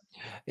sense?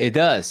 It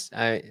does.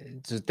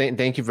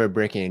 Thank you for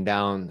breaking it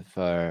down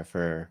for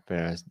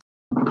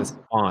this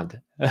bond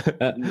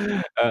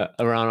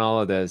around all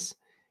of this.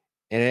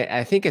 And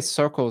I think it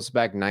circles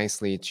back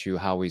nicely to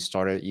how we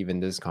started even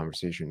this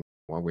conversation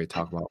when we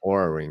talk about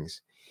Aura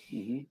Rings.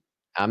 Mm-hmm.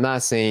 I'm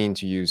not saying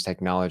to use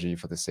technology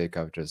for the sake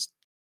of just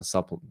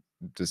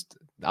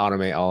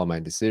automate all of my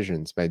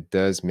decisions, but it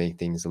does make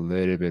things a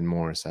little bit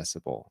more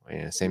accessible.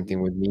 And same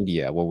thing with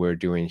media. What we're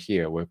doing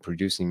here, we're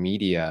producing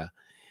media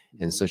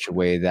in such a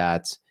way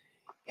that,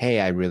 hey,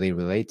 I really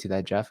relate to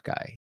that Jeff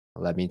guy.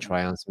 Let me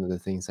try on some of the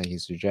things that he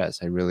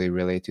suggests. I really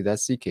relate to that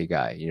CK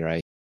guy.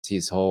 Right?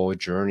 His whole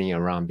journey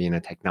around being a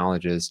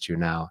technologist to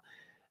now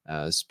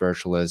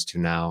spiritualist to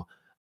now,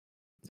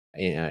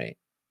 in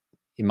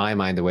my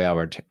mind, the way I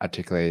would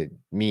articulate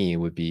me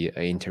would be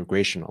an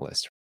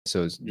integrationalist.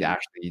 So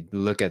actually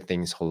look at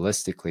things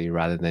holistically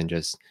rather than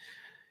just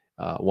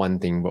one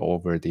thing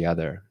over the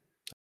other.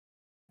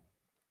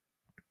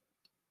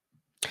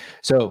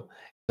 So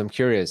I'm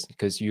curious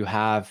because you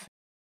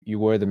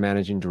were the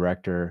managing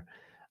director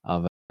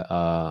of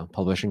a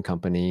publishing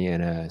company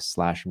and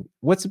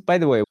what's, by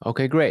the way,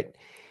 okay, great.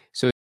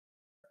 So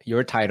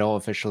your title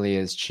officially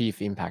is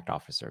Chief Impact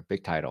Officer,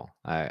 big title.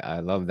 I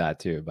love that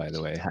too, by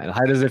the way.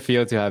 How does it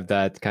feel to have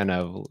that kind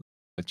of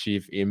a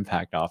Chief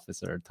Impact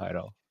Officer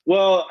title?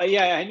 Well,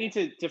 yeah, I need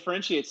to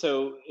differentiate.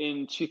 So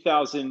in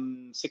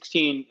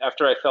 2016,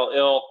 after I fell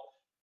ill,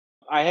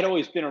 I had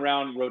always been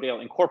around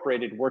Rodale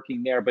Incorporated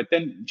working there, but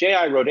then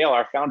J.I. Rodale,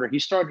 our founder, he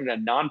started a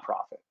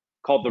nonprofit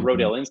called the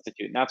Rodale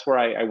Institute, and that's where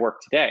I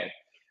work today.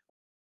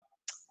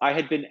 I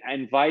had been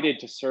invited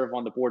to serve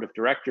on the board of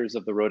directors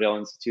of the Rodale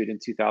Institute in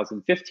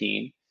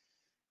 2015.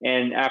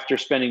 And after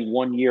spending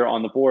 1 year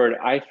on the board,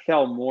 I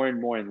fell more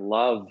and more in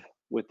love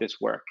with this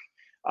work.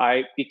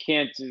 I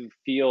began to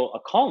feel a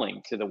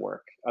calling to the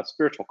work, a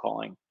spiritual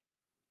calling.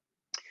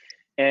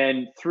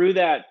 And through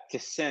that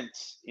descent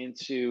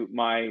into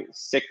my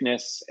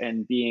sickness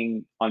and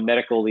being on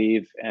medical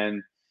leave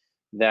and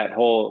that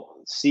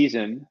whole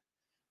season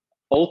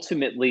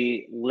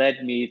ultimately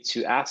led me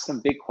to ask some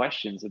big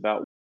questions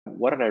about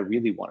what did I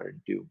really want to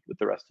do with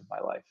the rest of my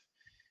life.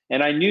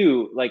 And I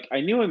knew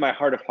in my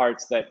heart of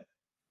hearts that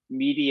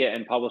media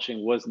and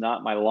publishing was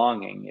not my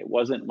longing. It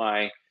wasn't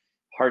my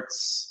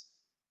heart's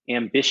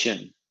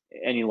ambition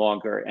any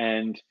longer.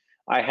 And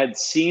I had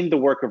seen the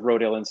work of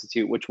Rodale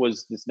Institute, which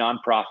was this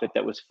nonprofit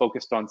that was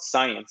focused on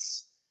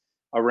science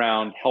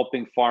around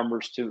helping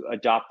farmers to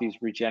adopt these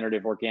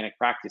regenerative organic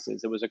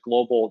practices. It was a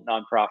global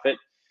nonprofit,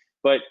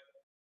 but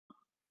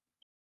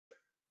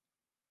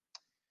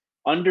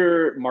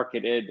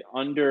under-marketed,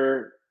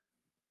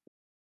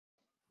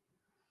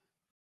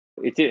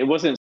 it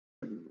wasn't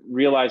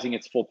realizing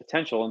its full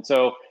potential. And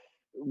so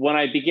when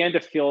I began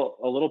to feel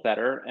a little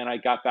better and I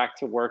got back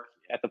to work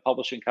at the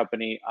publishing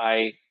company,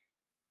 I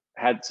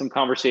had some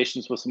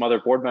conversations with some other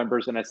board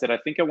members and I said, I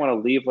think I want to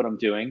leave what I'm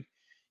doing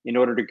in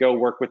order to go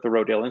work with the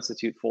Rodale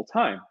Institute full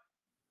time.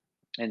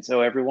 And so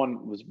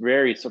everyone was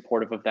very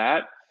supportive of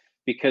that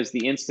because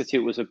the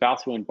Institute was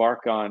about to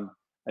embark on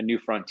a new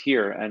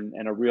frontier and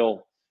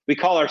we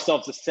call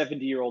ourselves a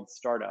 70-year-old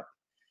startup.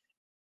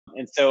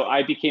 And so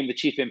I became the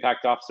Chief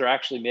Impact Officer. I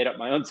actually made up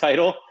my own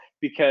title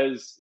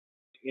because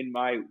in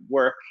my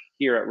work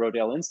here at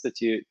Rodale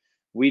Institute,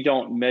 we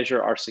don't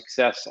measure our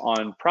success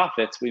on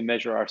profits, we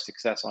measure our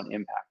success on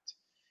impact.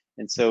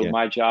 And so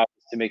my job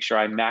is to make sure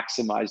I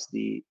maximize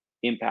the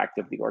impact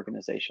of the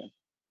organization.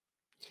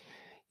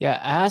 Yeah,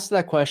 I asked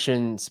that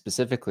question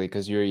specifically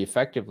because your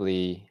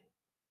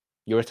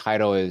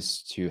title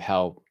is to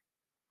help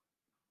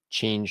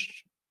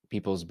change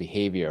people's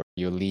behavior.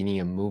 You're leading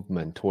a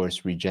movement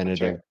towards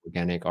regenerative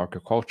organic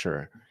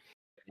agriculture.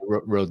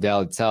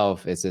 Rodale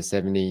itself is a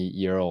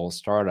 70-year-old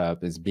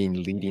startup, is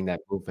leading that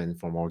movement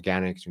from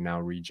organic to now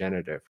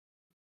regenerative.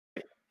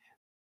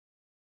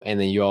 And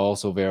then you're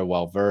also very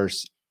well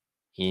versed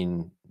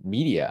in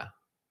media.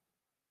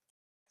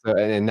 So,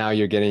 and now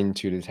you're getting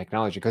to the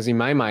technology, because in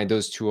my mind,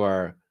 those two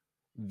are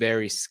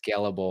very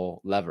scalable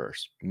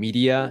levers,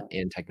 media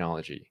and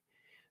technology.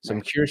 So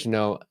I'm curious to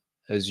know,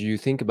 as you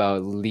think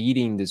about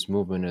leading this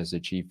movement as a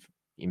Chief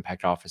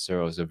Impact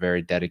Officer, as a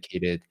very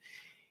dedicated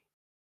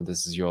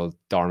this is your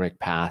dharmic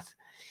path.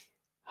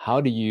 How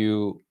do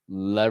you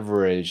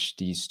leverage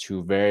these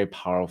two very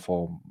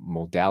powerful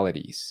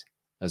modalities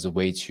as a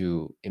way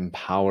to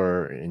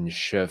empower and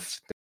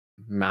shift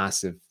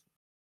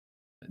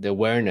the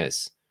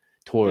awareness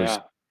towards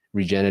Yeah,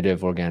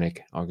 regenerative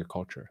organic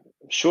agriculture?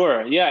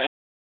 sure. Yeah,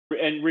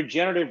 and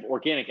regenerative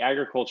organic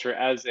agriculture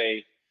as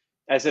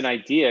an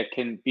idea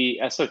can be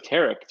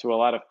esoteric to a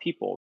lot of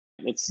people.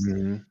 It's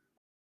Mhm,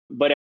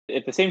 but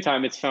at the same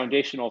time, it's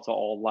foundational to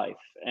all life.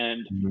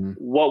 And mhm,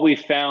 what we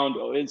found,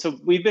 and so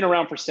we've been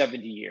around for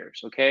 70 years.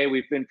 Okay,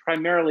 we've been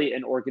primarily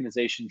an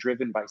organization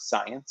driven by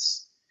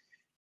science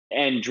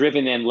and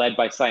driven and led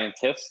by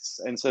scientists.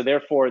 And so,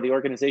 therefore, the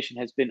organization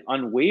has been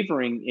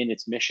unwavering in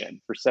its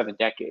mission for 7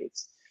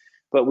 decades.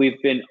 But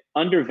we've been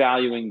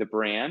undervaluing the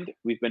brand,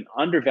 we've been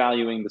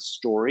undervaluing the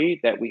story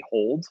that we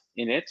hold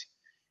in it,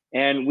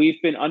 and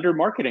we've been under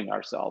marketing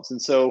ourselves.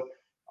 And so,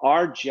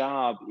 our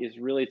job is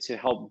really to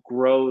help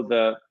grow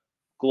the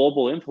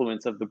global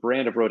influence of the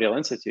brand of Rodale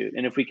Institute.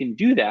 And if we can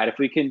do that, if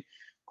we can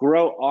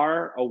grow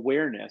our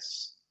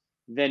awareness,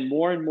 then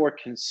more and more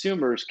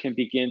consumers can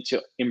begin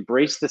to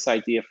embrace this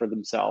idea for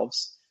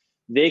themselves.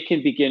 They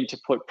can begin to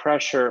put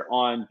pressure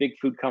on big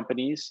food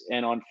companies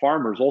and on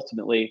farmers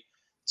ultimately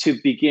to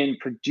begin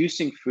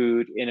producing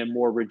food in a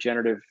more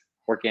regenerative,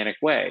 organic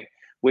way,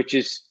 which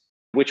is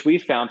which we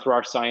found through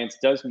our science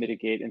does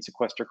mitigate and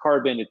sequester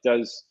carbon. It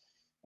does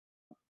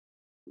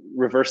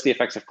reverse the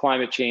effects of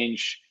climate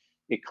change.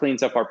 It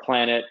cleans up our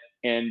planet,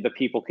 and the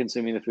people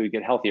consuming the food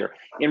get healthier.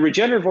 In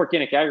regenerative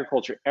organic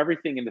agriculture,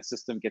 everything in the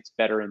system gets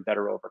better and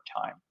better over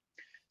time.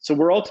 So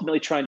we're ultimately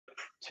trying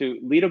to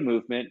lead a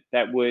movement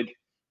that would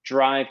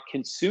drive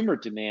consumer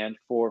demand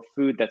for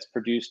food that's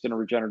produced in a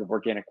regenerative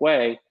organic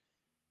way.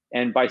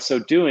 And by so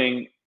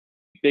doing,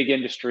 big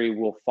industry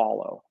will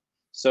follow.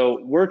 So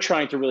we're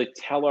trying to really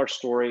tell our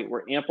story.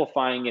 We're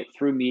amplifying it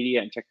through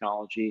media and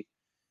technology.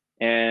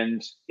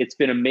 And it's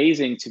been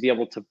amazing to be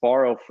able to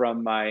borrow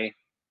from my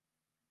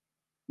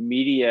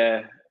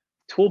media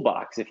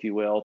toolbox, if you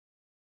will,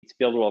 to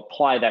be able to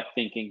apply that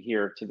thinking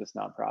here to this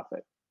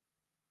nonprofit.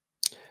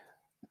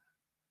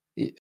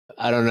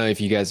 I don't know if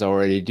you guys are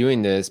already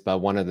doing this, but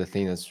one of the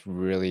things that's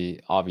really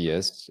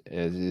obvious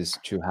is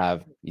to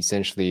have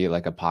essentially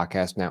like a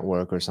podcast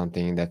network or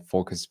something that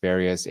focus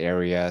various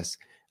areas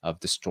of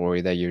the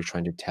story that you're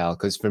trying to tell.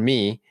 Because for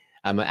me,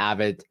 I'm an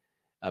avid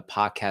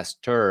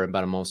podcaster,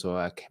 but I'm also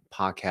a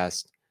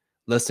podcast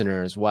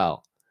listener as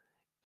well.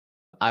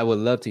 I would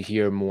love to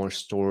hear more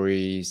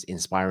stories,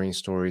 inspiring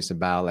stories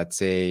about, let's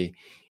say,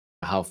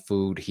 how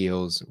food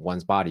heals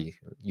one's body,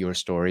 your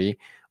story,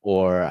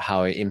 or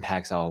how it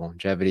impacts our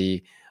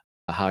longevity,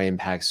 how it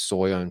impacts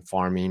soil and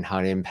farming, how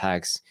it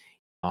impacts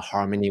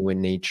harmony with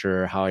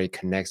nature, how it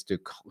connects to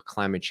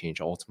climate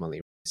change ultimately.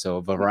 So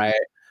a variety,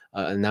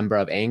 a number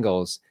of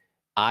angles.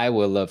 I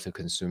would love to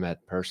consume it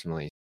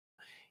personally.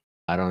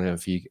 I don't know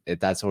if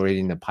that's already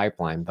in the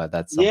pipeline, but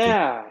that's something.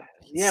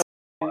 Yeah.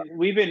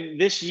 We've been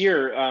this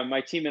year. My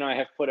team and I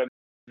have put a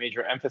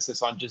major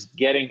emphasis on just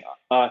getting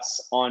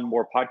us on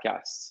more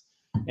podcasts,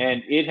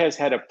 and it has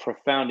had a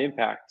profound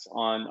impact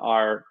on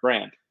our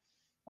brand,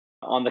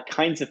 on the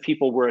kinds of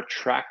people we're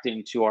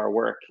attracting to our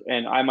work.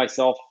 And I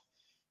myself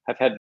have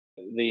had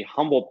the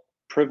humble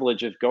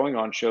privilege of going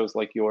on shows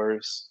like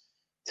yours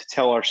to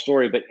tell our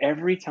story. But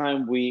every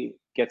time we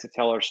get to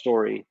tell our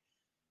story,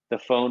 the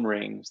phone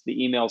rings, the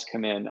emails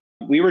come in.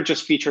 We were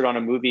just featured on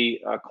a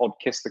movie called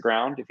Kiss the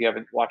Ground. If you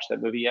haven't watched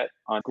that movie yet,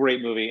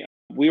 great movie.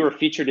 We were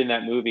featured in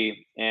that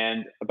movie,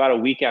 and about a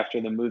week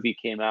after the movie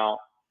came out,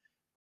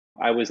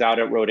 I was out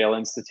at Rodale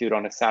Institute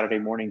on a Saturday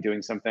morning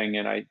doing something,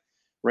 and I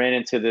ran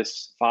into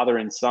this father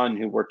and son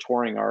who were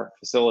touring our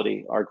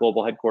facility, our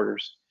global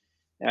headquarters.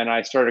 And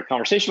I started a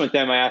conversation with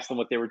them. I asked them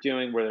what they were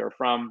doing, where they were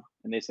from,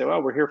 and they said,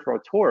 "Well, we're here for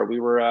a tour.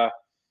 We were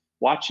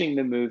watching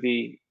the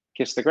movie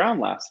Kiss the Ground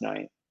last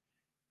night."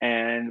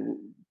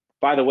 And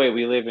by the way,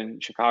 we live in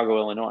Chicago,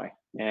 Illinois,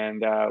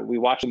 and we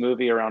watched the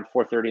movie around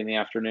 4:30 in the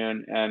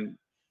afternoon. And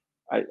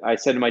I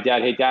said to my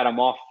dad, "Hey, Dad, I'm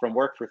off from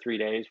work for 3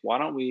 days. Why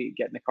don't we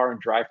get in the car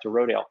and drive to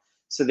Rodale?"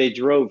 So they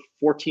drove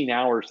 14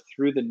 hours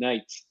through the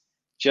night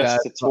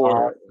just That's to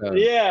tour. awesome.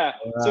 Yeah.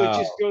 So it Wow.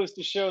 just goes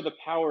to show the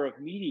power of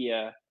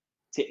media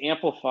to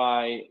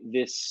amplify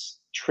this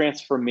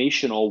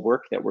transformational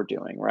work that we're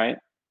doing, right?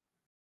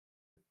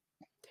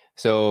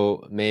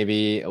 So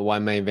maybe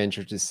one may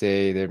venture to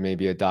say there may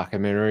be a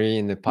documentary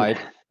in the pipe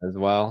as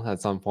well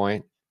at some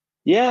point.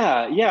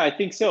 Yeah, I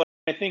think so.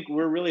 I think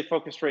we're really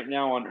focused right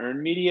now on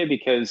earned media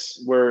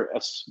because we're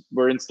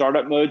in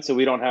startup mode, so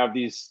we don't have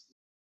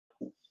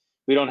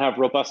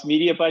robust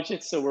media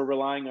budgets. So we're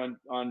relying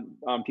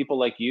on people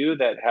like you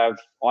that have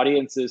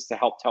audiences to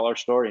help tell our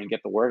story and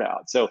get the word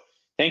out. So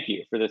thank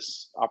you for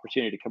this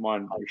opportunity to come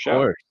on Of your show.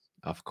 course,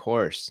 of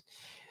course.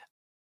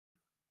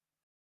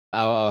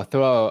 I'll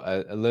throw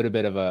a little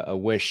bit of a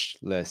wish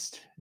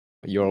list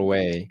your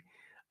way.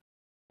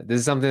 This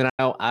is something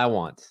that I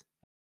want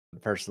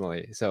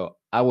personally. So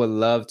I would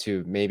love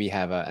to maybe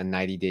have a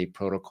 90-day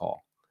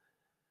protocol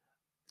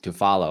to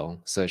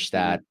follow such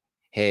that Mhm.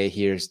 hey,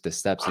 here's the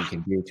steps you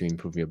can do to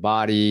improve your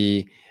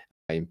body,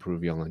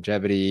 improve your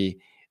longevity.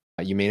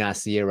 You may not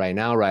see it right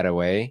now, right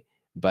away,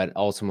 but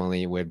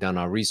ultimately we've done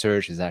our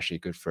research is actually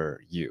good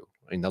for you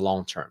in the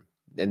long term.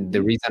 And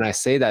the reason I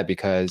say that,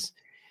 because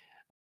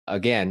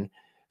again,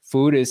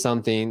 food is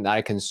something that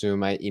I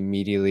consume, I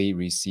immediately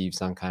receive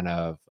some kind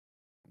of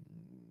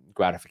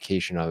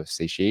gratification of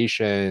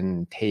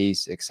satiation,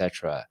 taste,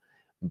 etc.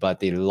 But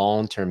the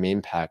long-term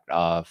impact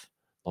of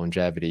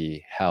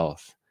longevity,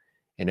 health,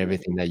 and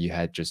everything that you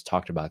had just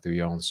talked about through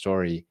your own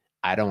story,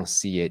 I don't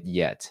see it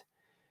yet.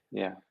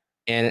 Yeah.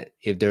 And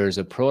if there's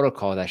a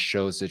protocol that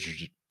shows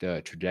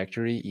the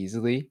trajectory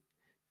easily,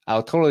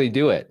 I'll totally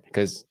do it,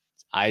 because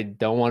I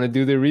don't want to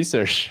do the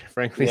research,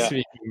 frankly Yeah.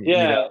 speaking,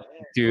 Yeah.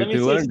 to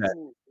learn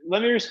that.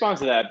 Let me respond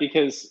to that,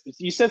 because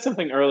you said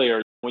something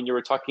earlier when you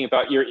were talking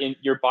about your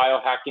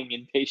biohacking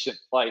inpatient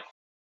life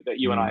that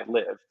you and I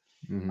live.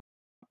 Mhm.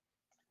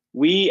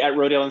 We at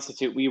Rodale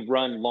Institute, we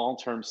run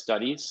long-term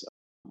studies.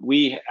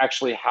 We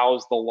actually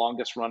house the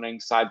longest running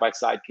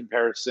side-by-side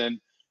comparison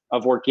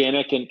of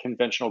organic and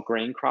conventional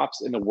grain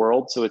crops in the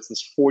world. So it's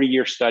this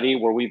 40-year study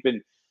where we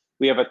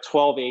have a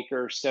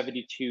 12-acre,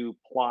 72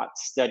 plot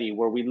study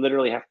where we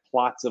literally have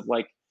plots of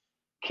like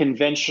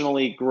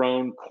conventionally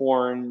grown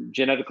corn,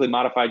 genetically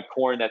modified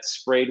corn that's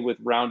sprayed with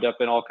Roundup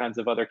and all kinds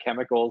of other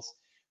chemicals,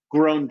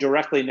 grown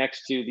directly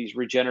next to these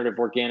regenerative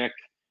organic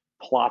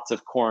plots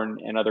of corn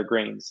and other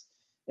grains.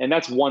 And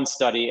that's one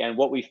study. And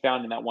what we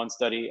found in that one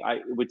study,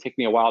 it would take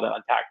me a while to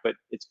unpack, but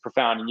it's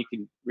profound, and you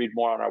can read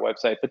more on our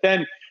website. But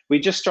then we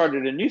just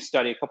started a new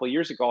study a couple of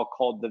years ago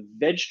called the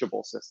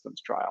Vegetable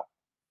Systems Trial.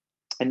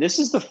 And this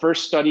is the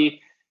first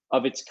study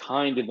of its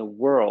kind in the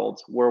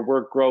world where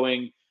we're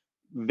growing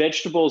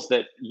vegetables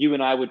that you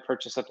and I would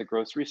purchase at the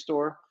grocery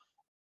store.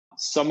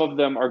 Some of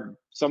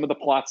the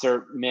plots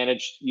are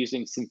managed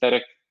using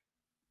synthetic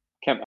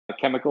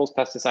chemicals,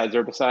 pesticides,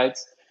 herbicides,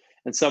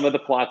 and some of the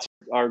plots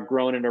are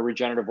grown in a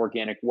regenerative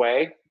organic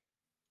way.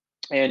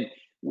 And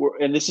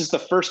this is the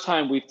first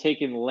time we've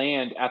taken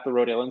land at the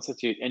Rodale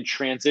Institute and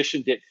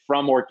transitioned it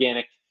from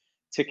organic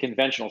to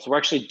conventional. So we're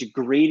actually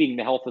degrading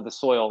the health of the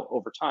soil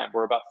over time.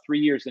 We're about 3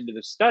 years into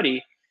the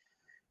study.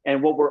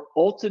 And what we're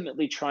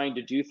ultimately trying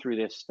to do through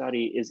this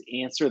study is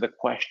answer the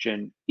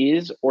question,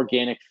 is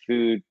organic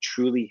food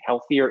truly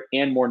healthier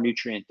and more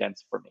nutrient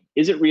dense for me?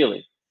 Is it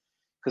really?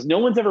 Because no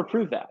one's ever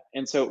proved that.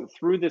 And so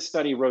through this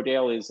study,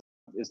 Rodale is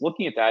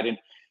looking at that. And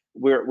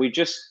we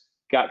just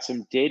got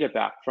some data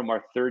back from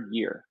our third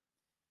year.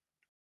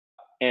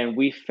 And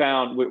we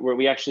found where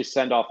we actually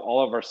send off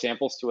all of our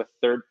samples to a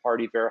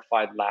third-party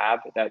verified lab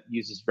that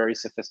uses very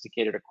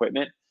sophisticated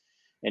equipment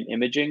and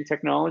imaging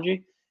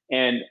technology.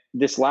 And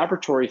this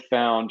laboratory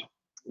found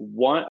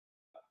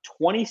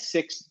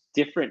 26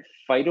 different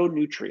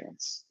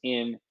phytonutrients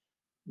in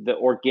the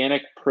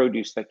organic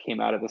produce that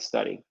came out of the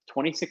study.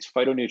 26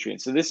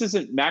 phytonutrients. So this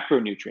isn't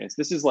macronutrients.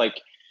 This is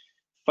like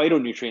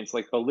phytonutrients,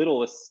 like the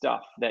littlest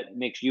stuff that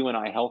makes you and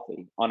I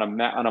healthy on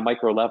a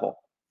micro level.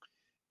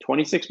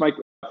 26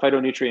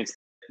 phytonutrients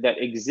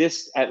that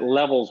exist at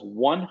levels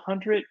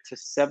 100 to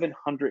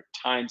 700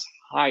 times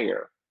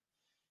higher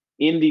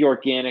in the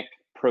organic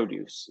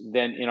produce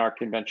than in our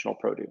conventional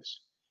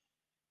produce.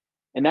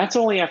 And that's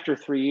only after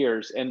 3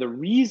 years. And the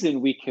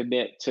reason we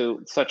commit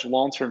to such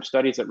long-term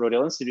studies at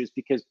Rodale Institute is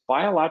because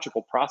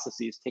biological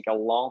processes take a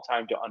long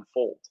time to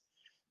unfold.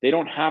 They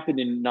don't happen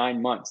in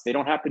 9 months. They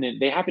happen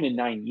in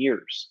 9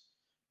 years.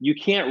 You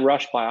can't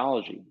rush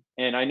biology.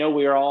 And I know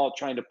we are all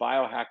trying to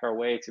biohack our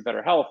way to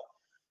better health,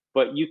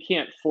 but you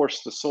can't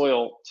force the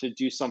soil to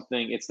do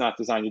something it's not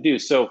designed to do.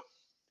 So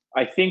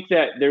I think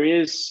that there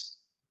is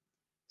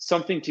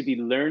something to be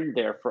learned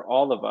there for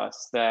all of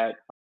us, that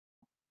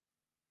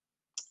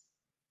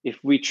if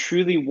we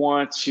truly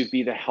want to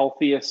be the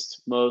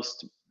healthiest,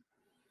 most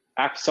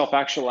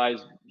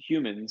self-actualized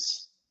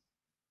humans,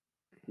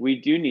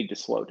 we do need to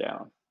slow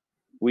down.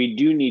 We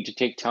do need to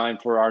take time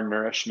for our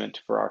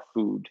nourishment, for our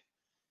food.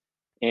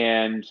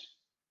 And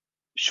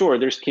sure,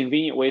 there's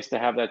convenient ways to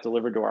have that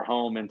delivered to our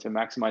home and to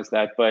maximize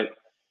that, but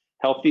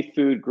healthy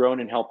food grown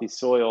in healthy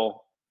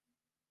soil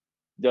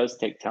does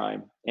take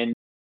time. And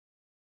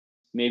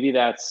maybe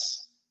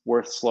that's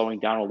worth slowing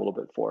down a little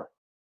bit for.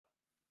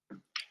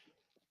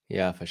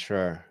 Yeah, for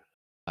sure.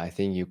 I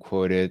think you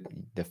quoted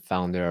the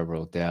founder of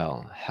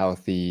Rodale,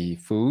 healthy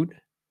food.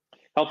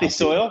 Healthy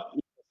soil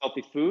equals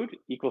healthy food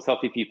equals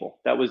healthy people.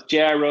 That was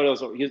J.I.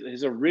 Rodale's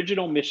his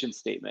original mission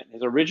statement,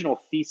 his original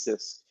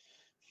thesis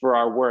for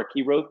our work.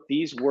 He wrote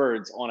these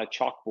words on a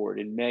chalkboard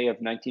in May of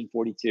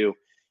 1942,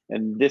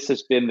 and this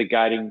has been the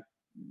guiding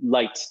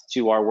light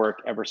to our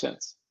work ever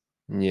since.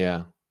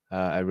 Yeah,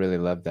 I really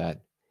love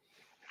that.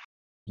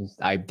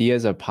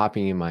 Ideas are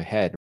popping in my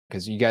head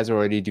because you guys are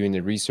already doing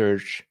the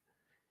research.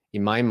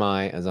 In my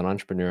mind, as an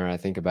entrepreneur, I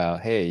think about,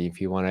 hey, if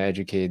you want to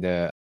educate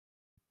the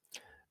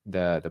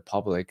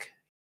public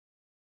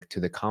to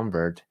the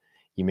convert,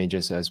 you may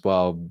just as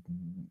well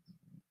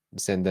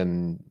send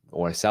them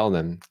or sell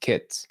them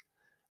kits.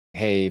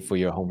 Hey, for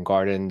your home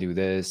garden, do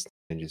this,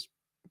 and just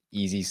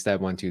easy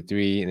step 1, 2,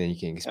 3, and then you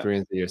can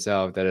experience it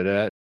yourself.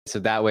 So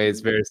that way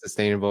it's very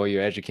sustainable.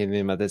 You're educating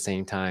them at the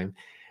same time.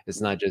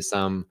 It's not just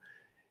some,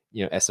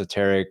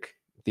 esoteric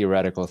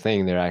theoretical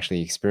thing. They're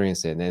actually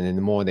experiencing it. And then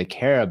the more they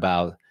care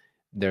about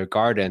their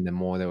garden, the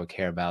more they will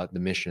care about the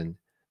mission,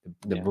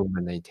 the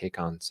movement they take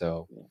on.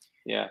 So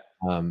yeah.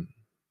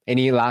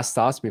 Any last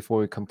thoughts before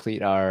we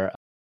complete our,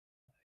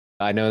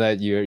 I know that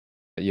you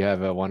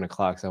have a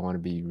 1:00, so I want to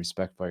be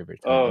respectful of your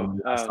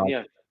time.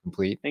 Yeah.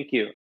 Complete. Thank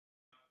you.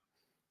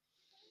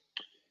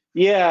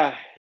 Yeah,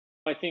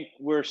 I think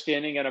we're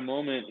standing at a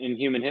moment in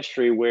human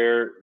history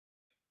where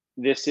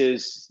this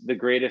is the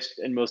greatest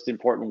and most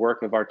important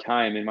work of our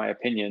time, in my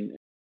opinion.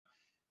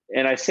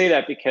 And I say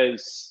that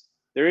because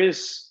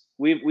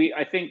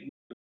I think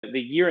the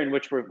year in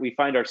which we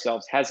find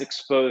ourselves has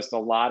exposed a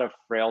lot of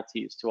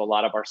frailties to a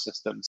lot of our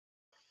systems.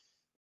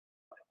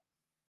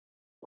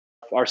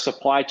 Our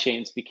supply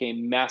chains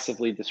became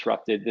massively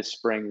disrupted this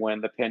spring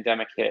when the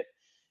pandemic hit,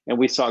 and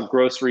we saw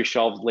grocery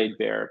shelves laid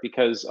bare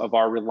because of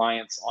our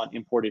reliance on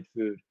imported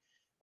food.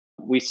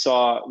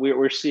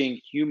 We're seeing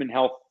human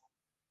health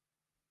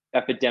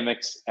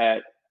epidemics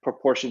at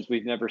proportions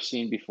we've never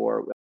seen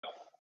before.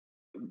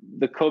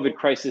 The COVID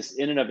crisis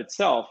in and of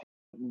itself,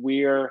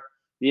 the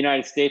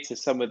United States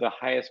has some of the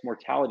highest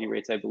mortality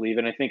rates, I believe.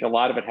 And I think a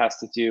lot of it has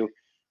to do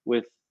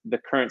with the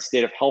current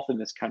state of health in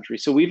this country.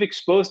 So we've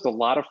exposed a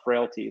lot of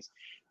frailties.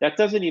 That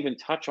doesn't even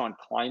touch on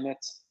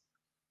climate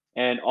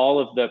and all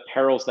of the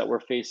perils that we're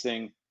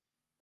facing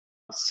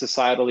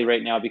societally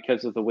right now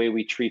because of the way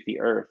we treat the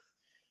earth.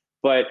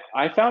 But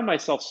I found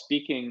myself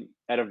speaking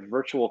at a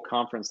virtual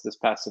conference this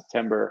past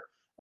September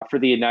for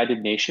the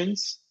United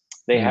Nations.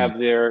 They have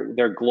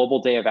their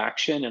Global Day of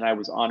Action, and I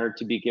was honored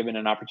to be given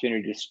an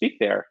opportunity to speak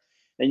there.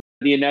 And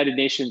the United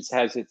Nations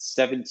has its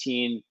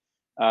 17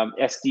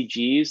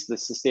 SDGs, the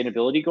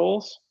sustainability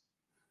goals.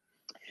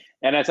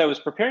 And as I was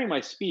preparing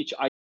my speech,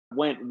 I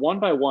went one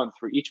by one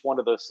through each one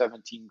of those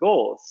 17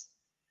 goals.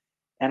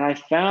 And I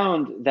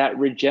found that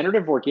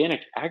regenerative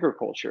organic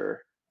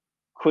agriculture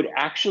could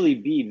actually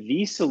be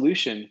the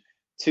solution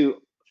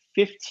to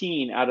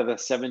 15 out of the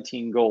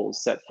 17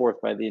 goals set forth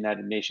by the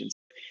United Nations.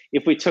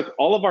 If we took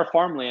all of our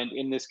farmland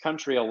in this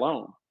country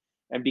alone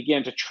and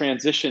began to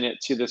transition it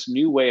to this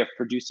new way of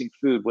producing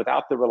food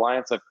without the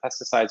reliance of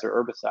pesticides or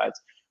herbicides,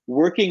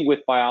 working with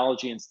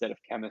biology instead of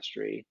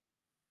chemistry,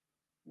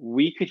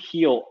 we could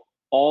heal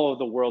all of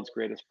the world's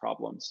greatest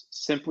problems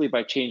simply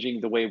by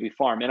changing the way we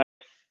farm. And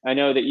I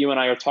know that you and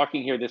I are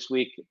talking here this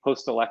week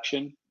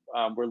post-election.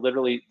 We're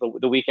literally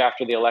the week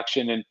after the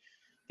election, and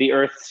the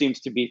earth seems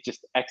to be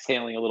just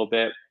exhaling a little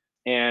bit.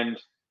 And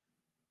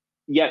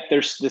yet there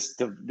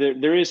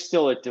is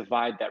still a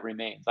divide that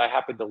remains. I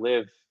happen to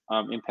live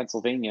in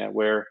Pennsylvania,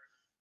 where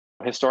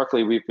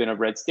historically we've been a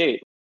red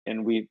state,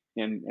 and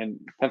in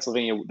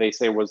Pennsylvania, they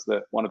say, was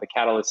one of the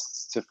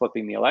catalysts to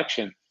flipping the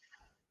election.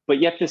 But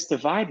yet this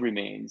divide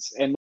remains,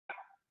 and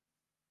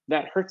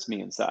that hurts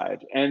me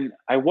inside. And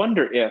I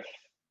wonder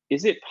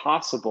is it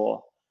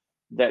possible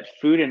that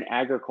food and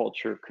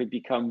agriculture could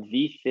become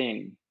the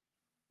thing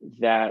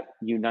that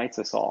unites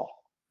us all?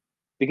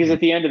 Because at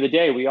the end of the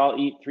day, we all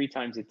eat 3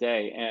 times a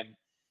day. And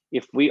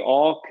if we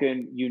all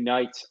can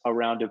unite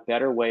around a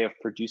better way of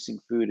producing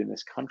food in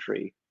this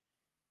country,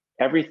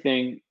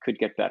 everything could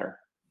get better.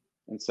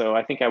 And so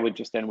I think I would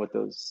just end with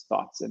those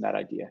thoughts and that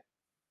idea.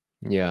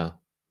 Yeah,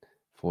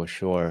 for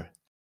sure.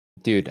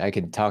 Dude, I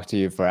could talk to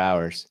you for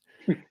hours.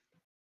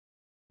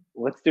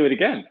 Let's do it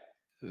again.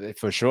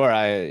 For sure.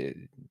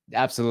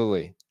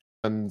 Absolutely.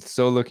 I'm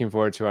so looking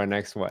forward to our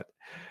next one.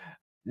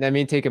 Let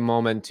me take a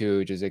moment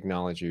to just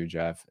acknowledge you,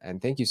 Jeff.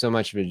 And thank you so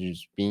much for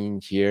just being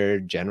here,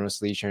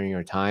 generously sharing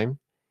your time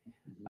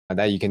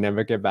that you can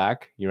never get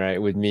back. You're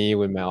right, with me,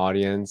 with my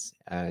audience,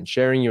 and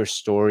sharing your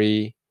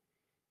story,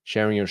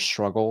 sharing your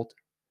struggle,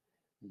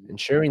 and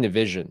sharing the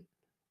vision,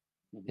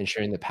 and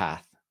sharing the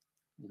path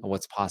of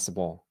what's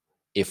possible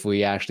if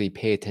we actually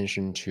pay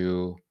attention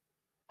to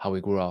how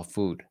we grow our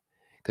food.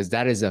 Because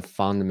that is a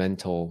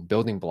fundamental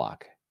building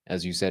block.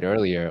 As you said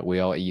earlier,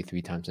 we all eat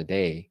 3 times a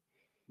day.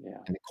 Yeah.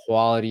 And the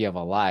quality of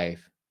a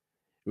life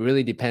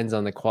really depends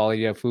on the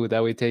quality of food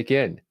that we take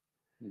in.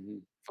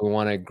 If we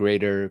want a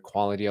greater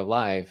quality of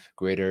life,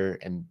 greater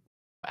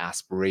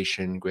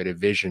aspiration, greater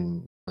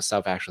vision,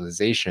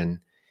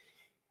 self-actualization,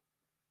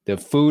 the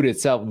food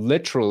itself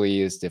literally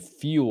is the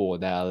fuel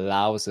that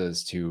allows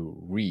us to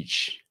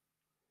reach,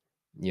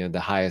 the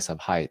highest of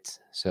heights.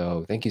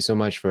 So thank you so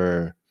much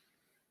for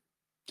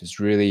just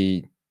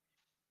really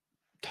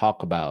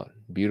talk about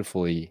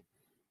beautifully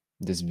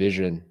this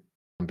vision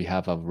on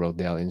behalf of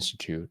Rodale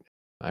Institute.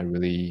 I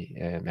really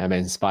am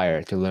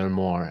inspired to learn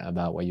more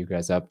about what you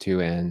guys are up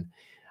to, and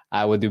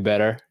I will do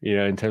better,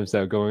 in terms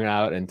of going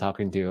out and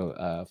talking to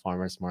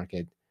farmers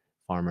market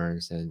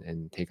farmers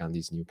and take on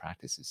these new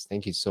practices.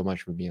 Thank you so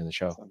much for being on the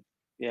show. Awesome.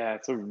 Yeah,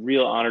 it's a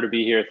real honor to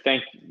be here.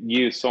 Thank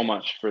you so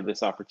much for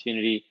this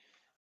opportunity.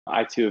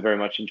 I too very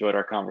much enjoyed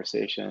our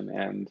conversation,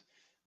 and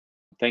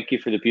thank you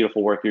for the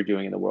beautiful work you're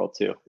doing in the world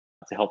too,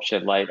 to help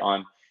shed light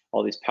on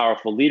all these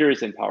powerful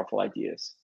leaders and powerful ideas.